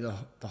probably the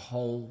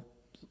whole,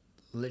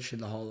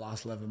 literally the whole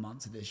last 11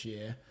 months of this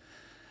year.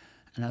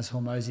 And as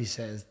Hormozy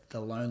says,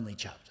 the lonely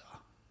chapter.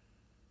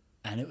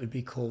 And it would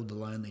be called the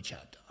lonely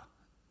chapter.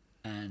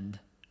 And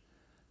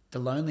the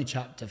lonely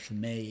chapter for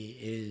me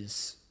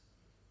is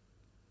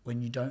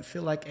when you don't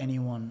feel like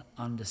anyone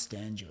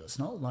understands you. It's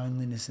not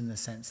loneliness in the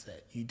sense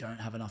that you don't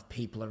have enough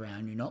people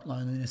around you. Not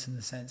loneliness in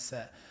the sense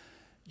that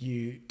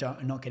you're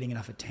not getting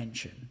enough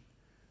attention.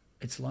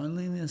 It's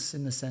loneliness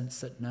in the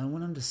sense that no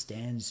one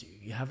understands you.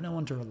 You have no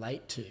one to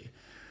relate to.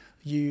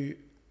 You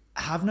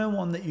have no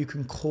one that you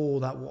can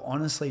call that will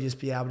honestly just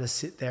be able to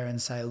sit there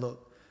and say,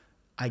 look,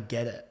 I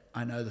get it.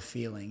 I know the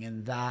feeling.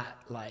 And that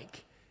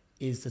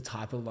is the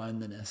type of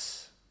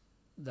loneliness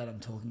that I'm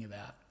talking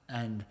about.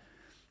 And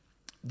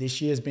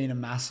this year's been a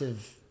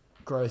massive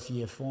growth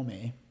year for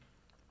me.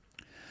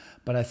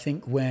 But I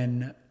think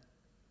when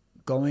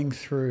going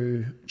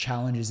through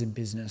challenges in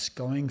business,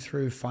 going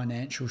through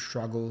financial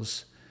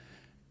struggles,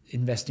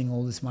 investing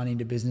all this money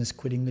into business,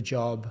 quitting the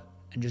job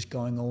and just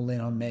going all in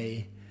on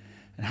me,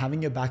 and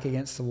having your back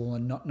against the wall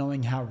and not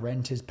knowing how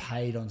rent is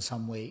paid on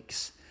some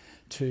weeks,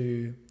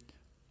 to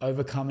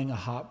overcoming a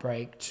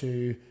heartbreak,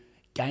 to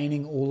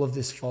gaining all of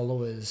this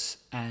followers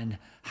and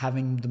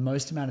having the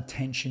most amount of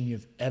tension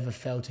you've ever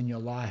felt in your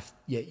life,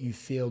 yet you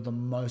feel the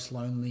most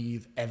lonely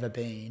you've ever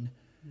been,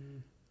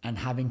 and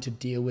having to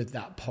deal with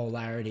that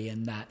polarity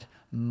and that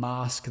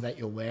mask that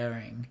you're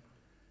wearing.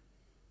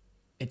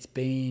 It's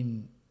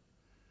been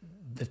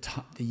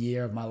the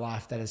year of my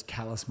life that has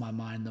calloused my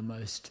mind the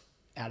most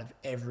out of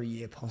every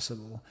year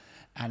possible.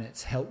 And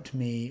it's helped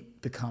me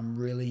become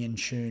really in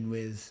tune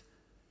with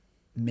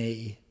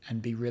me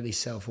and be really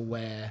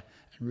self-aware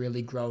and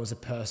really grow as a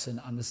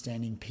person,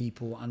 understanding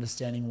people,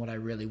 understanding what I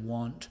really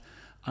want,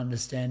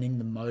 understanding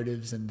the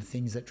motives and the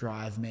things that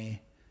drive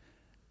me.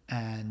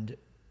 And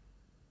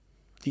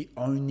the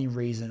only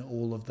reason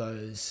all of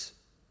those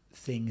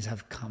things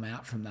have come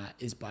out from that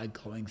is by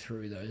going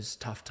through those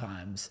tough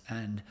times.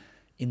 And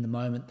in the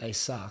moment they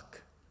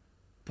suck,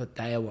 but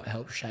they are what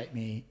helped shape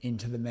me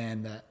into the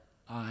man that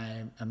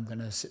I am going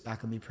to sit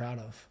back and be proud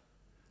of.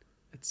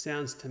 It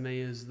sounds to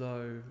me as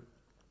though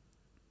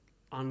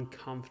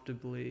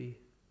uncomfortably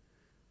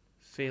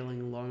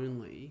feeling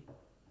lonely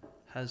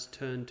has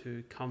turned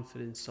to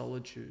comfort in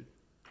solitude.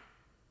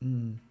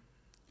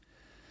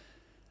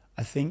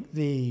 I think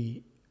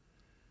being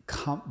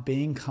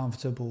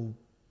comfortable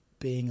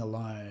being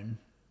alone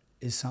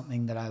is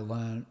something that I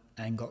learned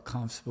and got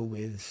comfortable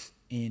with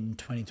in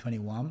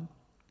 2021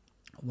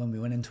 when we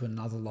went into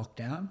another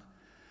lockdown,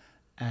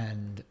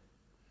 and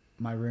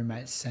my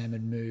roommate Sam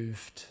had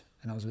moved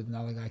and I was with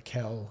another guy,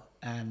 Kel,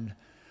 and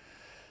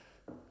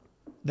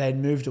they'd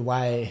moved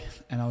away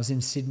and I was in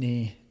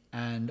Sydney,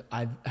 and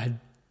I'd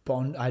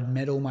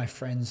met all my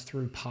friends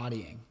through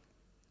partying.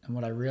 And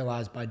what I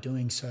realized by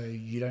doing so,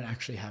 you don't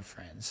actually have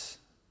friends,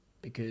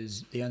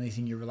 because the only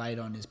thing you relate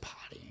on is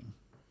partying,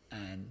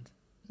 and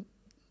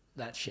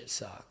that shit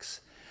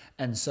sucks.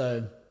 And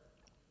so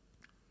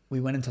we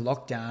went into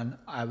lockdown.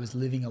 I was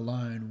living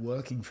alone,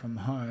 working from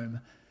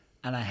home,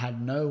 and I had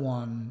no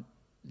one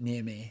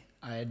near me.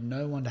 I had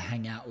no one to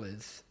hang out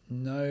with,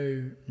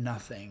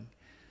 nothing.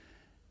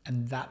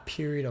 And that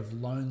period of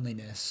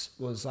loneliness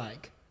was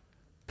like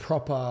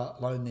proper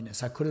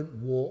loneliness. I couldn't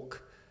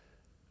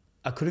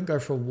go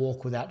for a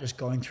walk without just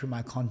going through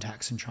my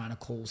contacts and trying to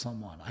call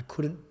someone. I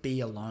couldn't be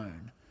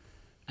alone.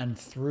 And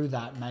through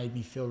that made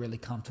me feel really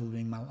comfortable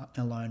being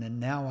alone. And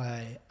now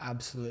I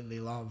absolutely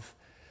love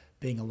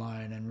being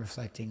alone and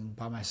reflecting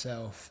by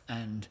myself.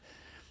 And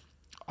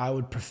I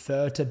would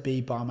prefer to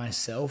be by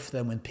myself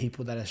than with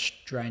people that are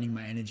draining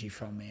my energy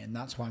from me. And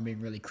that's why I'm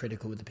being really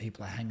critical with the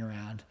people I hang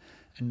around,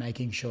 and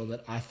making sure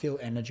that I feel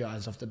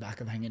energized off the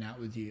back of hanging out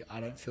with you. I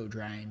don't feel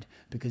drained,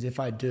 because if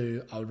I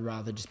do, I would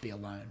rather just be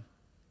alone.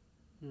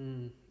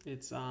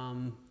 It's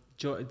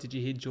did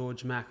you hear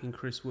George Mack and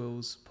Chris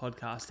Will's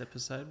podcast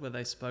episode where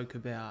they spoke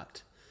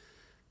about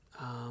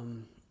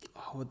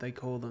would they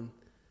call them?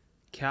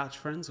 Couch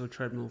friends or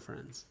treadmill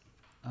friends?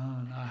 Oh,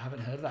 no, I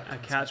haven't heard of that A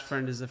concept. couch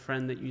friend is a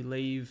friend that you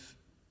leave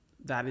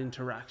that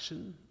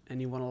interaction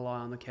and you want to lie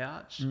on the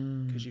couch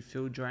because you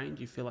feel drained,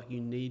 you feel like you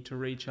need to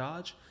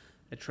recharge.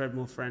 A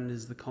treadmill friend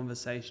is the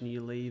conversation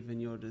you leave and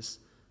you're just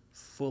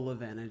full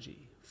of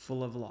energy,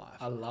 full of life.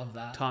 I love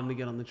that. Time to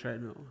get on the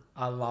treadmill.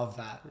 I love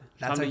that.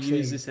 Time to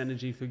use this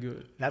energy for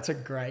good. That's a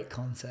great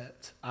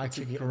concept. I'm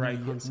going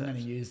to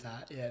use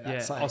that.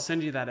 Yeah, I'll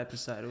send you that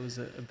episode. It was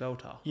a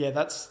belter. Yeah,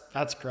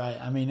 that's great.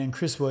 I mean, and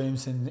Chris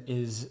Williamson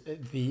is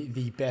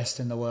the best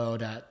in the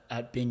world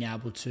at being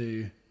able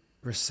to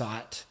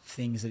recite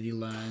things that he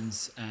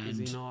learns, and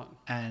Is he not?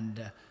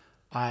 And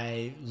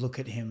I look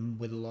at him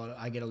with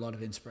I get a lot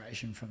of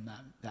inspiration from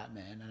that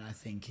man, and I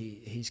think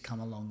he's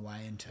come a long way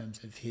in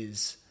terms of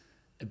his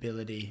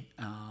ability,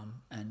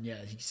 and yeah,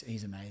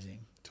 he's amazing.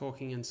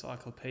 Talking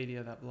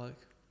encyclopedia, that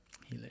bloke.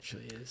 He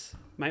literally is.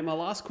 Mate, my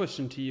last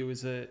question to you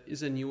is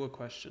a newer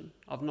question.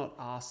 I've not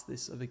asked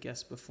this of a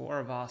guest before.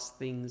 I've asked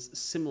things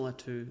similar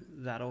to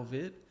that of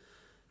it.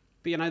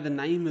 But you know, the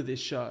name of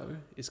this show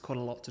is called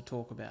A Lot to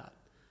Talk About.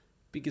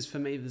 Because for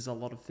me, there's a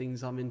lot of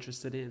things I'm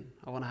interested in.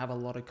 I want to have a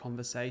lot of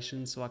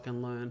conversations so I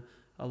can learn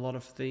a lot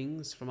of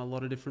things from a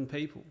lot of different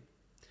people.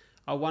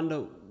 I wonder,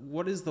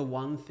 what is the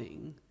one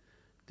thing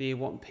that you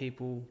want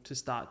people to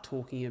start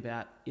talking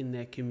about in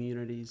their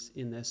communities,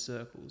 in their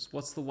circles?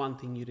 What's the one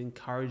thing you'd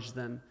encourage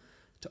them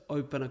to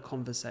open a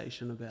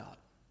conversation about?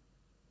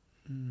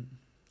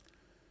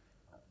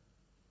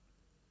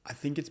 I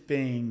think it's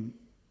being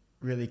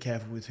really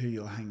careful with who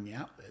you're hanging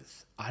out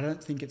with. I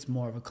don't think it's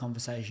more of a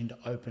conversation to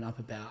open up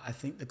about. I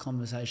think the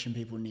conversation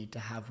people need to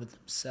have with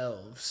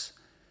themselves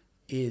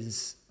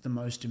is the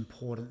most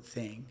important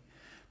thing,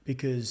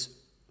 because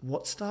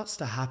what starts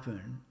to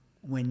happen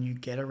when you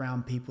get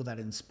around people that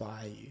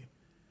inspire you,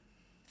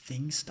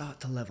 things start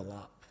to level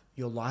up.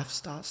 Your life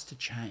starts to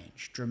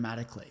change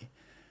dramatically.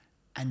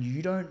 And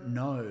you don't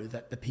know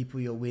that the people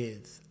you're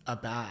with are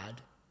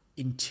bad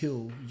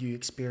until you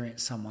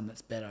experience someone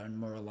that's better and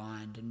more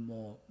aligned and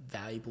more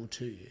valuable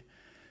to you.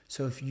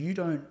 So if you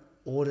don't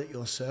audit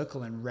your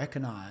circle and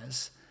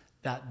recognize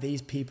that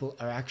these people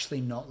are actually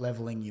not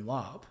leveling you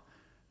up,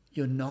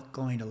 you're not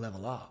going to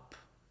level up,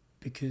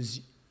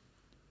 because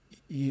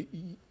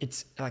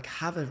it's like,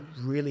 have a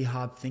really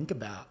hard think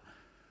about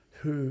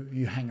who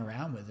you hang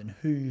around with and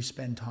who you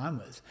spend time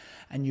with.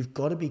 And you've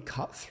got to be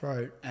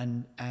cutthroat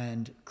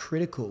and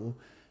critical,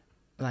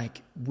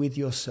 like, with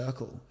your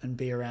circle and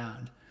be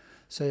around.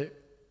 So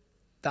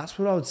that's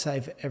what I would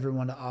say for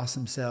everyone to ask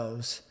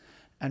themselves,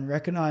 and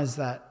recognize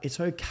that it's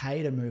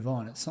okay to move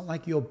on. It's not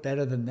like you're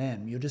better than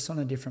them. You're just on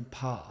a different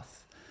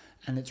path.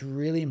 And it's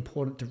really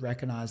important to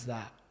recognize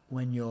that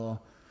when you're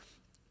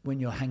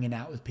hanging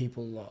out with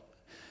people a lot.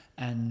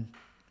 And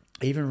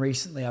even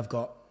recently, I've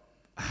got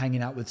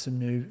hanging out with some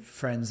new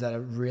friends that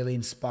are really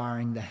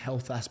inspiring the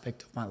health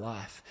aspect of my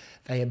life.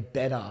 They are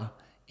better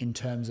in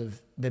terms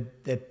of, they're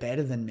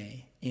better than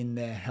me in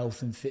their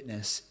health and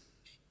fitness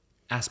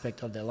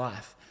aspect of their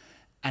life.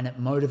 And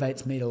it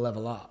motivates me to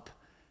level up.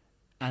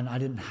 And I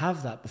didn't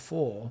have that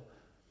before.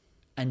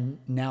 And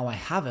now I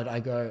have it.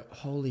 I go,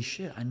 holy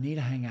shit, I need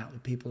to hang out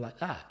with people like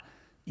that.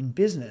 In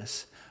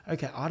business,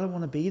 okay, I don't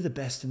want to be the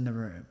best in the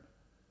room.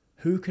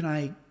 Who can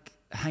I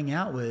hang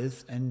out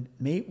with and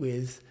meet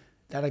with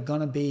that are going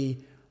to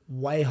be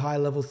way high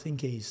level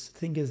thinkers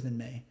than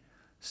me?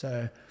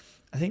 So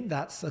I think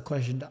that's the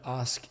question to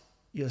ask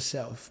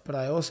yourself. But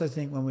I also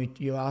think when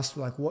you ask,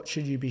 like, what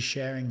should you be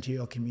sharing to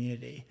your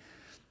community?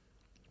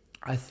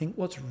 I think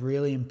what's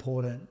really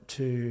important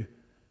to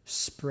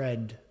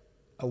spread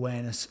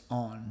awareness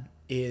on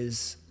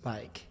is,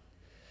 like,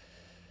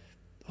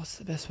 what's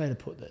the best way to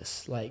put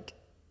this? Like,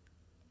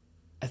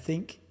 I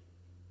think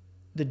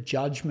the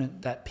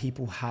judgment that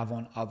people have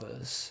on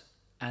others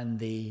and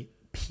the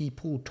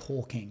people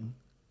talking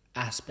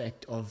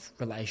aspect of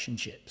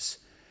relationships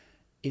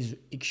is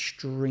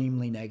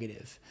extremely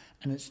negative.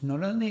 And it's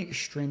not only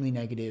extremely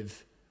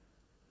negative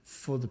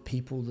for the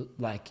people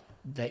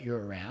that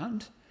you're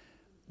around.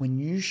 When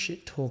you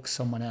shit talk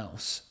someone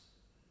else,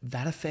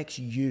 that affects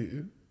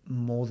you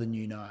more than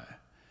you know,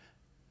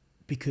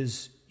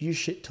 because you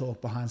shit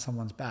talk behind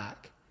someone's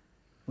back.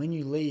 When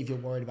you leave, you're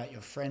worried about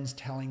your friends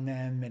telling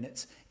them, and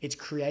it's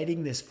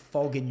creating this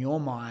fog in your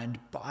mind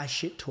by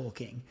shit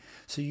talking.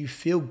 So you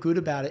feel good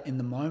about it in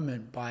the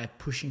moment by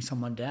pushing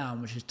someone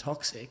down, which is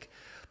toxic,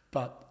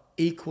 but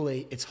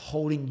equally it's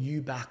holding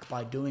you back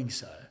by doing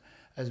so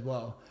as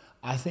well.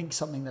 I think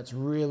something that's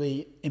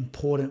really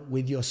important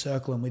with your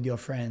circle and with your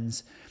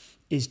friends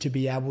is to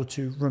be able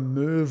to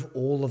remove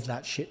all of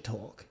that shit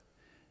talk.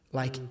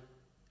 Like,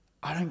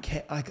 I don't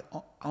care. Like,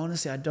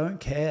 honestly, I don't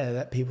care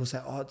that people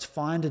say, oh, it's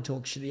fine to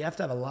talk shit. You have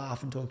to have a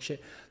laugh and talk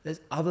shit.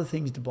 There's other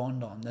things to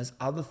bond on. There's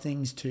other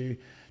things to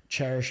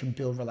cherish and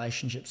build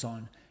relationships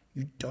on.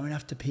 You don't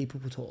have to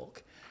people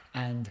talk.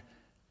 And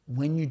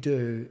when you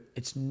do,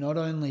 it's not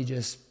only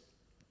just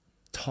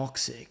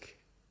toxic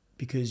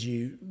because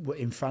you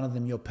in front of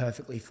them, you're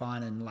perfectly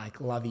fine and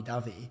like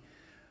lovey-dovey,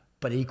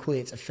 but equally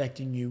it's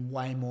affecting you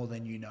way more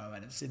than you know,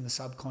 and it's in the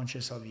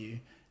subconscious of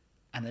you,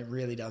 and it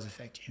really does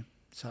affect you.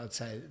 So I'd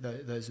say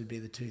those would be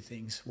the two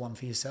things, one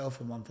for yourself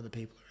and one for the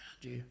people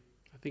around you.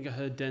 I think I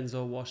heard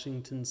Denzel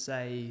Washington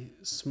say,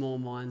 small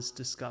minds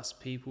discuss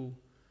people,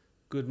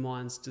 good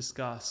minds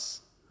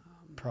discuss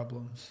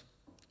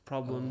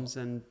Problems.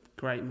 And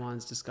great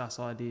minds discuss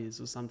ideas,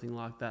 or something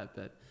like that.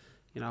 But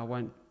I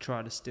won't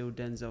try to steal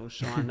Denzel's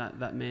shine.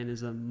 that man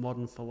is a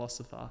modern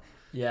philosopher.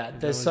 Yeah,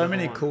 there's so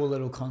many cool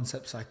little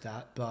concepts like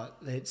that, but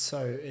it's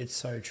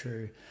so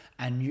true.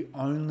 And you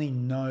only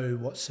know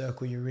what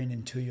circle you're in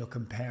until you're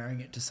comparing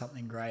it to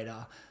something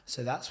greater.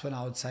 So that's when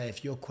I would say,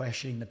 if you're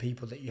questioning the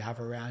people that you have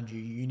around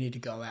you, you need to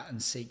go out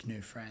and seek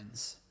new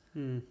friends.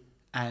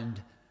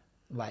 And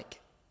like,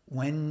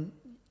 when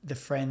the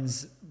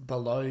friends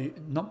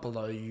not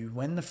below you,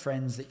 when the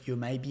friends that you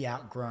may be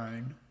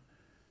outgrown,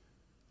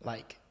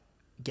 like,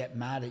 get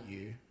mad at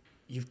you,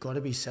 you've got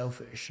to be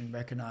selfish and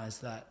recognize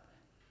that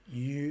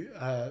you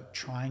are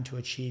trying to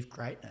achieve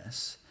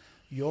greatness.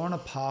 You're on a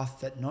path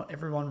that not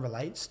everyone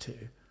relates to.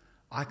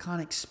 I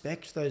can't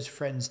expect those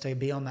friends to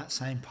be on that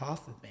same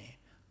path with me.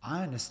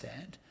 I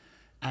understand.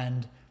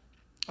 And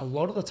a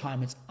lot of the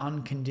time it's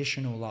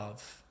unconditional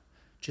love,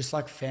 just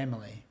like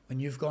family. When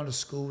you've gone to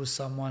school with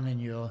someone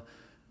and your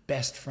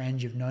best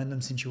friend, you've known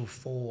them since you were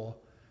 4,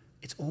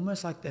 it's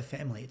almost like they're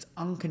family. It's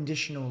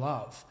unconditional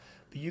love.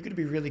 But you've got to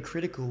be really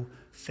critical,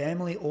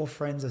 family or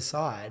friends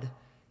aside.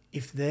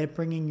 If they're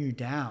bringing you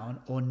down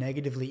or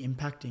negatively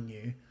impacting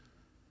you,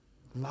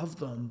 love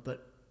them,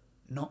 but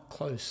not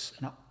close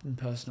and up and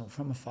personal,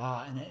 from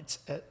afar. And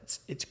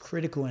it's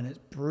critical, and it's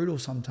brutal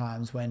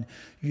sometimes when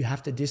you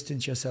have to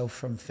distance yourself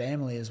from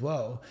family as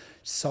well,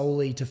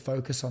 solely to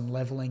focus on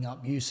leveling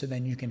up you, so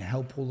then you can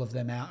help all of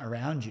them out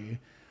around you.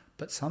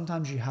 But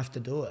sometimes you have to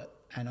do it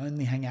and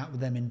only hang out with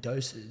them in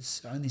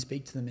doses, only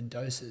speak to them in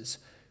doses,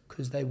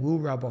 because they will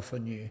rub off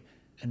on you.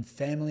 And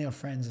family or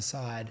friends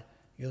aside,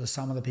 you're the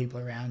sum of the people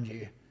around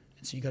you.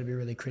 And so you've got to be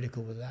really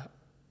critical with that.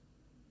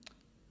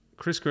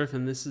 Chris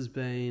Griffin, this has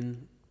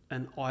been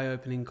an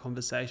eye-opening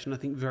conversation. I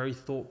think very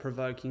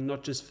thought-provoking,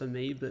 not just for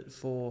me, but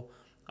for,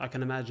 I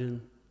can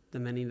imagine, the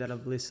many that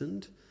have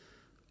listened.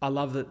 I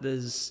love that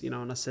there's,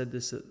 and I said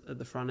this at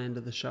the front end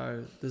of the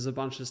show, there's a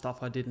bunch of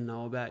stuff I didn't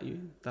know about you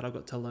that I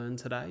got to learn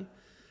today.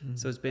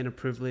 So it's been a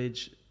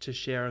privilege to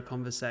share a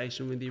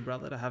conversation with you,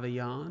 brother, to have a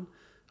yarn.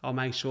 I'll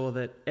make sure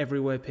that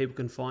everywhere people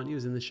can find you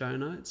is in the show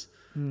notes,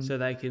 so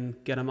they can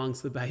get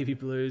amongst the baby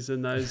blues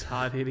and those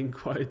hard-hitting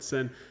quotes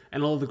and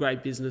all the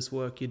great business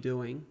work you're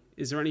doing.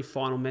 Is there any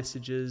final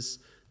messages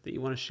that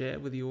you want to share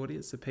with the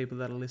audience, the people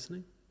that are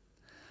listening?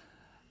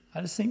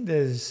 I just think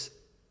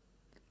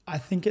I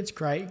think it's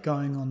great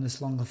going on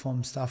this longer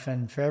form stuff,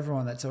 and for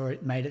everyone that's already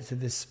made it to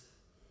this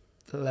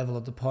level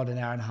of the pod, an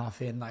hour and a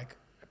half in, like,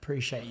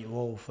 appreciate you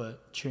all for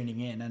tuning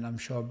in, and I'm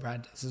sure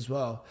Brad does as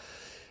well.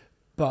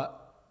 But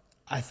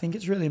I think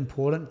it's really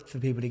important for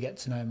people to get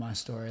to know my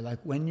story. Like,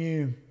 when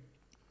you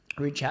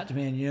reach out to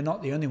me, and you're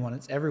not the only one,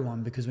 it's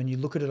everyone, because when you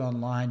look at it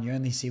online, you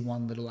only see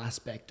one little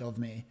aspect of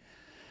me.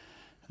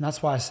 And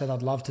that's why I said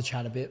I'd love to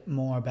chat a bit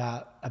more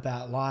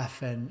about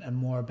life and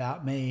more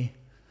about me.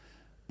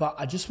 But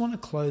I just want to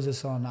close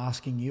this on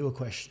asking you a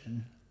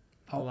question.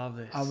 I love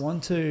this. I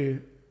want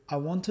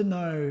to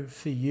know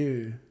for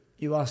you,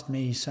 you asked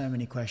me so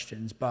many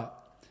questions,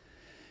 but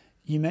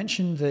you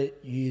mentioned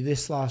that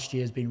this last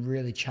year has been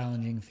really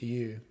challenging for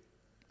you,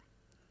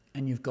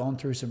 and you've gone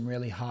through some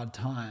really hard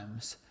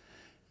times.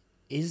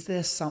 Is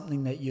there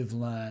something that you've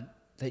learned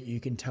that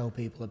you can tell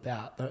people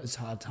about those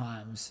hard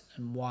times,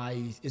 and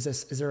why?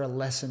 Is there a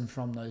lesson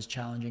from those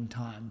challenging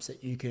times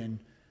that you can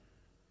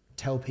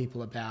tell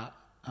people about?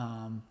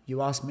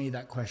 You asked me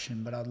that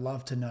question, but I'd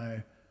love to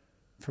know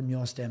from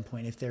your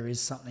standpoint if there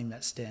is something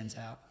that stands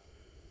out.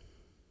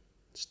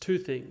 There's two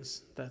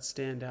things that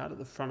stand out at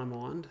the front of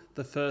mind.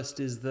 The first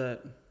is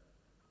that,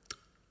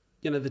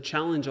 the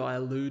challenge I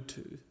allude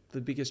to,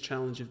 the biggest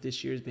challenge of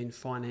this year has been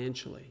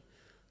financially.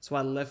 So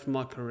I left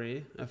my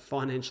career, a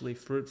financially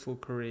fruitful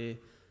career,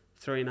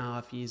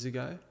 3.5 years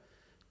ago,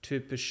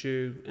 to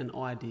pursue an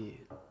idea.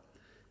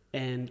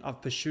 And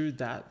I've pursued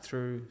that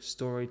through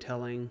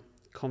storytelling,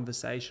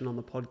 conversation on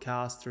the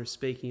podcast, through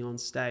speaking on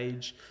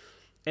stage.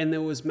 And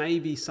there was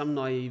maybe some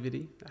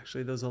naivety.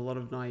 Actually, there was a lot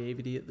of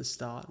naivety at the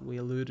start. We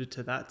alluded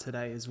to that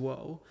today as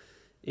well,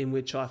 in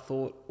which I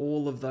thought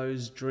all of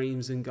those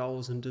dreams and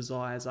goals and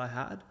desires I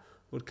had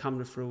would come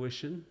to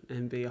fruition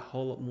and be a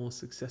whole lot more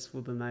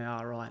successful than they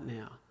are right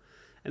now.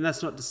 And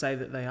that's not to say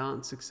that they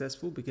aren't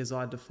successful, because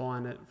I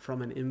define it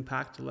from an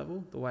impact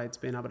level, the way it's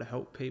been able to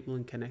help people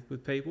and connect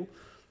with people.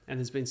 And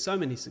there's been so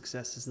many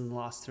successes in the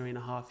last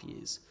 3.5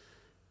 years.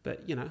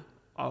 But,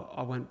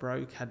 I went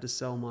broke, had to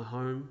sell my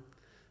home,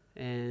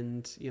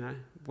 and,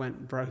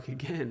 went broke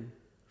again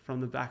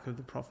from the back of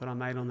the profit I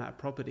made on that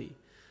property.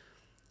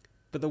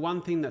 But the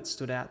one thing that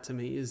stood out to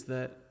me is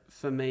that,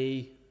 for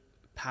me,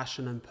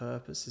 passion and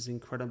purpose is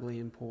incredibly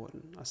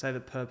important. I say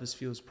that purpose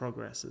fuels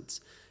progress.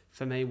 It's,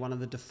 for me, one of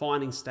the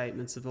defining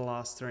statements of the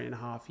last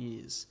 3.5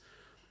 years.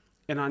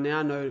 And I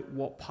now know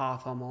what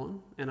path I'm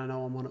on, and I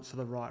know I'm on it for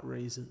the right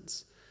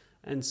reasons.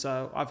 And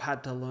so I've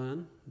had to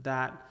learn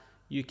that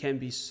you can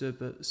be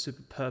super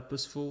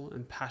purposeful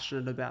and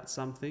passionate about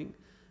something,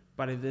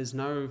 but if there's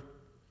no,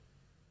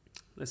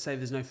 let's say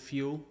there's no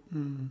fuel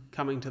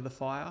coming to the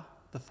fire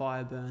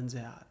burns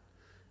out.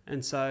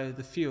 And so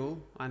the fuel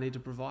I need to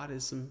provide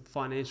is some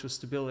financial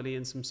stability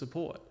and some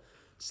support.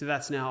 So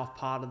that's now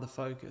part of the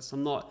focus.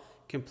 I'm not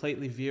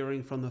completely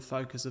veering from the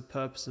focus of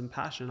purpose and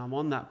passion. I'm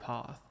on that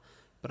path,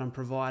 but I'm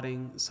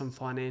providing some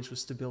financial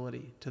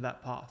stability to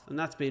that path. And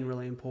that's been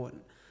really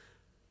important.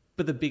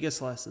 But the biggest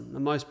lesson, the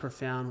most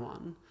profound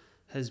one,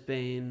 has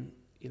been,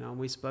 and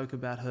we spoke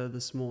about her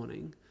this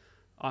morning.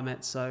 I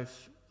met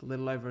Soph a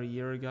little over a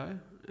year ago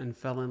and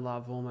fell in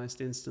love almost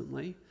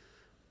instantly.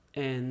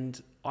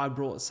 And I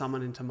brought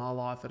someone into my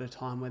life at a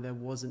time where there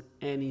wasn't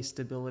any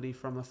stability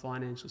from a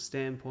financial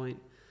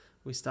standpoint.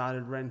 We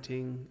started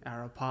renting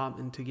our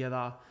apartment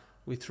together.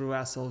 We threw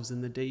ourselves in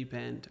the deep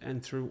end,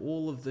 and through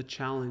all of the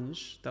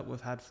challenge that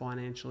we've had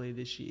financially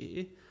this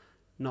year,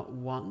 not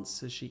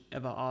once has she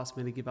ever asked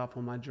me to give up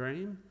on my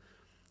dream.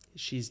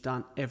 She's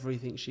done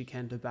everything she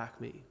can to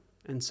back me.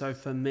 And so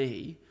for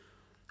me,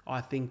 I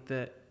think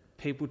that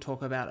people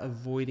talk about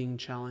avoiding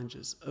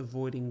challenges,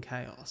 avoiding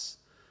chaos.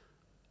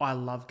 I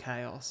love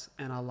chaos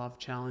and I love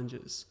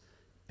challenges,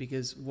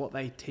 because what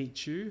they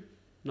teach you,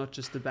 not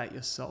just about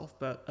yourself,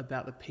 but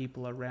about the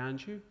people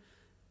around you,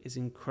 is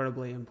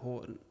incredibly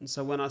important. And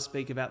so when I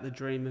speak about the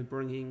dream of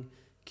bringing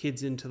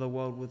kids into the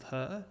world with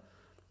her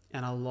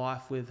and a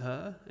life with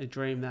her, a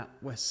dream that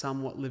we're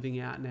somewhat living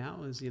out now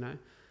as,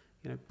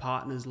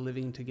 partners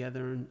living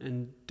together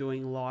and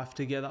doing life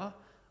together,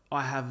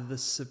 I have the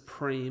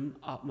supreme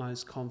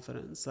utmost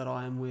confidence that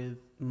I am with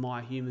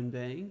my human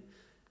being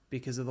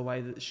because of the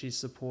way that she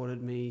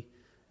supported me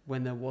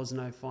when there was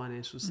no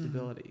financial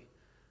stability.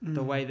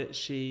 The way that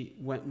she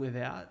went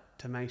without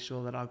to make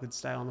sure that I could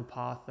stay on the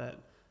path that,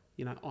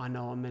 I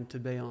know I'm meant to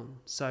be on.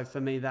 So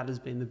for me, that has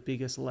been the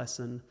biggest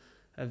lesson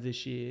of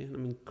this year.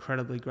 I'm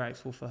incredibly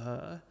grateful for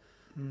her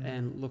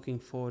and looking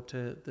forward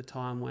to the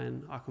time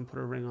when I can put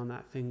a ring on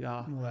that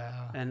finger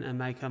and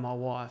make her my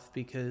wife,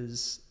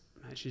 because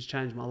she's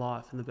changed my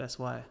life in the best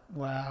way.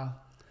 Wow.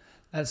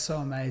 That's so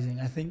amazing.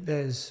 I think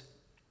there's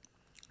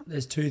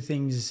two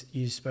things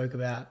you spoke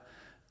about,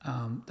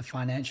 the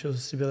financial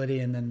stability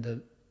and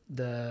then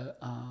the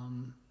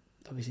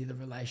obviously the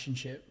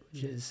relationship,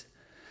 which is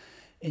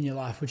in your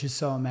life, which is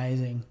so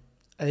amazing.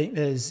 I think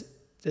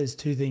there's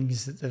two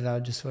things that I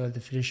just wanted to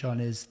finish on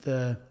is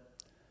the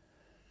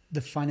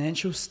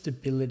financial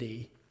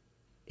stability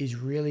is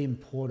really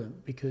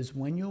important, because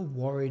when you're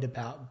worried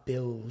about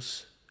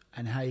bills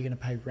and how you're going to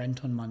pay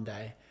rent on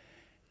Monday,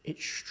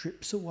 it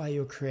strips away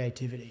your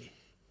creativity.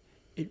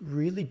 It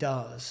really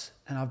does.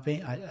 And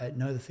I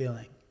know the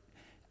feeling.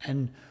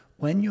 And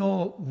when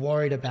you're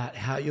worried about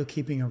how you're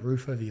keeping a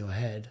roof over your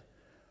head,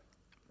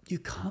 you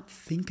can't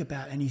think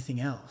about anything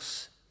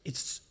else.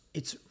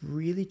 It's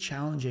really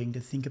challenging to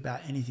think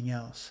about anything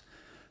else.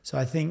 So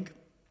I think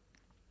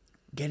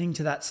getting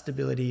to that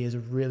stability is a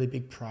really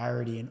big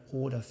priority in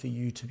order for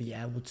you to be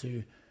able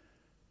to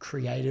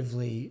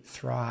creatively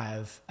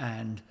thrive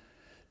and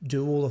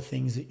do all the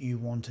things that you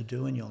want to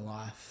do in your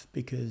life,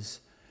 because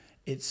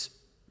it's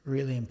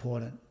really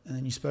important. And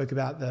then you spoke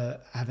about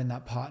having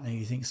that partner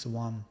you think's the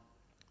one.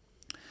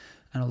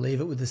 And I'll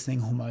leave it with this thing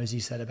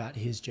Hormozy said about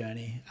his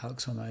journey,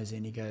 Alex Hormozy,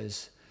 and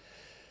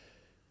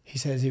he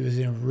says he was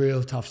in a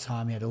real tough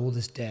time. He had all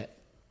this debt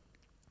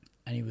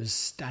and he was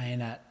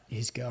staying at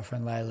his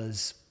girlfriend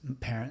Layla's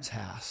parents'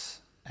 house,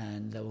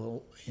 and they were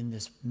in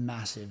this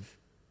massive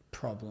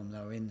problem. They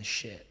were in the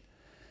shit.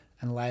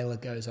 And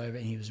Layla goes over,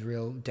 and he was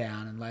real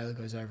down, and Layla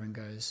goes over and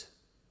goes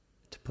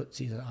to put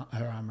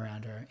her arm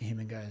around him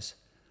and goes,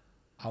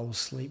 "I will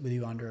sleep with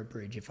you under a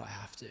bridge if I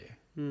have to."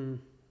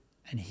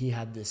 And he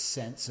had this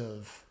sense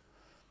of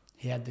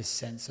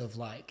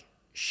like,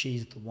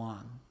 she's the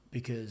one,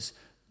 because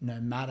no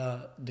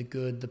matter the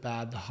good, the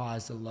bad, the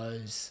highs, the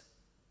lows,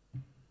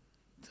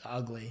 the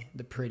ugly,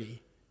 the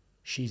pretty,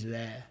 she's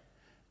there,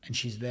 and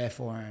she's there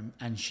for him,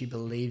 and she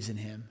believes in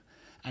him.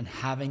 And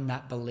having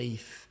that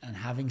belief and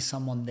having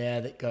someone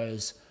there that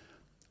goes,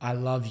 "I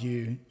love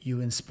you, you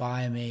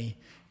inspire me,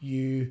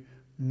 you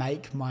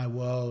make my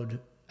world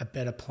a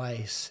better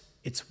place.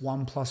 It's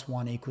 1 +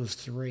 1 =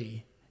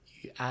 3.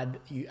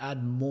 You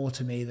add more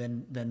to me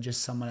than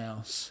just someone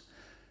else.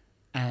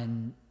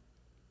 And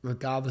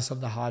regardless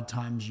of the hard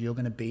times, you're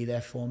going to be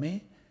there for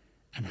me."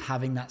 And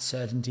having that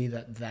certainty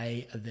that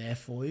they are there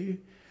for you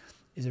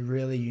is a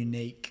really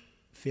unique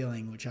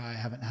feeling, which I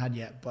haven't had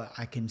yet, but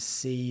I can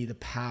see the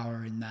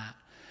power in that.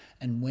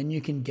 And when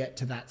you can get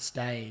to that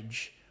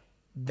stage,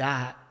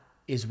 that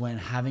is when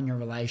having a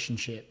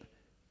relationship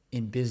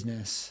in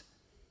business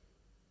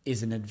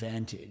is an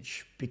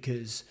advantage,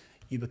 because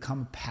you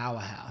become a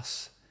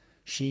powerhouse.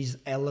 She's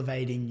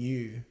elevating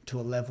you to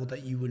a level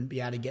that you wouldn't be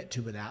able to get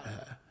to without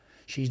her.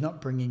 She's not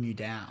bringing you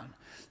down.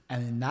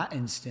 And in that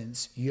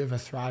instance, you have a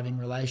thriving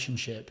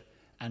relationship,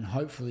 and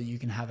hopefully you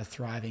can have a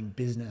thriving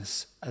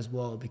business as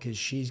well, because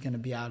she's going to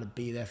be able to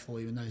be there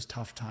for you in those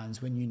tough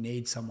times when you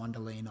need someone to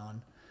lean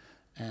on.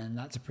 And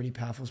that's a pretty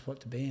powerful spot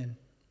to be in.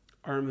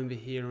 I remember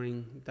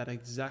hearing that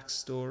exact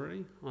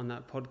story on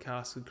that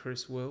podcast with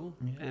Chris Will,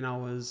 and I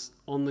was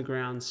on the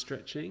ground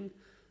stretching,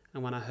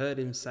 and when I heard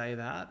him say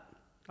that,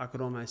 I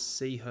could almost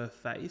see her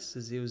face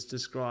as he was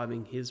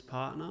describing his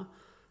partner,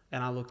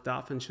 and I looked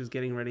up and she was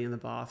getting ready in the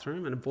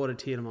bathroom, and it brought a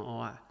tear to my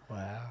eye.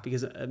 Wow.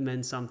 Because it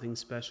meant something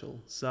special.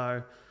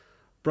 So,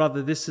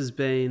 brother, this has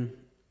been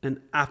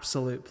an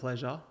absolute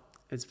pleasure.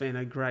 It's been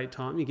a great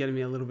time. You're getting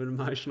me a little bit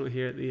emotional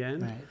here at the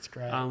end. Mate, it's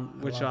great.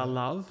 Which I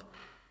love.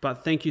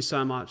 But thank you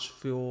so much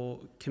for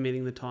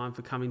committing the time,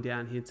 for coming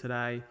down here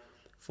today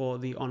for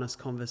the honest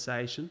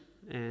conversation.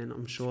 And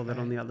I'm sure that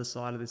on the other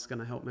side of this is going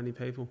to help many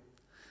people.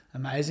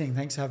 Amazing.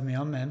 Thanks for having me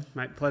on, man.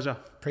 Mate, pleasure.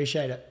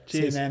 Appreciate it.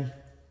 Cheers. See you, man.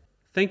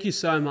 Thank you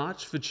so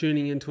much for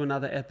tuning into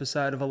another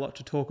episode of A Lot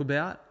to Talk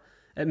About.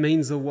 It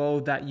means the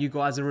world that you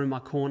guys are in my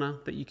corner,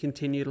 that you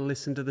continue to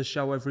listen to the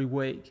show every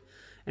week.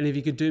 And if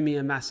you could do me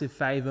a massive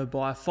favor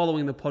by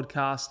following the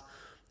podcast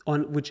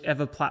on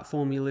whichever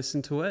platform you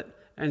listen to it,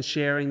 and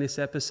sharing this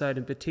episode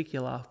in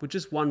particular with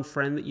just one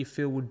friend that you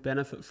feel would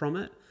benefit from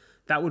it,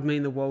 that would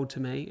mean the world to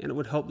me, and it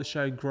would help the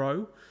show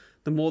grow.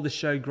 The more the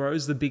show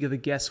grows, the bigger the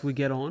guests we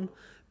get on,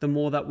 the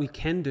more that we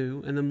can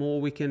do, and the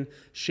more we can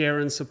share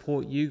and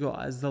support you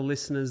guys, the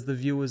listeners, the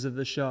viewers of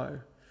the show.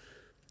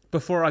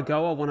 Before I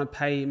go, I want to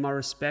pay my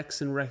respects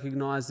and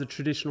recognize the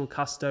traditional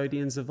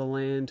custodians of the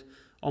land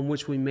on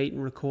which we meet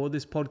and record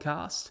this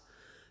podcast.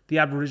 The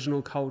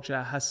Aboriginal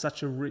culture has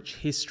such a rich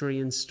history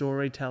in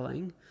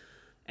storytelling,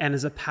 and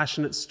as a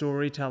passionate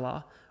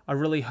storyteller, I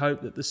really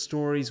hope that the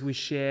stories we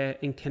share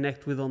and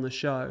connect with on the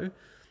show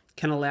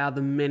can allow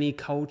the many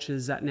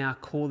cultures that now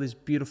call this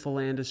beautiful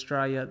land,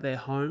 Australia, their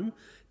home,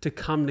 to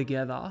come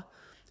together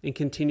and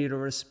continue to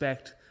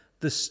respect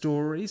the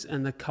stories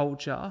and the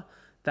culture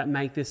that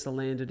make this the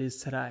land it is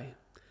today.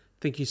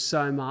 Thank you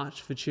so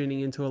much for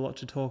tuning into A Lot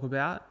to Talk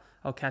About.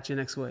 I'll catch you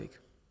next week.